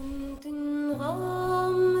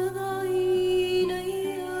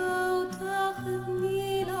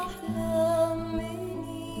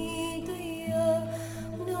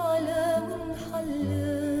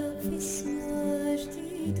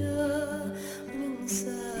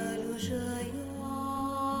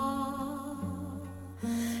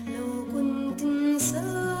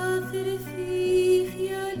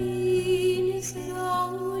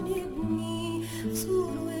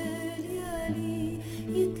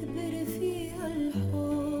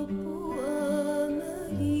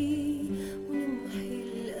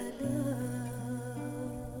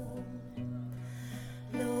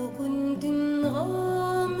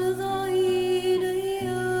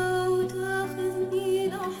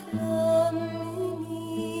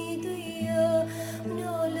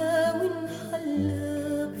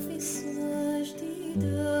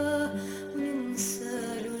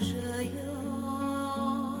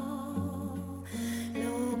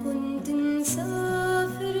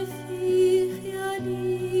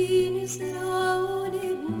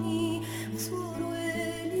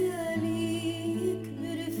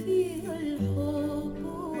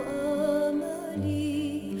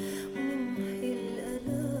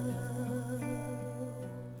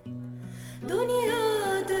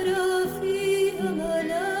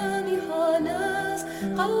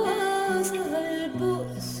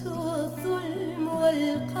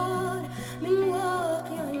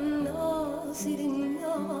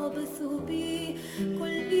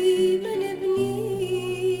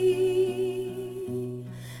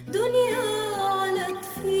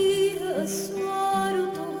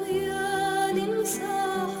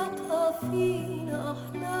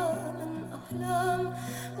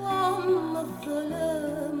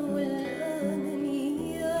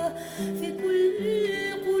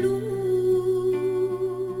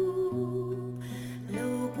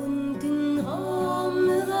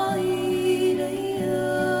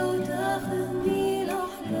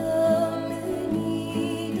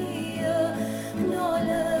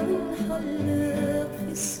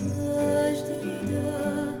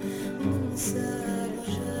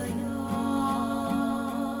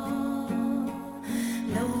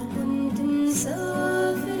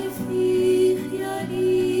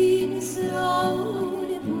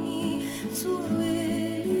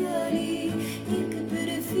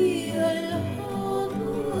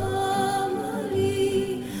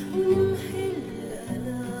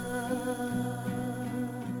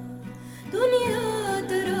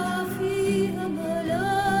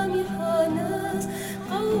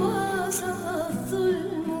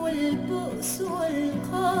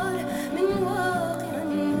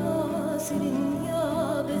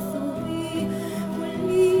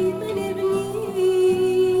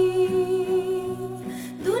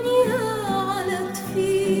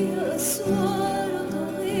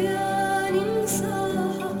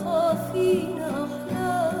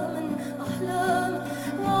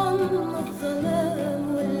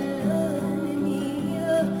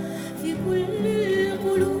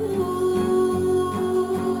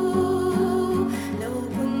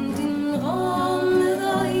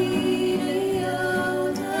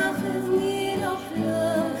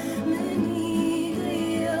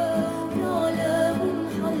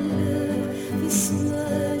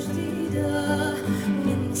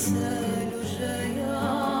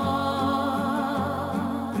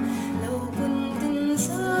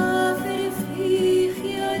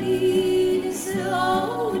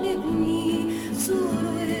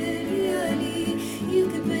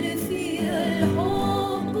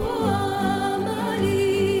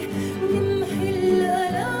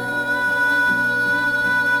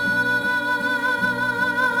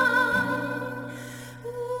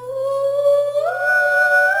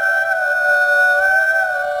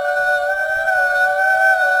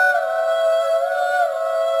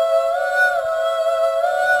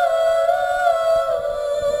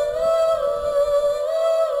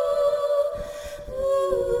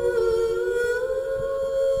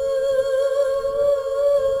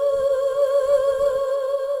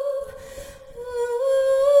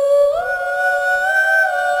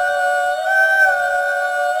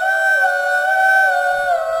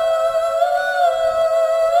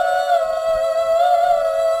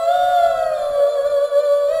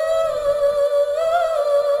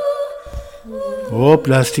 O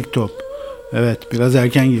plastik top. Evet, biraz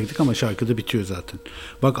erken girdik ama şarkıda bitiyor zaten.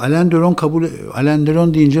 Bak Alain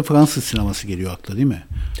Delon deyince Fransız sineması geliyor akla, değil mi?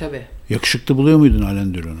 Tabii. Yakışıklı buluyor muydun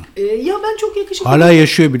Alain Delon'u? Ya ben çok yakışıklı. Hala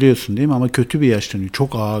yaşıyor biliyorsun değil mi? Ama kötü bir yaşlanıyor.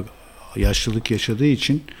 Çok ağır yaşlılık yaşadığı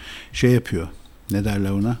için şey yapıyor. Ne derler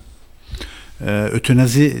ona?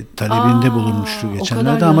 Ötenazi talebinde bulunmuştu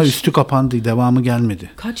geçenlerde ama üstü kapandı. Devamı gelmedi.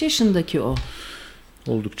 Kaç yaşındaki o?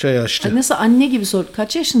 Oldukça yaşlı. Nasıl anne gibi sor.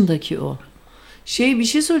 Kaç yaşındaki o? Bir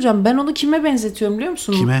şey soracağım. Ben onu kime benzetiyorum biliyor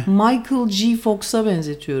musun? Kime? Michael G. Fox'a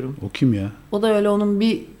benzetiyorum. O kim ya? O da öyle onun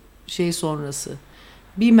bir sonrası.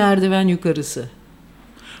 Bir merdiven yukarısı.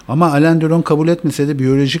 Ama Alain Delon kabul etmese de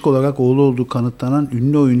biyolojik olarak oğlu olduğu kanıtlanan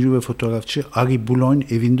ünlü oyuncu ve fotoğrafçı Henri Boulogne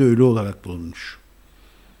evinde ölü olarak bulunmuş.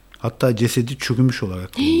 Hatta cesedi çürümüş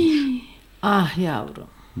olarak bulunmuş. Ah yavrum.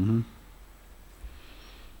 Hı-hı.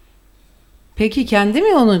 Peki kendi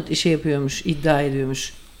mi onu yapıyormuş, iddia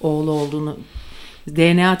ediyormuş oğlu olduğunu?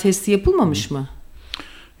 DNA testi yapılmamış mı?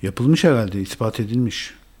 Yapılmış herhalde, ispat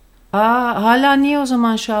edilmiş. Hala niye o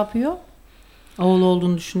zaman yapıyor? Oğlu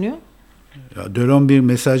olduğunu düşünüyor. Ya, Delon bir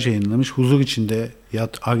mesaj yayınlamış. Huzur içinde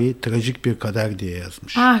yat Ari, trajik bir kader diye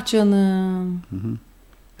yazmış. Ah canım. Hı-hı.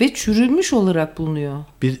 Ve çürümüş olarak bulunuyor.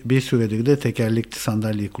 Bir süredir de tekerlekli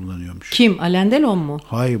sandalye kullanıyormuş. Kim? Alain Delon mu?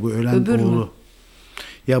 Hayır, bu ölen Öbür oğlu. mü?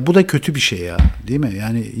 Ya bu da kötü bir şey ya, değil mi?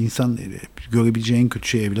 Yani insan görebileceği en kötü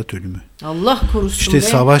şey evlat ölümü. Allah korusun İşte be.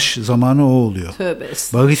 Savaş zamanı o oluyor. Tövbe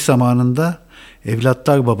estağfurullah. Barış zamanında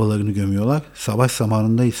evlatlar babalarını gömüyorlar. Savaş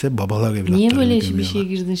zamanında ise babalar evlatlarını gömüyorlar. Niye böyle bir şeye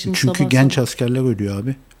girdin şimdi? Çünkü genç askerler ölüyor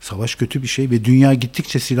abi. Savaş kötü bir şey ve dünya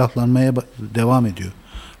gittikçe silahlanmaya devam ediyor.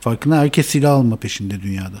 Farkında, herkes silah alma peşinde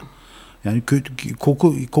dünyada. Yani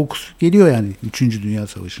kokusu geliyor yani 3. Dünya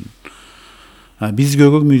Savaşı'nın. Yani biz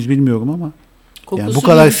görür müyüz bilmiyorum ama yani bu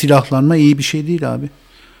kadar silahlanma iyi bir şey değil abi.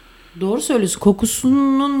 Doğru söylüyorsun.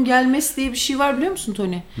 Kokusunun gelmesi diye bir şey var biliyor musun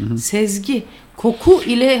Toni? Hı-hı. Sezgi. Koku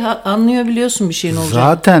ile anlayabiliyorsun bir şeyin olacağını.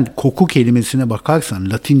 Zaten koku kelimesine bakarsan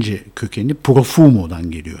Latince kökeni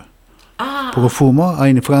profumo'dan geliyor. Profumo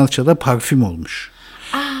aynı Fransızca'da parfüm olmuş.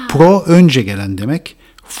 Pro önce gelen demek.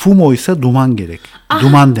 Fumo ise duman gerek.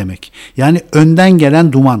 Duman demek. Yani önden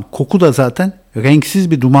gelen duman. Koku da zaten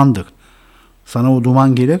renksiz bir dumandır. Sana o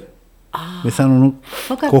duman gelir ve sen onu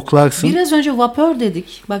koklarsın. Biraz önce vapör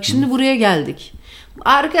dedik. Bak şimdi buraya geldik.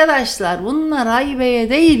 Arkadaşlar bunlar haybeye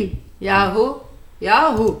değil. Yahu.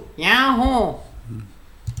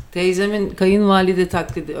 Teyzemin kayınvalide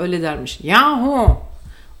taklidi öyle dermiş. Yahu.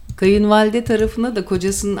 Kayınvalide tarafına da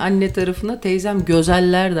kocasının anne tarafına teyzem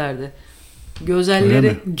gözeller derdi.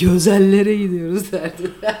 Gözellere gidiyoruz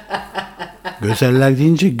derdi. Gözeller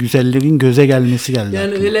deyince güzellerin göze gelmesi geldi.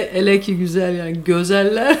 Yani hele ki güzel yani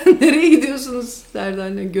gözeller nereye gidiyorsunuz derdi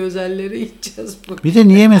anne, gözellere gideceğiz. Bir de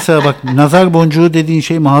niye mesela bak nazar boncuğu dediğin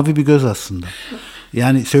şey mavi bir göz aslında.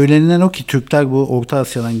 Yani söylenilen o ki Türkler bu Orta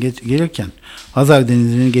Asya'dan gelirken Hazar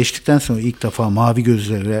Denizi'ni geçtikten sonra ilk defa mavi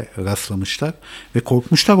gözlere rastlamışlar ve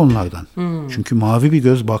korkmuşlar onlardan. Çünkü mavi bir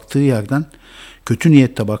göz baktığı yerden kötü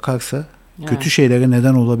niyette bakarsa kötü şeylere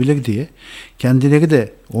neden olabilir diye kendileri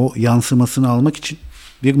de o yansımasını almak için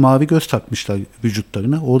bir mavi göz takmışlar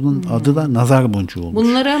vücutlarına. Onun adı da nazar boncuğu olmuş.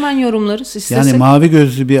 Bunları hemen yorumlarız istesek. Yani mavi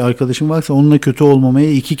gözlü bir arkadaşım varsa onunla kötü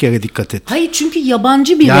olmamaya 2 kere dikkat et. Hayır çünkü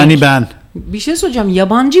yabancı bir renk. Yani ben. Bir şey söyleyeceğim.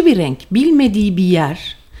 Yabancı bir renk. Bilmediği bir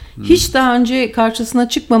yer. Hiç daha önce karşısına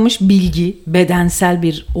çıkmamış bilgi. Bedensel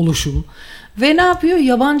bir oluşum. Ve ne yapıyor?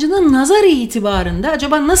 Yabancının nazar itibarında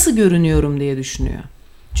acaba nasıl görünüyorum diye düşünüyor.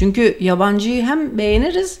 Çünkü yabancıyı hem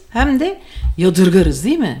beğeniriz hem de yadırgarız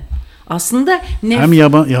değil mi? Aslında hem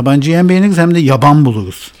yabancıyı hem beğeniriz hem de yaban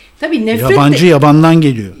buluruz. Tabii nefret yabancı yabandan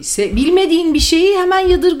geliyor. Bilmediğin bir şeyi hemen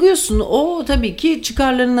yadırgıyorsun. O tabii ki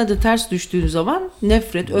çıkarlarına da ters düştüğün zaman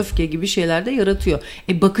nefret, öfke gibi şeyler de yaratıyor.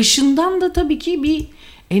 Bakışından da tabii ki bir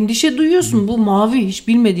endişe duyuyorsun. Bu mavi hiç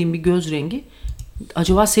bilmediğin bir göz rengi.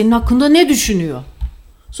 Acaba senin hakkında ne düşünüyor?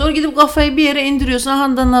 Sonra gidip kafayı bir yere indiriyorsun.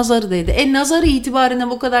 Aha da nazarı değdi. Nazarı itibarına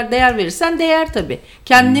bu kadar değer verirsen değer tabii.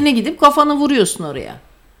 Kendine gidip kafanı vuruyorsun oraya.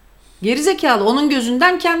 Gerizekalı, onun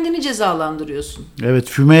gözünden kendini cezalandırıyorsun. Evet,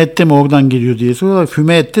 füme et de mi oradan geliyor diye soruyorlar.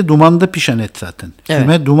 Füme et de dumanda pişen et zaten. Evet.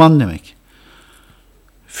 Füme duman demek.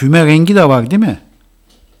 Füme rengi de var değil mi?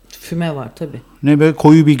 Füme var tabii. Ne böyle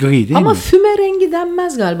koyu bir gri değil mi? Ama füme rengi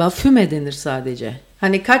denmez galiba. Füme denir sadece.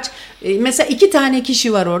 Hani mesela 2 tane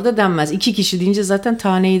kişi var orada denmez. 2 kişi deyince zaten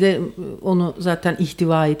taneyi de onu zaten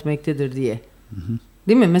ihtiva etmektedir diye. Hı.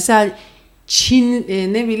 Değil mi? Mesela Çin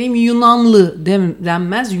Yunanlı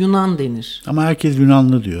denmez, Yunan denir. Ama herkes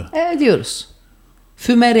Yunanlı diyor. Diyoruz.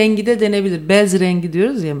 Füme rengi de denebilir. Bez rengi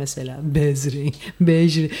diyoruz ya mesela. Bez rengi.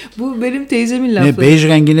 Bej rengi. Bu benim teyzemin lafı. Ne bej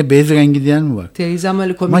rengine bez rengi diyen mi var? Teyzem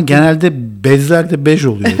öyle komik. Ama genelde bezler de bej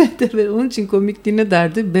oluyor. Evet, onun için komikliğine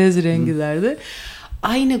derdi. Bez rengi derdi.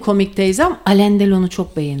 Aynı komik teyzem Alain Delon'u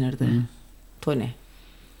çok beğenirdi. Toni.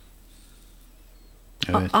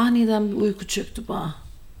 Evet. Aniden bir uyku çöktü bana.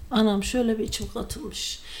 Anam şöyle bir içim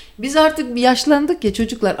katılmış. Biz artık bir yaşlandık ya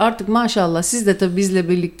çocuklar, artık maşallah siz de tabii bizle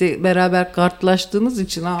birlikte beraber kartlaştığınız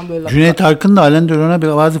için böyle. Cüneyt Arkın da Alain Delon'a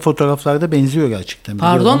bazı fotoğraflarda benziyor gerçekten.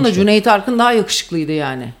 Pardon da Cüneyt Arkın daha yakışıklıydı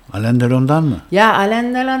yani. Alain Delon'dan mı? Ya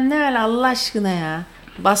Alain Delon ne öyle Allah aşkına ya.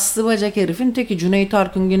 Bastı bacak herifin teki. Cüneyt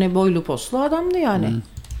Arkın yine boylu poslu adamdı yani.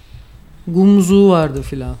 Gumzuğu vardı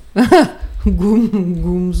filan.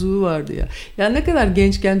 Gumzuğu vardı ya. Ya ne kadar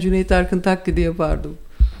gençken Cüneyt Arkın taklidi yapardım.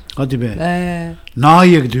 Hadi be.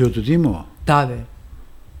 Nair diyordu değil mi o? Tabii.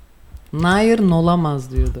 Nair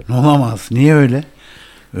olamaz diyordu. Olamaz. Niye öyle?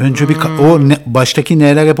 Önce bir baştaki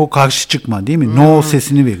neler hep o karşı çıkma değil mi? No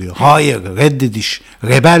sesini veriyor. Hayır, reddediş,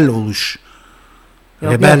 rebel oluş.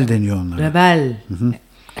 Rebel deniyor onlara. Rebel.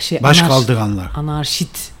 Baş kaldıranlar.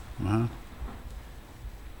 Anarşit.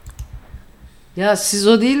 Ya siz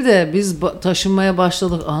o değil de biz taşınmaya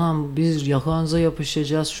başladık. Anam biz yakanıza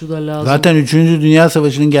yapışacağız. Şu da lazım. Zaten 3. Dünya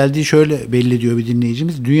Savaşı'nın geldiği şöyle belli diyor bir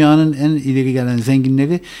dinleyicimiz. Dünyanın en ileri gelen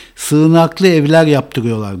zenginleri sığınaklı evler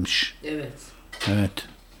yaptırıyorlarmış. Evet. Evet.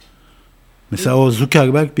 Mesela o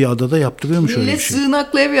Zuckerberg bir adada yaptırıyormuş öyle bir Millet şey.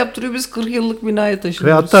 sığınaklı ev yaptırıyor. Biz 40 yıllık binaya taşınıyoruz.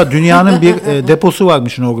 Ve hatta dünyanın bir deposu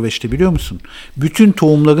varmış Norveç'te biliyor musun? Bütün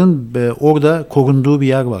tohumların orada korunduğu bir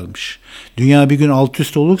yer varmış. Dünya bir gün alt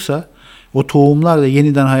üst olursa o tohumlarla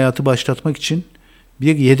yeniden hayatı başlatmak için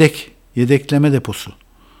bir yedekleme deposu.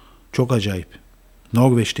 Çok acayip.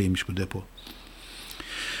 Norveç'teymiş bu depo.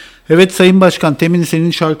 Evet Sayın Başkan, temin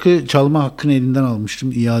senin şarkı çalma hakkını elinden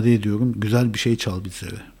almıştım. İade ediyorum. Güzel bir şey çal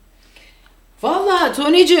bizlere. Vallahi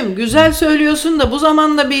Toni'cim güzel söylüyorsun da bu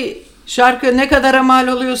zamanda bir şarkı ne kadara mal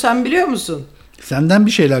oluyor sen biliyor musun? Senden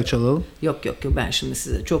bir şeyler çalalım. Yok ben şimdi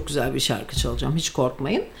size çok güzel bir şarkı çalacağım, hiç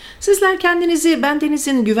korkmayın. Sizler kendinizi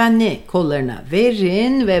bendenizin güvenli kollarına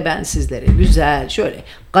verin ve ben sizlere güzel şöyle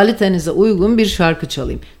kalitenize uygun bir şarkı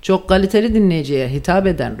çalayım. Çok kaliteli dinleyiciye hitap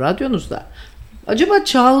eden radyonuzda acaba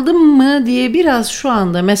çaldım mı diye biraz şu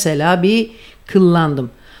anda mesela bir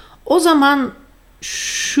kıllandım. O zaman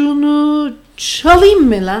şunu çalayım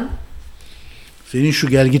mı lan? Senin şu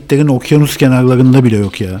gelgitlerin okyanus kenarlarında bile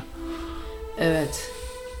yok ya. Evet.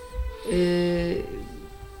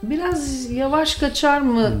 Biraz yavaş kaçar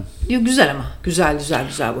mı? Yok, güzel ama. Güzel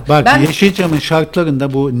bu. Bak Yeşilçam'ın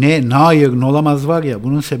şarkılarında bu nair olamaz var ya,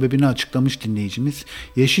 bunun sebebini açıklamış dinleyicimiz.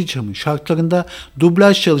 Yeşilçam'ın şarkılarında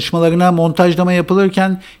dublaj çalışmalarına montajlama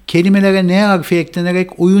yapılırken kelimelere ne harfi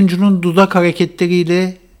eklenerek oyuncunun dudak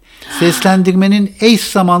hareketleriyle seslendirmenin eş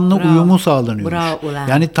zamanlı uyumu sağlanıyor.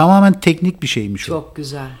 Yani tamamen teknik bir şeymiş o.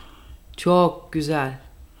 Çok güzel.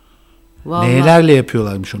 Vallahi. N'lerle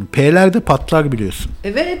yapıyorlarmış onu. P'ler de patlar biliyorsun.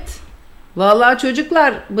 Evet. Vallahi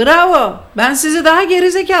çocuklar bravo. Ben sizi daha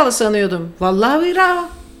gerizekalı sanıyordum. Vallahi bravo.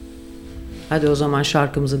 Hadi o zaman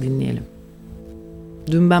şarkımızı dinleyelim.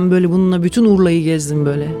 Dün ben böyle bununla bütün Urla'yı gezdim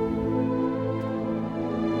böyle.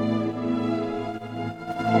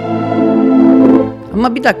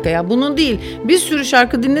 Ama bir dakika ya, bunun değil. Bir sürü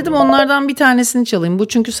şarkı dinledim, onlardan bir tanesini çalayım. Bu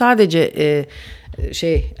çünkü sadece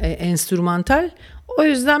enstrümantal. O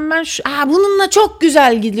yüzden ben bununla çok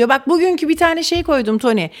güzel gidiyor. Bak bugünkü bir tane şey koydum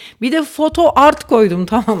Toni. Bir de foto art koydum.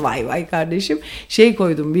 Tamam vay kardeşim.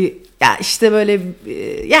 Koydum bir ya işte böyle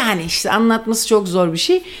yani işte anlatması çok zor bir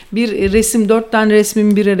şey. Bir resim, 4 tane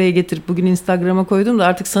resmimi bir araya getirip bugün Instagram'a koydum da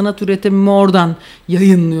artık sanat üretimimi oradan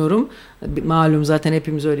yayınlıyorum. Malum zaten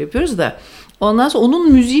hepimiz öyle yapıyoruz da. Ondan sonra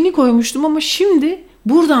onun müziğini koymuştum ama şimdi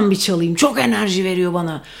buradan bir çalayım. Çok enerji veriyor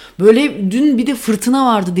bana. Böyle dün bir de fırtına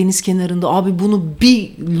vardı deniz kenarında. Abi bunu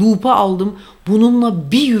bir loop'a aldım.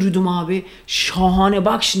 Bununla bir yürüdüm abi. Şahane.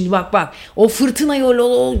 Bak şimdi bak. O fırtınayı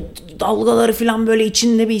o dalgaları falan böyle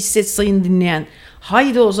içinde bir hisset sayın dinleyen.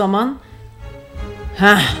 Haydi o zaman.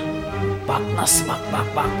 Bak nasıl bak.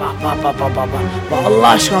 Allah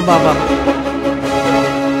aşkına bak.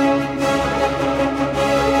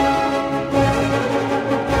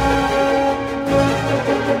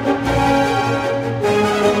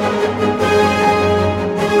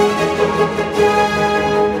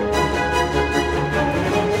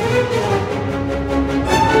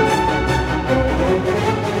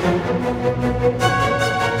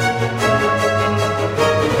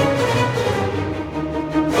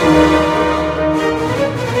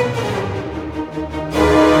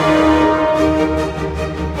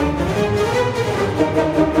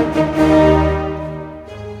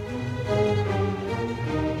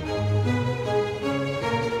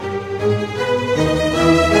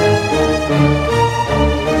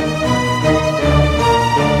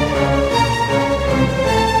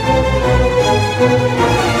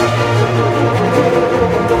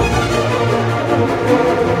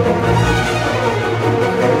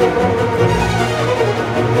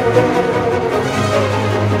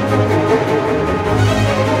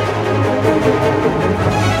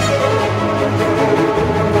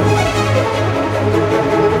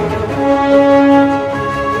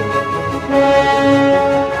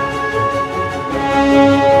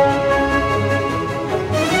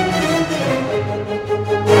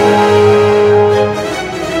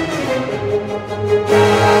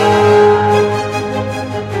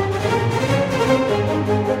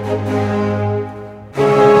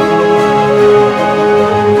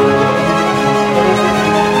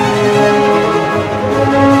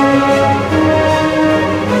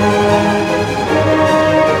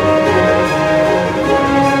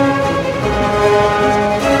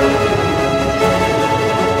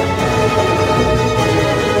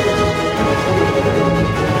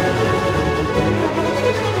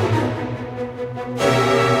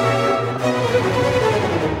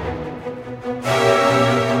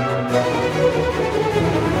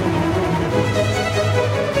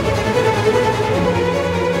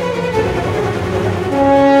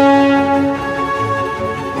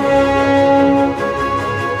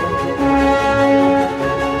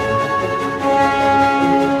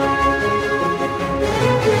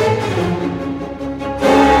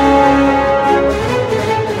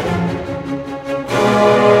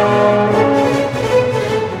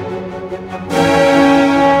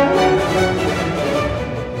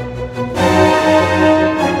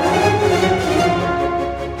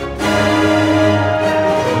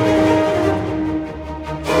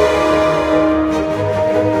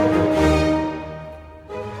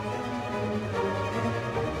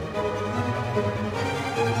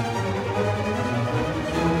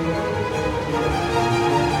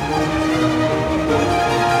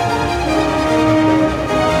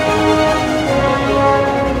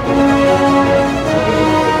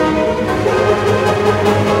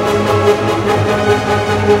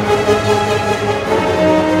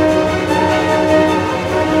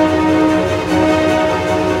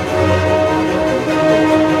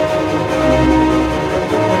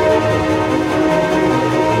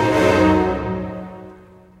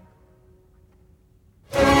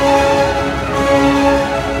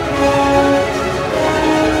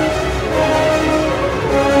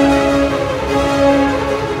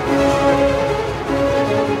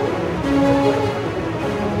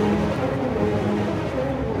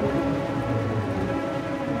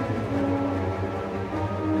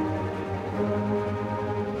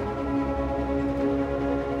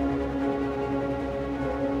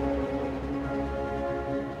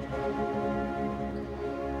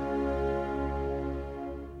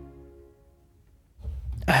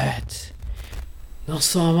 Evet.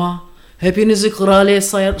 Nasıl ama? Hepinizi Kraliyet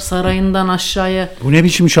Sarayı'ndan aşağıya... Bu ne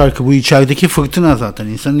biçim şarkı? Bu içerideki fırtına zaten.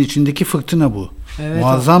 İnsanın içindeki fırtına bu. Evet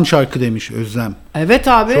Muazzam şarkı demiş Özlem. Evet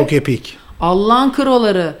abi. Çok epik. Allah'ın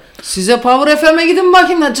kroları. Size Power FM'e gidin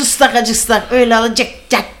bakayım da cıstak cıstak öyle alacak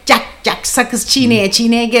cak sakız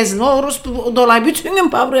çiğneye gezin. O orospu dolay bütün gün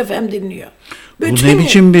Power FM dinliyor. Bu ne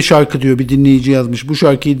biçim bir şarkı diyor bir dinleyici yazmış. Bu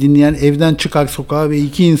şarkıyı dinleyen evden çıkar sokağa ve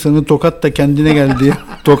iki insanı tokat da kendine gel diye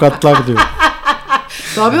tokatlar diyor.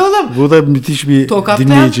 Tabii oğlum. Bu da müthiş bir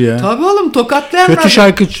dinleyici ya. Tabii oğlum tokatlayan. Kötü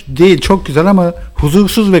şarkı değil, çok güzel ama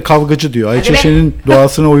huzursuz ve kavgacı diyor. Ayça Şen'in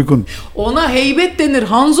doğasına uygun. Ona heybet denir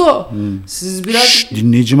Hanzo. Siz biraz...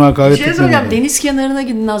 Dinleyicime hakaret Bir şey söyleyeceğim. Deniz kenarına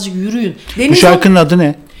gidin azıcık yürüyün. Bu şarkının adı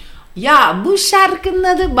ne? Ya bu şarkının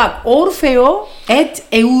adı bak Orfeo et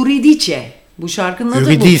Euridice. Bu şarkının adı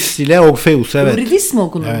Eurydice ile Orpheus, evet. Eurydice mi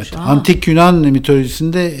okunmuş? Evet. Antik Yunan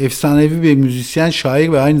mitolojisinde efsanevi bir müzisyen,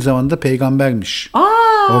 şair ve aynı zamanda peygambermiş.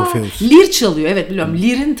 Orpheus. Lir çalıyor, evet biliyorum.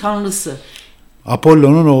 Lir'in tanrısı.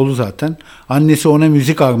 Apollo'nun oğlu zaten. Annesi ona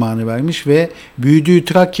müzik armağanı vermiş ve büyüdüğü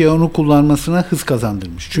Trakya onu kullanmasına hız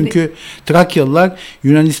kazandırmış. Çünkü Trakyalılar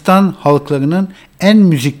Yunanistan halklarının en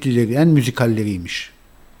müziklileri, en müzikalleriymiş.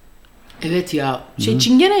 Evet ya.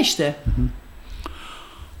 Çingene işte.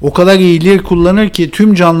 O kadar iyi lir kullanır ki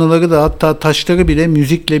tüm canlıları da hatta taşları bile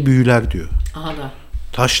müzikle büyüler diyor. Aha da.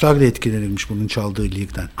 Taşlar da etkilenirmiş bunun çaldığı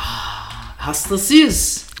lirden.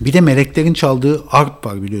 Hastasıyız. Bir de meleklerin çaldığı arp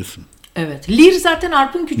var biliyorsun. Evet. Lir zaten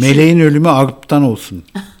arpın küçüğü. Meleğin ölümü arptan olsun.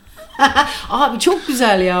 Abi çok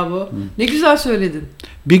güzel ya bu. Ne güzel söyledin.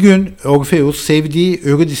 Bir gün Orpheus sevdiği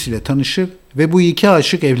Eurydice ile tanışır ve bu iki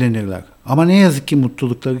aşık evlenirler. Ama ne yazık ki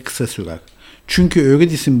mutlulukları kısa sürer. Çünkü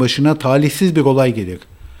Eurydice'in başına talihsiz bir olay gelir.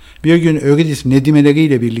 Bir gün Eurydice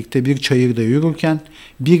nedimeleriyle birlikte bir çayırda yürürken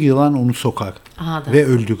bir yılan onu sokar ve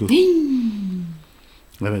öldürür.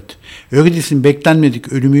 Evet. Eurydice'in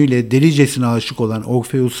beklenmedik ölümüyle delicesine aşık olan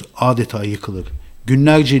Orpheus adeta yıkılır.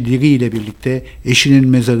 Günlerce Liri ile birlikte eşinin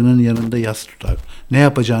mezarının yanında yas tutar. Ne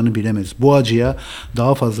yapacağını bilemez. Bu acıya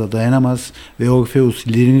daha fazla dayanamaz ve Orpheus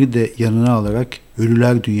Liri'ni de yanına alarak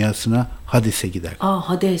ölüler dünyasına Hades'e gider.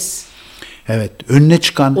 Hades. Evet. Önüne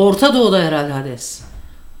çıkan... Orta Doğu'da herhalde Hades.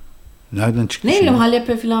 Nereden çıktı? Ne bileyim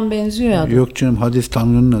Halep'e falan benziyor ya. Yok canım, Hades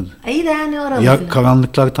Tanrı'nın adı. İyi de yani oralı Ya falan.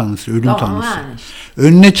 karanlıklar tanrısı, ölüm tanrısı. Yani.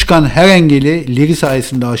 Önüne çıkan her engeli Liri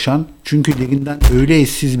sayesinde aşan, çünkü Liri'nden öyle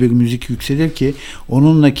eşsiz bir müzik yükselir ki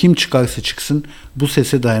onunla kim çıkarsa çıksın bu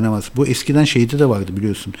sese dayanamaz. Bu eskiden şeyde de vardı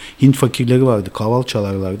biliyorsun. Hint fakirleri vardı, kaval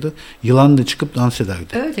çalarlardı. Yılan da çıkıp dans ederdi.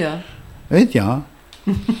 Evet ya. Evet ya.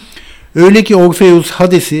 Öyle ki Orpheus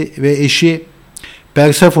Hades'i ve eşi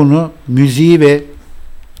Persephone'u müziği ve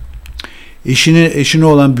eşine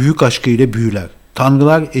olan büyük aşkıyla büyüler.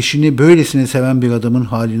 Tanrılar eşini böylesine seven bir adamın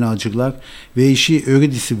haline acırlar ve eşi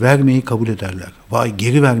Eurydice'i vermeyi kabul ederler. Vay,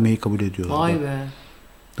 geri vermeyi kabul ediyorlar. Vay be.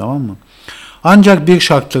 Tamam mı? Ancak bir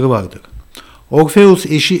şartları vardır. Orpheus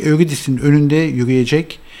eşi Eurydice'in önünde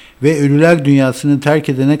yürüyecek ve ölüler dünyasını terk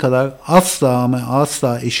edene kadar asla ama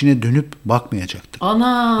asla eşine dönüp bakmayacaktır.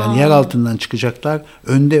 Ana. Yani yer altından çıkacaklar.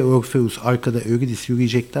 Önde Orpheus, arkada Eurydice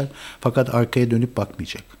yürüyecekler. Fakat arkaya dönüp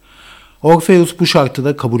bakmayacak. Orpheus bu şartı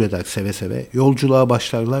da kabul eder seve seve. Yolculuğa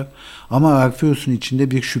başlarlar ama Orpheus'un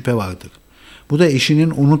içinde bir şüphe vardır. Bu da eşinin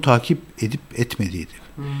onu takip edip etmediğidir.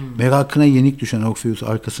 Merakına yenik düşen Orpheus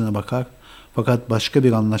arkasına bakar. Fakat başka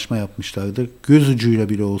bir anlaşma yapmışlardır. Göz ucuyla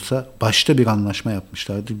bile olsa başta bir anlaşma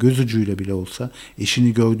yapmışlardır. Göz ucuyla bile olsa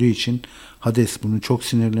eşini gördüğü için Hades bunu çok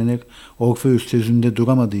sinirlenir. Orpheus sözünde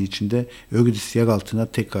duramadığı için de Eurydice yer altına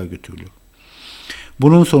tekrar götürülür.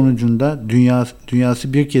 Bunun sonucunda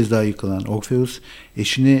dünyası bir kez daha yıkılan Orpheus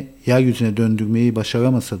eşini yeryüzüne döndürmeyi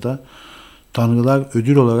başaramasa da tanrılar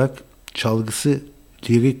ödül olarak çalgısı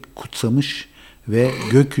lirik kutsamış ve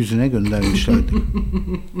gökyüzüne göndermişlerdi.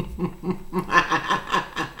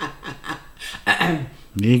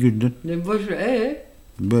 Niye güldün? Ne boş ver.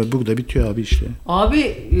 Burada bitiyor abi işte.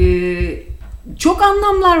 Abi çok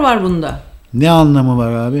anlamlar var bunda. Ne anlamı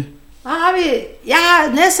var abi? Abi ya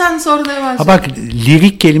ne sen sor ne ben. Ha bak,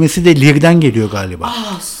 lirik kelimesi de lirden geliyor galiba.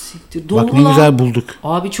 Siktir. Bak ne güzel bulduk.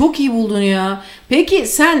 Abi çok iyi buldun ya. Peki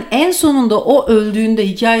sen en sonunda o öldüğünde,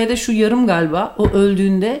 hikayede şu yarım galiba, o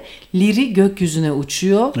öldüğünde Liri gökyüzüne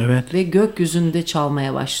uçuyor. Evet. Ve gökyüzünde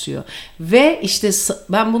çalmaya başlıyor. Ve işte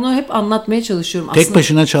ben bunu hep anlatmaya çalışıyorum. Tek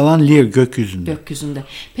başına çalan lir gökyüzünde. Gökyüzünde.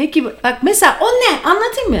 Peki bak mesela o ne?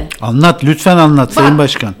 Anlatayım mı? Anlat, lütfen anlat Bak, Sayın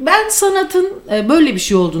Başkan. Ben sanatın böyle bir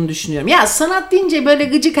şey olduğunu düşünüyorum. Ya sanat deyince böyle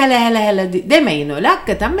gıcık hele demeyin öyle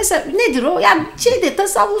hakikaten. Mesela nedir o? Yani şeyde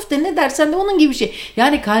tasavvufta ne dersen de onun gibi bir şey.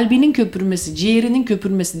 Yani kalbinin köpürmesi, ciğerinin ciğerinin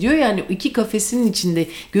köpürmesi diyor yani iki kafesinin içinde,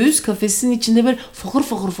 göğüs kafesinin içinde böyle fokur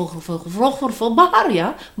fokur fokur fokur fokur fokur bahar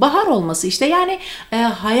ya. Bahar olması işte yani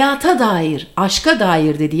hayata dair, aşka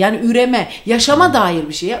dair dedi. Yani üreme, yaşama dair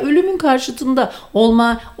bir şey. Ya ölümün karşıtında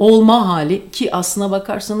olma hali ki aslına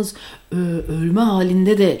bakarsanız ölme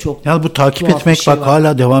halinde de çok. Ya bu takip etmek şey bak var.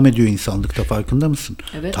 hala devam ediyor insanlıkta, farkında mısın?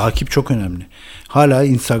 Evet. Takip çok önemli. Hala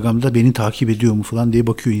Instagram'da beni takip ediyor mu falan diye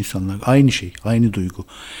bakıyor insanlar. Aynı şey, aynı duygu.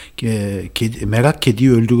 Merak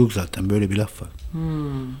kediyi öldürür zaten, böyle bir laf var.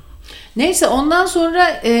 Neyse ondan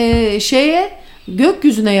sonra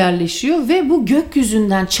gökyüzüne yerleşiyor ve bu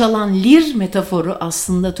gökyüzünden çalan lir metaforu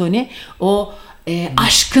aslında Toni o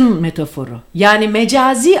aşkın metaforu. Yani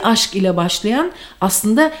mecazi aşk ile başlayan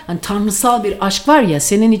aslında hani tanrısal bir aşk var ya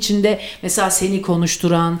senin içinde mesela seni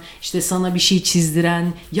konuşturan, işte sana bir şey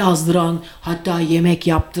çizdiren, yazdıran, hatta yemek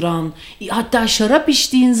yaptıran, hatta şarap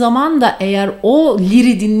içtiğin zaman da eğer o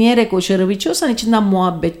liri dinleyerek o şarabı içiyorsan içinden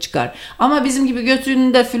muhabbet çıkar. Ama bizim gibi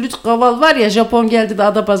götünde flüt kaval var ya, Japon geldi de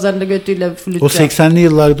Adapazarı'nda götüyle flüt. O 80'li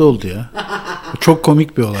yıllarda oldu ya. Çok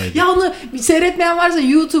komik bir olaydı. Ya onu seyretmeyen varsa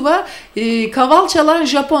YouTube'a kaval çalan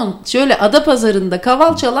Japon, şöyle Adapazarı'nda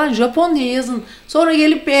kaval çalan Japon diye yazın. Sonra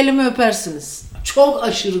gelip bir elimi öpersiniz. Çok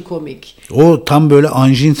aşırı komik. O tam böyle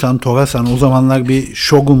Anjin-san, Tora-san, o zamanlar bir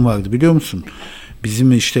shogun vardı biliyor musun?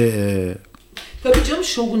 Bizim işte Tabii canım,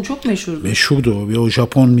 Shogun çok meşhurdu. meşhurdu o. O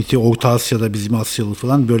Japon miti, Orta Asya'da bizim Asyalı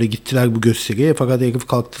falan böyle gittiler bu gösteriye. Fakat herif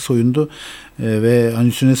kalktı, soyundu ve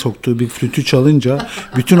anüsüne soktuğu bir flütü çalınca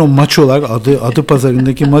bütün o maçolar, adı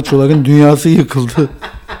pazarındaki maçoların dünyası yıkıldı.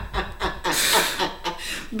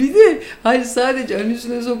 Bir de hani sadece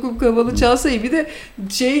anüsüne sokup kavalı çalsaydı, bir de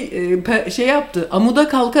şey yaptı. Amuda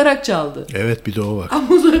kalkarak çaldı. Evet, bir de o var.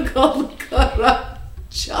 Amuda kalkarak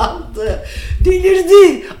çaldı.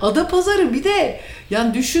 Delirdi. Adapazarı bir de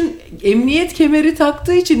yani düşün, emniyet kemeri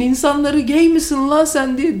taktığı için insanları gay misin lan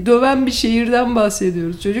sen diye döven bir şehirden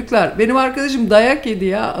bahsediyoruz çocuklar. Benim arkadaşım dayak yedi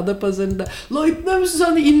ya Adapazarı'nda. La ipne misin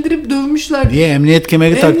sen de indirip dövmüşler. Niye? Emniyet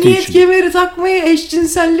kemeri taktığı için. Emniyet kemeri takmayı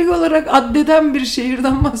eşcinsellik olarak addeden bir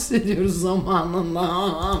şehirden bahsediyoruz zamanında.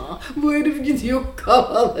 Bu herif gidiyor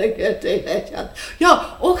kavala götüyle çat. Ya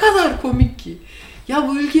o kadar komik ki. Ya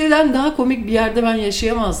bu ülkeden daha komik bir yerde ben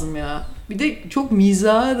yaşayamazdım ya. Bir de çok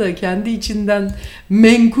mizahı da kendi içinden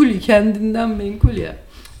menkul, kendinden menkul ya.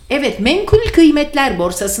 Evet, menkul kıymetler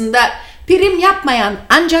borsasında prim yapmayan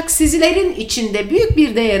ancak sizlerin içinde büyük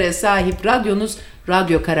bir değere sahip radyonuz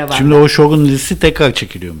Radyo Karavan. Şimdi o Shogun dizisi tekrar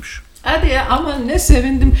çekiliyormuş. Hadi ya, ama ne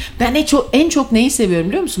sevindim. Ben en çok neyi seviyorum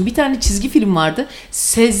biliyor musun? Bir tane çizgi film vardı.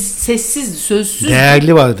 Sessiz, sözsüz.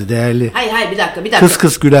 Değerli vardı, değerli. Hayır bir dakika. Kıs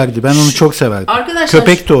kıs gülerdi. Ben onu çok severdim. Arkadaşlar,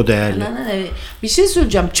 Köpek de o değerli. Bir şey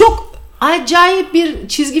söyleyeceğim. Çok acayip bir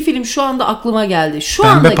çizgi film şu anda aklıma geldi.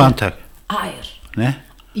 Pembe Panter. Hayır. Ne?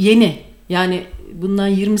 Yeni. Yani bundan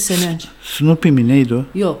 20 sene önce. Snoopy mi neydi o?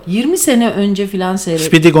 Yok. 20 sene önce filan seyrettim.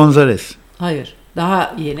 Speedy Gonzales. Hayır.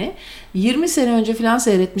 Daha yeni. 20 sene önce filan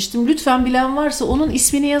seyretmiştim. Lütfen bilen varsa onun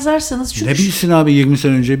ismini yazarsanız. Ne bilsin abi 20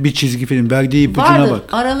 sene önce bir çizgi film. Verdiği ipucuna vardır,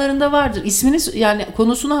 bak. aralarında vardır. İsmini, yani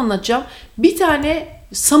konusunu anlatacağım. Bir tane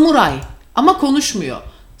samuray ama konuşmuyor.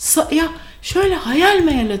 Ya şöyle hayal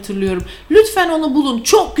meyal hatırlıyorum. Lütfen onu bulun.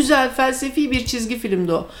 Çok güzel felsefi bir çizgi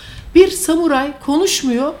filmdi o. Bir samuray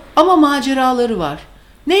konuşmuyor ama maceraları var.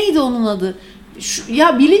 Neydi onun adı?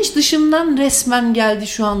 Ya bilinç dışımdan resmen geldi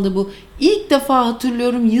şu anda bu. İlk defa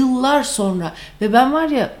hatırlıyorum yıllar sonra. Ve ben var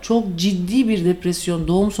ya, çok ciddi bir depresyon,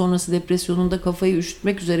 doğum sonrası depresyonunda kafayı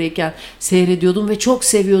üşütmek üzereyken seyrediyordum ve çok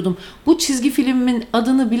seviyordum. Bu çizgi filmin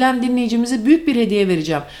adını bilen dinleyicimize büyük bir hediye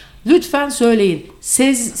vereceğim. Lütfen söyleyin.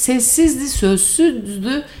 Sessizdi,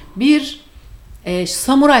 sözsüzdü bir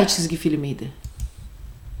samuray çizgi filmiydi.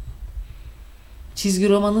 Çizgi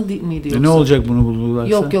romanı mıydı yoksa? Ne olacak bunu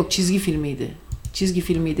bulurlarsa? Yok, çizgi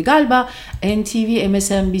filmiydi. Galiba NTV,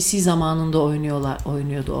 MSNBC zamanında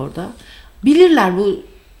oynuyordu orada. Bilirler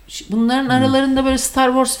bunların aralarında böyle Star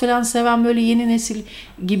Wars falan seven, böyle yeni nesil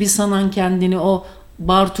gibi sanan kendini, o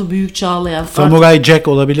Bartu büyük çağlayan. Samurai Jack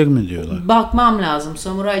olabilir mi diyorlar. Bakmam lazım.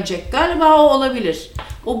 Samurai Jack. Galiba o olabilir.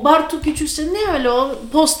 O Bartu küçükse ne öyle, o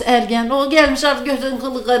post ergen. O gelmiş artık götün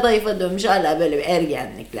kılı kadayıfa dönmüş. Hala böyle bir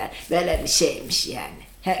ergenlikler. Böyle bir şeymiş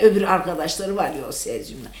yani. Öbür arkadaşları var ya o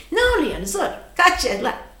Sezcim'le. Ne oluyor sonra? Kaç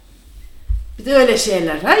yıllar? Bir de öyle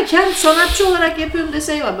şeyler. Hayır, kendi sanatçı olarak yapıyorum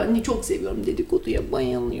dese var. Ben çok seviyorum, dedikoduya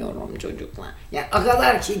bayılıyorum çocuklar. Yani o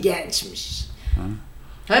kadar ki gençmiş.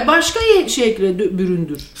 Hayır, başka şekilde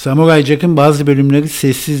büründür. Samurai Jack'ın bazı bölümleri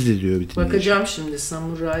sessizdi diyor bir dinleyici. Bakacağım şimdi.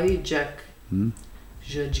 Samurai Jack.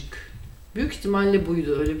 Jacık. Büyük ihtimalle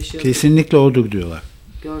buydu, öyle bir şey. Kesinlikle odur diyorlar.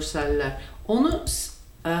 Görseller. Onu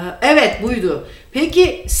Evet, buydu.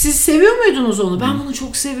 Peki siz seviyor muydunuz onu? Ben bunu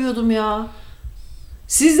çok seviyordum ya.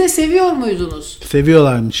 Siz de seviyor muydunuz?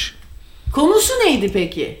 Seviyorlarmış. Konusu neydi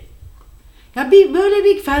peki? Ya böyle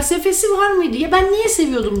bir felsefesi var mıydı? Ya ben niye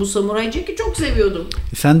seviyordum bu Samuray Jack'i? Çok seviyordum.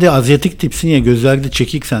 Sen de Azyatik tipsin ya, gözlerde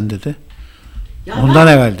çekik sende de. Ya Ondan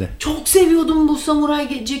herhalde. Çok seviyordum bu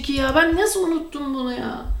Samuray Jack'i ya. Ben nasıl unuttum bunu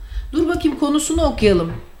ya? Dur bakayım, konusunu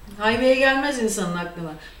okuyalım. Highway'e gelmez insanın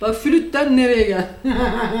aklına. Bak, flütten nereye gel.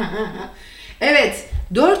 Evet,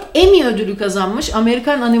 4 Emmy ödülü kazanmış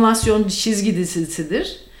Amerikan animasyon çizgi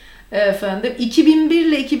dizisidir. Efendim, 2001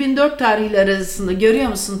 ile 2004 tarihleri arasında, görüyor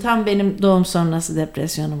musun? Tam benim doğum sonrası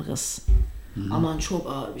depresyonum kız. Aman, çok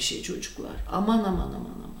ağır bir şey çocuklar. Aman.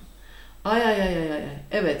 Ay.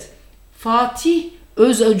 Evet. Fatih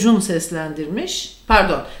Özacun seslendirmiş.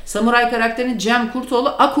 Pardon. Samuray karakterini Cem Kurtoğlu,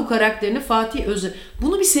 Aku karakterini Fatih Özacun.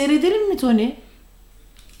 Bunu bir seyredelim mi Toni?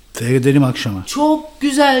 Seyredelim akşama. Çok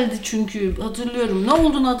güzeldi çünkü, hatırlıyorum. Ne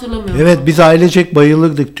olduğunu hatırlamıyorum. Evet, biz ailecek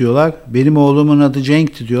bayılırdık diyorlar. Benim oğlumun adı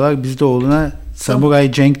Cenk'ti diyorlar. Biz de oğluna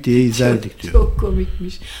Samuray Cenk diye izlerdik diyor. Çok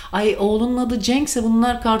komikmiş. Ay, oğlunun adı Cenk'se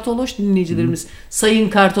bunlar Kartoloş dinleyicilerimiz. Sayın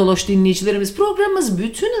Kartoloş dinleyicilerimiz, programımız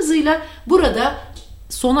bütün hızıyla burada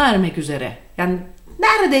sona ermek üzere. Yani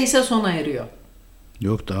neredeyse sona eriyor.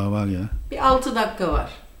 Yok, daha var ya. Bir 6 dakika var.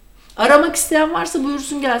 Aramak isteyen varsa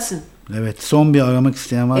buyursun gelsin. Evet, son bir aramak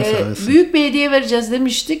isteyen varsa arasın. Büyük bir hediye vereceğiz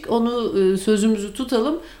demiştik. Onu sözümüzü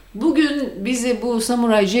tutalım. Bugün bize bu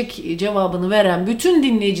Samuray Jack cevabını veren bütün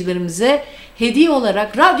dinleyicilerimize hediye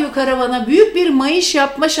olarak Radyo Karavan'a büyük bir mayış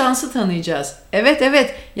yapma şansı tanıyacağız.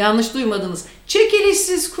 Evet, yanlış duymadınız.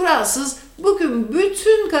 Çekilişsiz, kuralsız bugün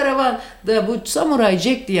bütün karavanda bu Samuray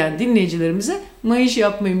Jack diyen dinleyicilerimize mayış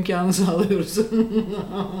yapma imkanı sağlıyoruz.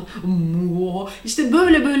 İşte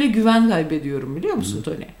böyle güven kaybediyorum, biliyor musun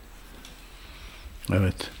Toni?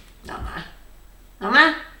 Evet. Ama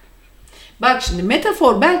bak şimdi,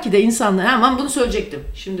 metafor belki de insanlar, aman bunu söyleyecektim.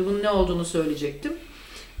 Şimdi bunun ne olduğunu söyleyecektim.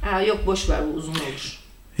 Yok, boş ver, bu uzun olur.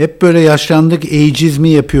 Hep böyle yaşlandık, ageizmi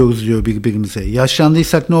yapıyoruz diyor birbirimize.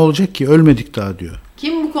 Yaşlandıysak ne olacak ki? Ölmedik daha diyor.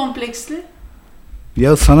 Kim bu kompleksli?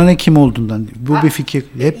 Ya sana ne kim olduğundan? Bu bir fikir.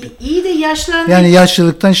 Hep İyi de yaşlandık. yani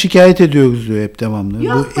yaşlılıktan şikayet ediyoruz diyor hep devamlı.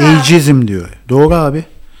 Yok Bu be. ageizm diyor. Doğru abi.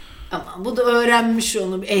 Ama bu da öğrenmiş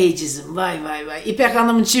onu. Ageizm. Vay. İpek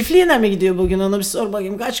Hanım'ın çiftliğine mi gidiyor bugün? Onu bir sor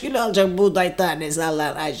bakayım. Kaç kilo alacak buğday tanesi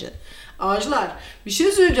Allah ağacı. Ağaçlar. Bir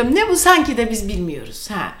şey söyleyeceğim. Ne bu, sanki de biz bilmiyoruz.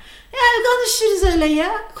 Yani konuşuruz öyle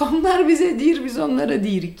ya. Onlar bize dir, biz onlara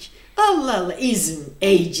dirik. Allah.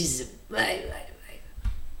 Ageizm. Vay.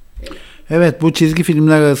 Evet, bu çizgi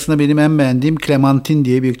filmler arasında benim en beğendiğim Clementine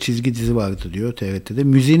diye bir çizgi dizi vardı diyor TRT'de.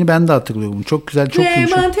 Müziğini ben de hatırlıyorum. Çok güzel, çok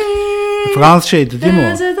yumuşak. Fransızcaydı değil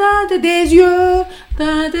mi o?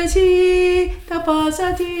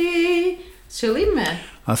 Çalayım mı?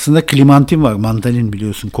 Aslında Clementine var. Mandalin,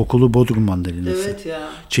 biliyorsun. Kokulu Bodrum mandalinası. Evet ya.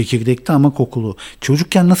 Çekirdekli ama kokulu.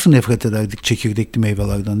 Çocukken nasıl nefret ederdik çekirdekli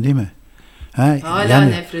meyvelerden, değil mi? Hala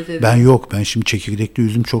nefret ederim. Ben yok. Ben şimdi çekirdekli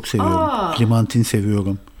üzüm çok seviyorum. Clementine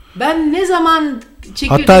seviyorum. Ben ne zaman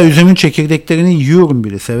Hatta üzümün çekirdeklerini yiyorum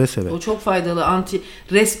bile seve seve. O çok faydalı.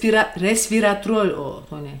 Resveratrol o.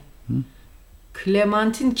 Hani.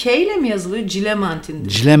 Clementine K ile mi yazılıyor? Clementine.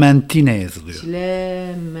 Clementine yazılıyor.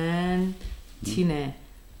 Clementine.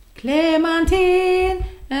 Clementine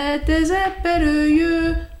et des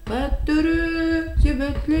éperilleux, battereux,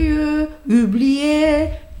 zübötlüyü,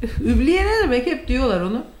 übliye. Übliye ne demek? Hep diyorlar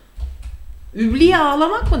onu. Übliye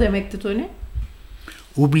ağlamak mı demekti Toni?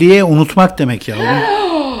 Oublier, unutmak demek ya.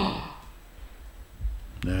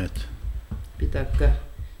 Evet. Bir dakika.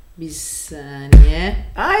 Bir saniye.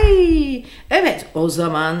 Ay! Evet, o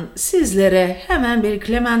zaman sizlere hemen bir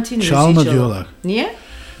Clementine müziği Çalma çalalım. diyorlar. Niye?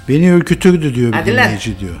 Beni ürkütürdü diyor bir Hadi lan.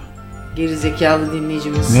 dinleyici diyor. Gerizekalı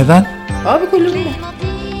dinleyicimiz. Neden? Abi kulübünde.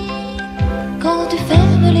 Quand tu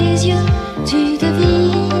fermes les yeux, tu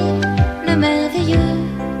devines le merveilleux.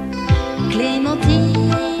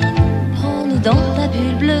 Clémentine, prends-nous dans ta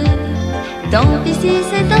bulle bleue. Tant pis si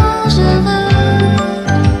c'est dangereux.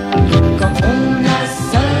 Quand on a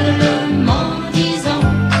seulement 10 ans,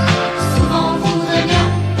 souvent on voudrait bien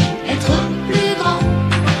être plus grand.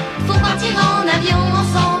 Faut partir en avion en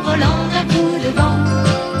s'envolant d'un coup de vent.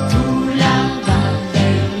 Tout là-bas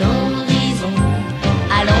vers l'horizon.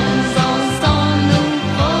 Allons ensemble nous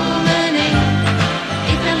promener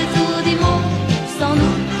et faire le tour du monde sans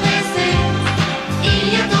nous presser. Il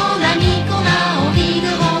y a ton ami qu'on a envie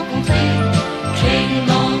de rencontrer.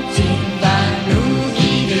 Clémentine va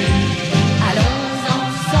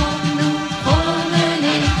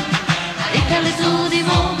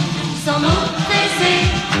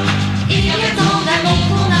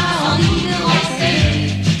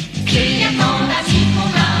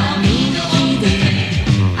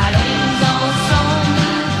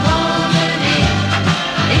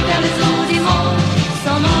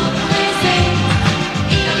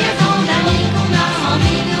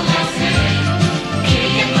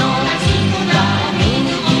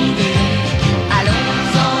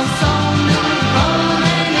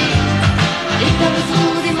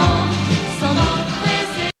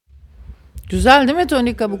Güzel değil mi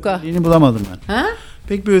Toni Kabuka? Yeni bulamadım ben. Ha?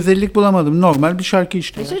 Pek bir özellik bulamadım. Normal bir şarkı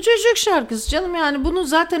işte. İşte çocuk şarkısı canım, yani bunun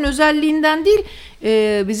zaten özelliğinden değil,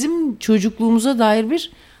 bizim çocukluğumuza dair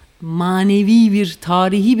bir manevi, bir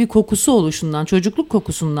tarihi bir kokusu oluşundan, çocukluk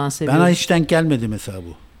kokusundan seviyoruz. Bana hiç denk gelmedi mesela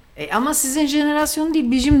bu. Ama sizin jenerasyon değil,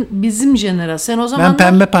 bizim jenerasyon. Sen o zaman Ben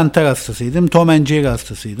Pembe Panter hastasıydım. Tom and Jerry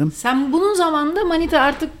hastasıydım. sen bunun zamanında manita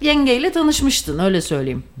artık yengeyle tanışmıştın, öyle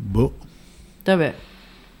söyleyeyim. Bu. Tabii.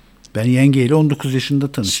 Ben yengeyle 19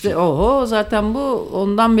 yaşında tanıştım. İşte oho, zaten bu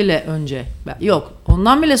ondan bile önce. Yok,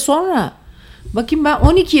 ondan bile sonra. Bakayım, ben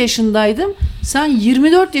 12 yaşındaydım. Sen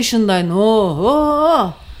 24 yaşındaydın.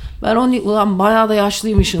 Oho. Ben ulan bayağı da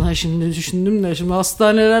yaşlıymışsın ha, şimdi düşündüm de, şimdi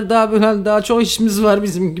hastaneler daha böyle, daha çok işimiz var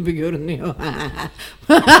bizim gibi görünüyor.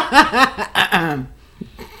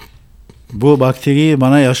 Bu bakteriyi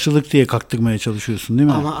bana yaşlılık diye kaktırmaya çalışıyorsun değil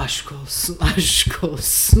mi? Ama aşk olsun, aşk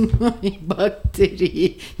olsun.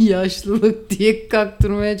 Bakteriyi yaşlılık diye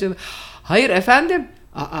kaktırmaya çalış. Hayır efendim.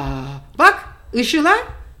 Bak Işıl'a.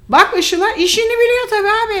 Bak Işıl'a işini biliyor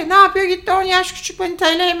tabii abi. Ne yapıyor? Gitti 10 yaş küçük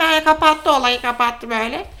manitayla hemen kapattı, olayı kapattı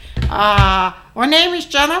böyle. O neymiş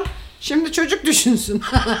canım? Şimdi çocuk düşünsün.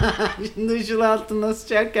 Şimdi Işıl altına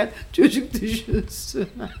sıçarken çocuk düşünsün.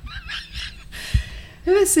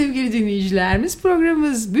 Evet sevgili dinleyicilerimiz,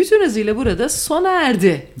 programımız bütün hızıyla burada sona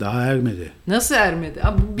erdi. Daha ermedi. Nasıl ermedi?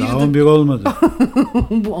 Daha 11 olmadı.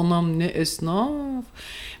 Bu anam ne esnaf.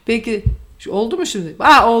 Peki oldu mu şimdi?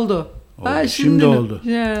 Oldu. Şimdi oldu.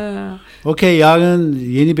 Ya. Okey, yarın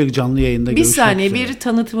yeni bir canlı yayında Bir görüşmek saniye üzere. bir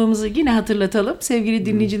tanıtımımızı yine hatırlatalım sevgili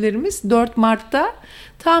dinleyicilerimiz. 4 Mart'ta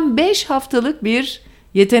tam 5 haftalık bir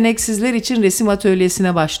yeteneksizler için resim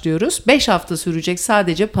atölyesine başlıyoruz. 5 hafta sürecek,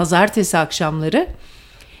 sadece pazartesi akşamları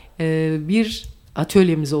bir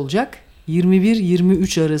atölyemiz olacak.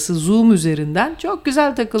 21-23 arası Zoom üzerinden çok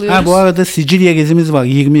güzel takılıyoruz. Bu arada Sicilya gezimiz var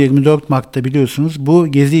 20-24 Mart'ta, biliyorsunuz. Bu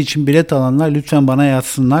gezi için bilet alanlar lütfen bana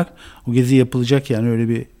yazsınlar. O gezi yapılacak, yani öyle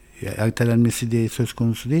bir ertelenmesi diye söz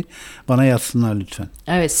konusu değil. Bana yazsınlar lütfen.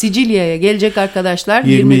 Evet, Sicilya'ya gelecek arkadaşlar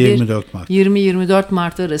 20-24 Mart. 20-24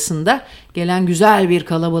 Mart arasında gelen güzel bir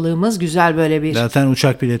kalabalığımız, güzel böyle bir... Zaten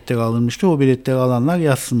uçak biletleri alınmıştı. O biletleri alanlar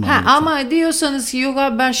yazsın bana. Ama diyorsanız ki yok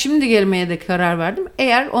abi ben şimdi gelmeye de karar verdim.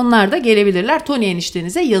 Eğer onlar da gelebilirler. Toni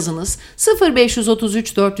eniştenize yazınız.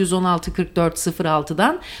 0533 416 44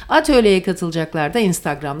 06'dan atölyeye katılacaklar da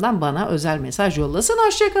Instagram'dan bana özel mesaj yollasın.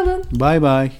 Hoşçakalın. Bye bye.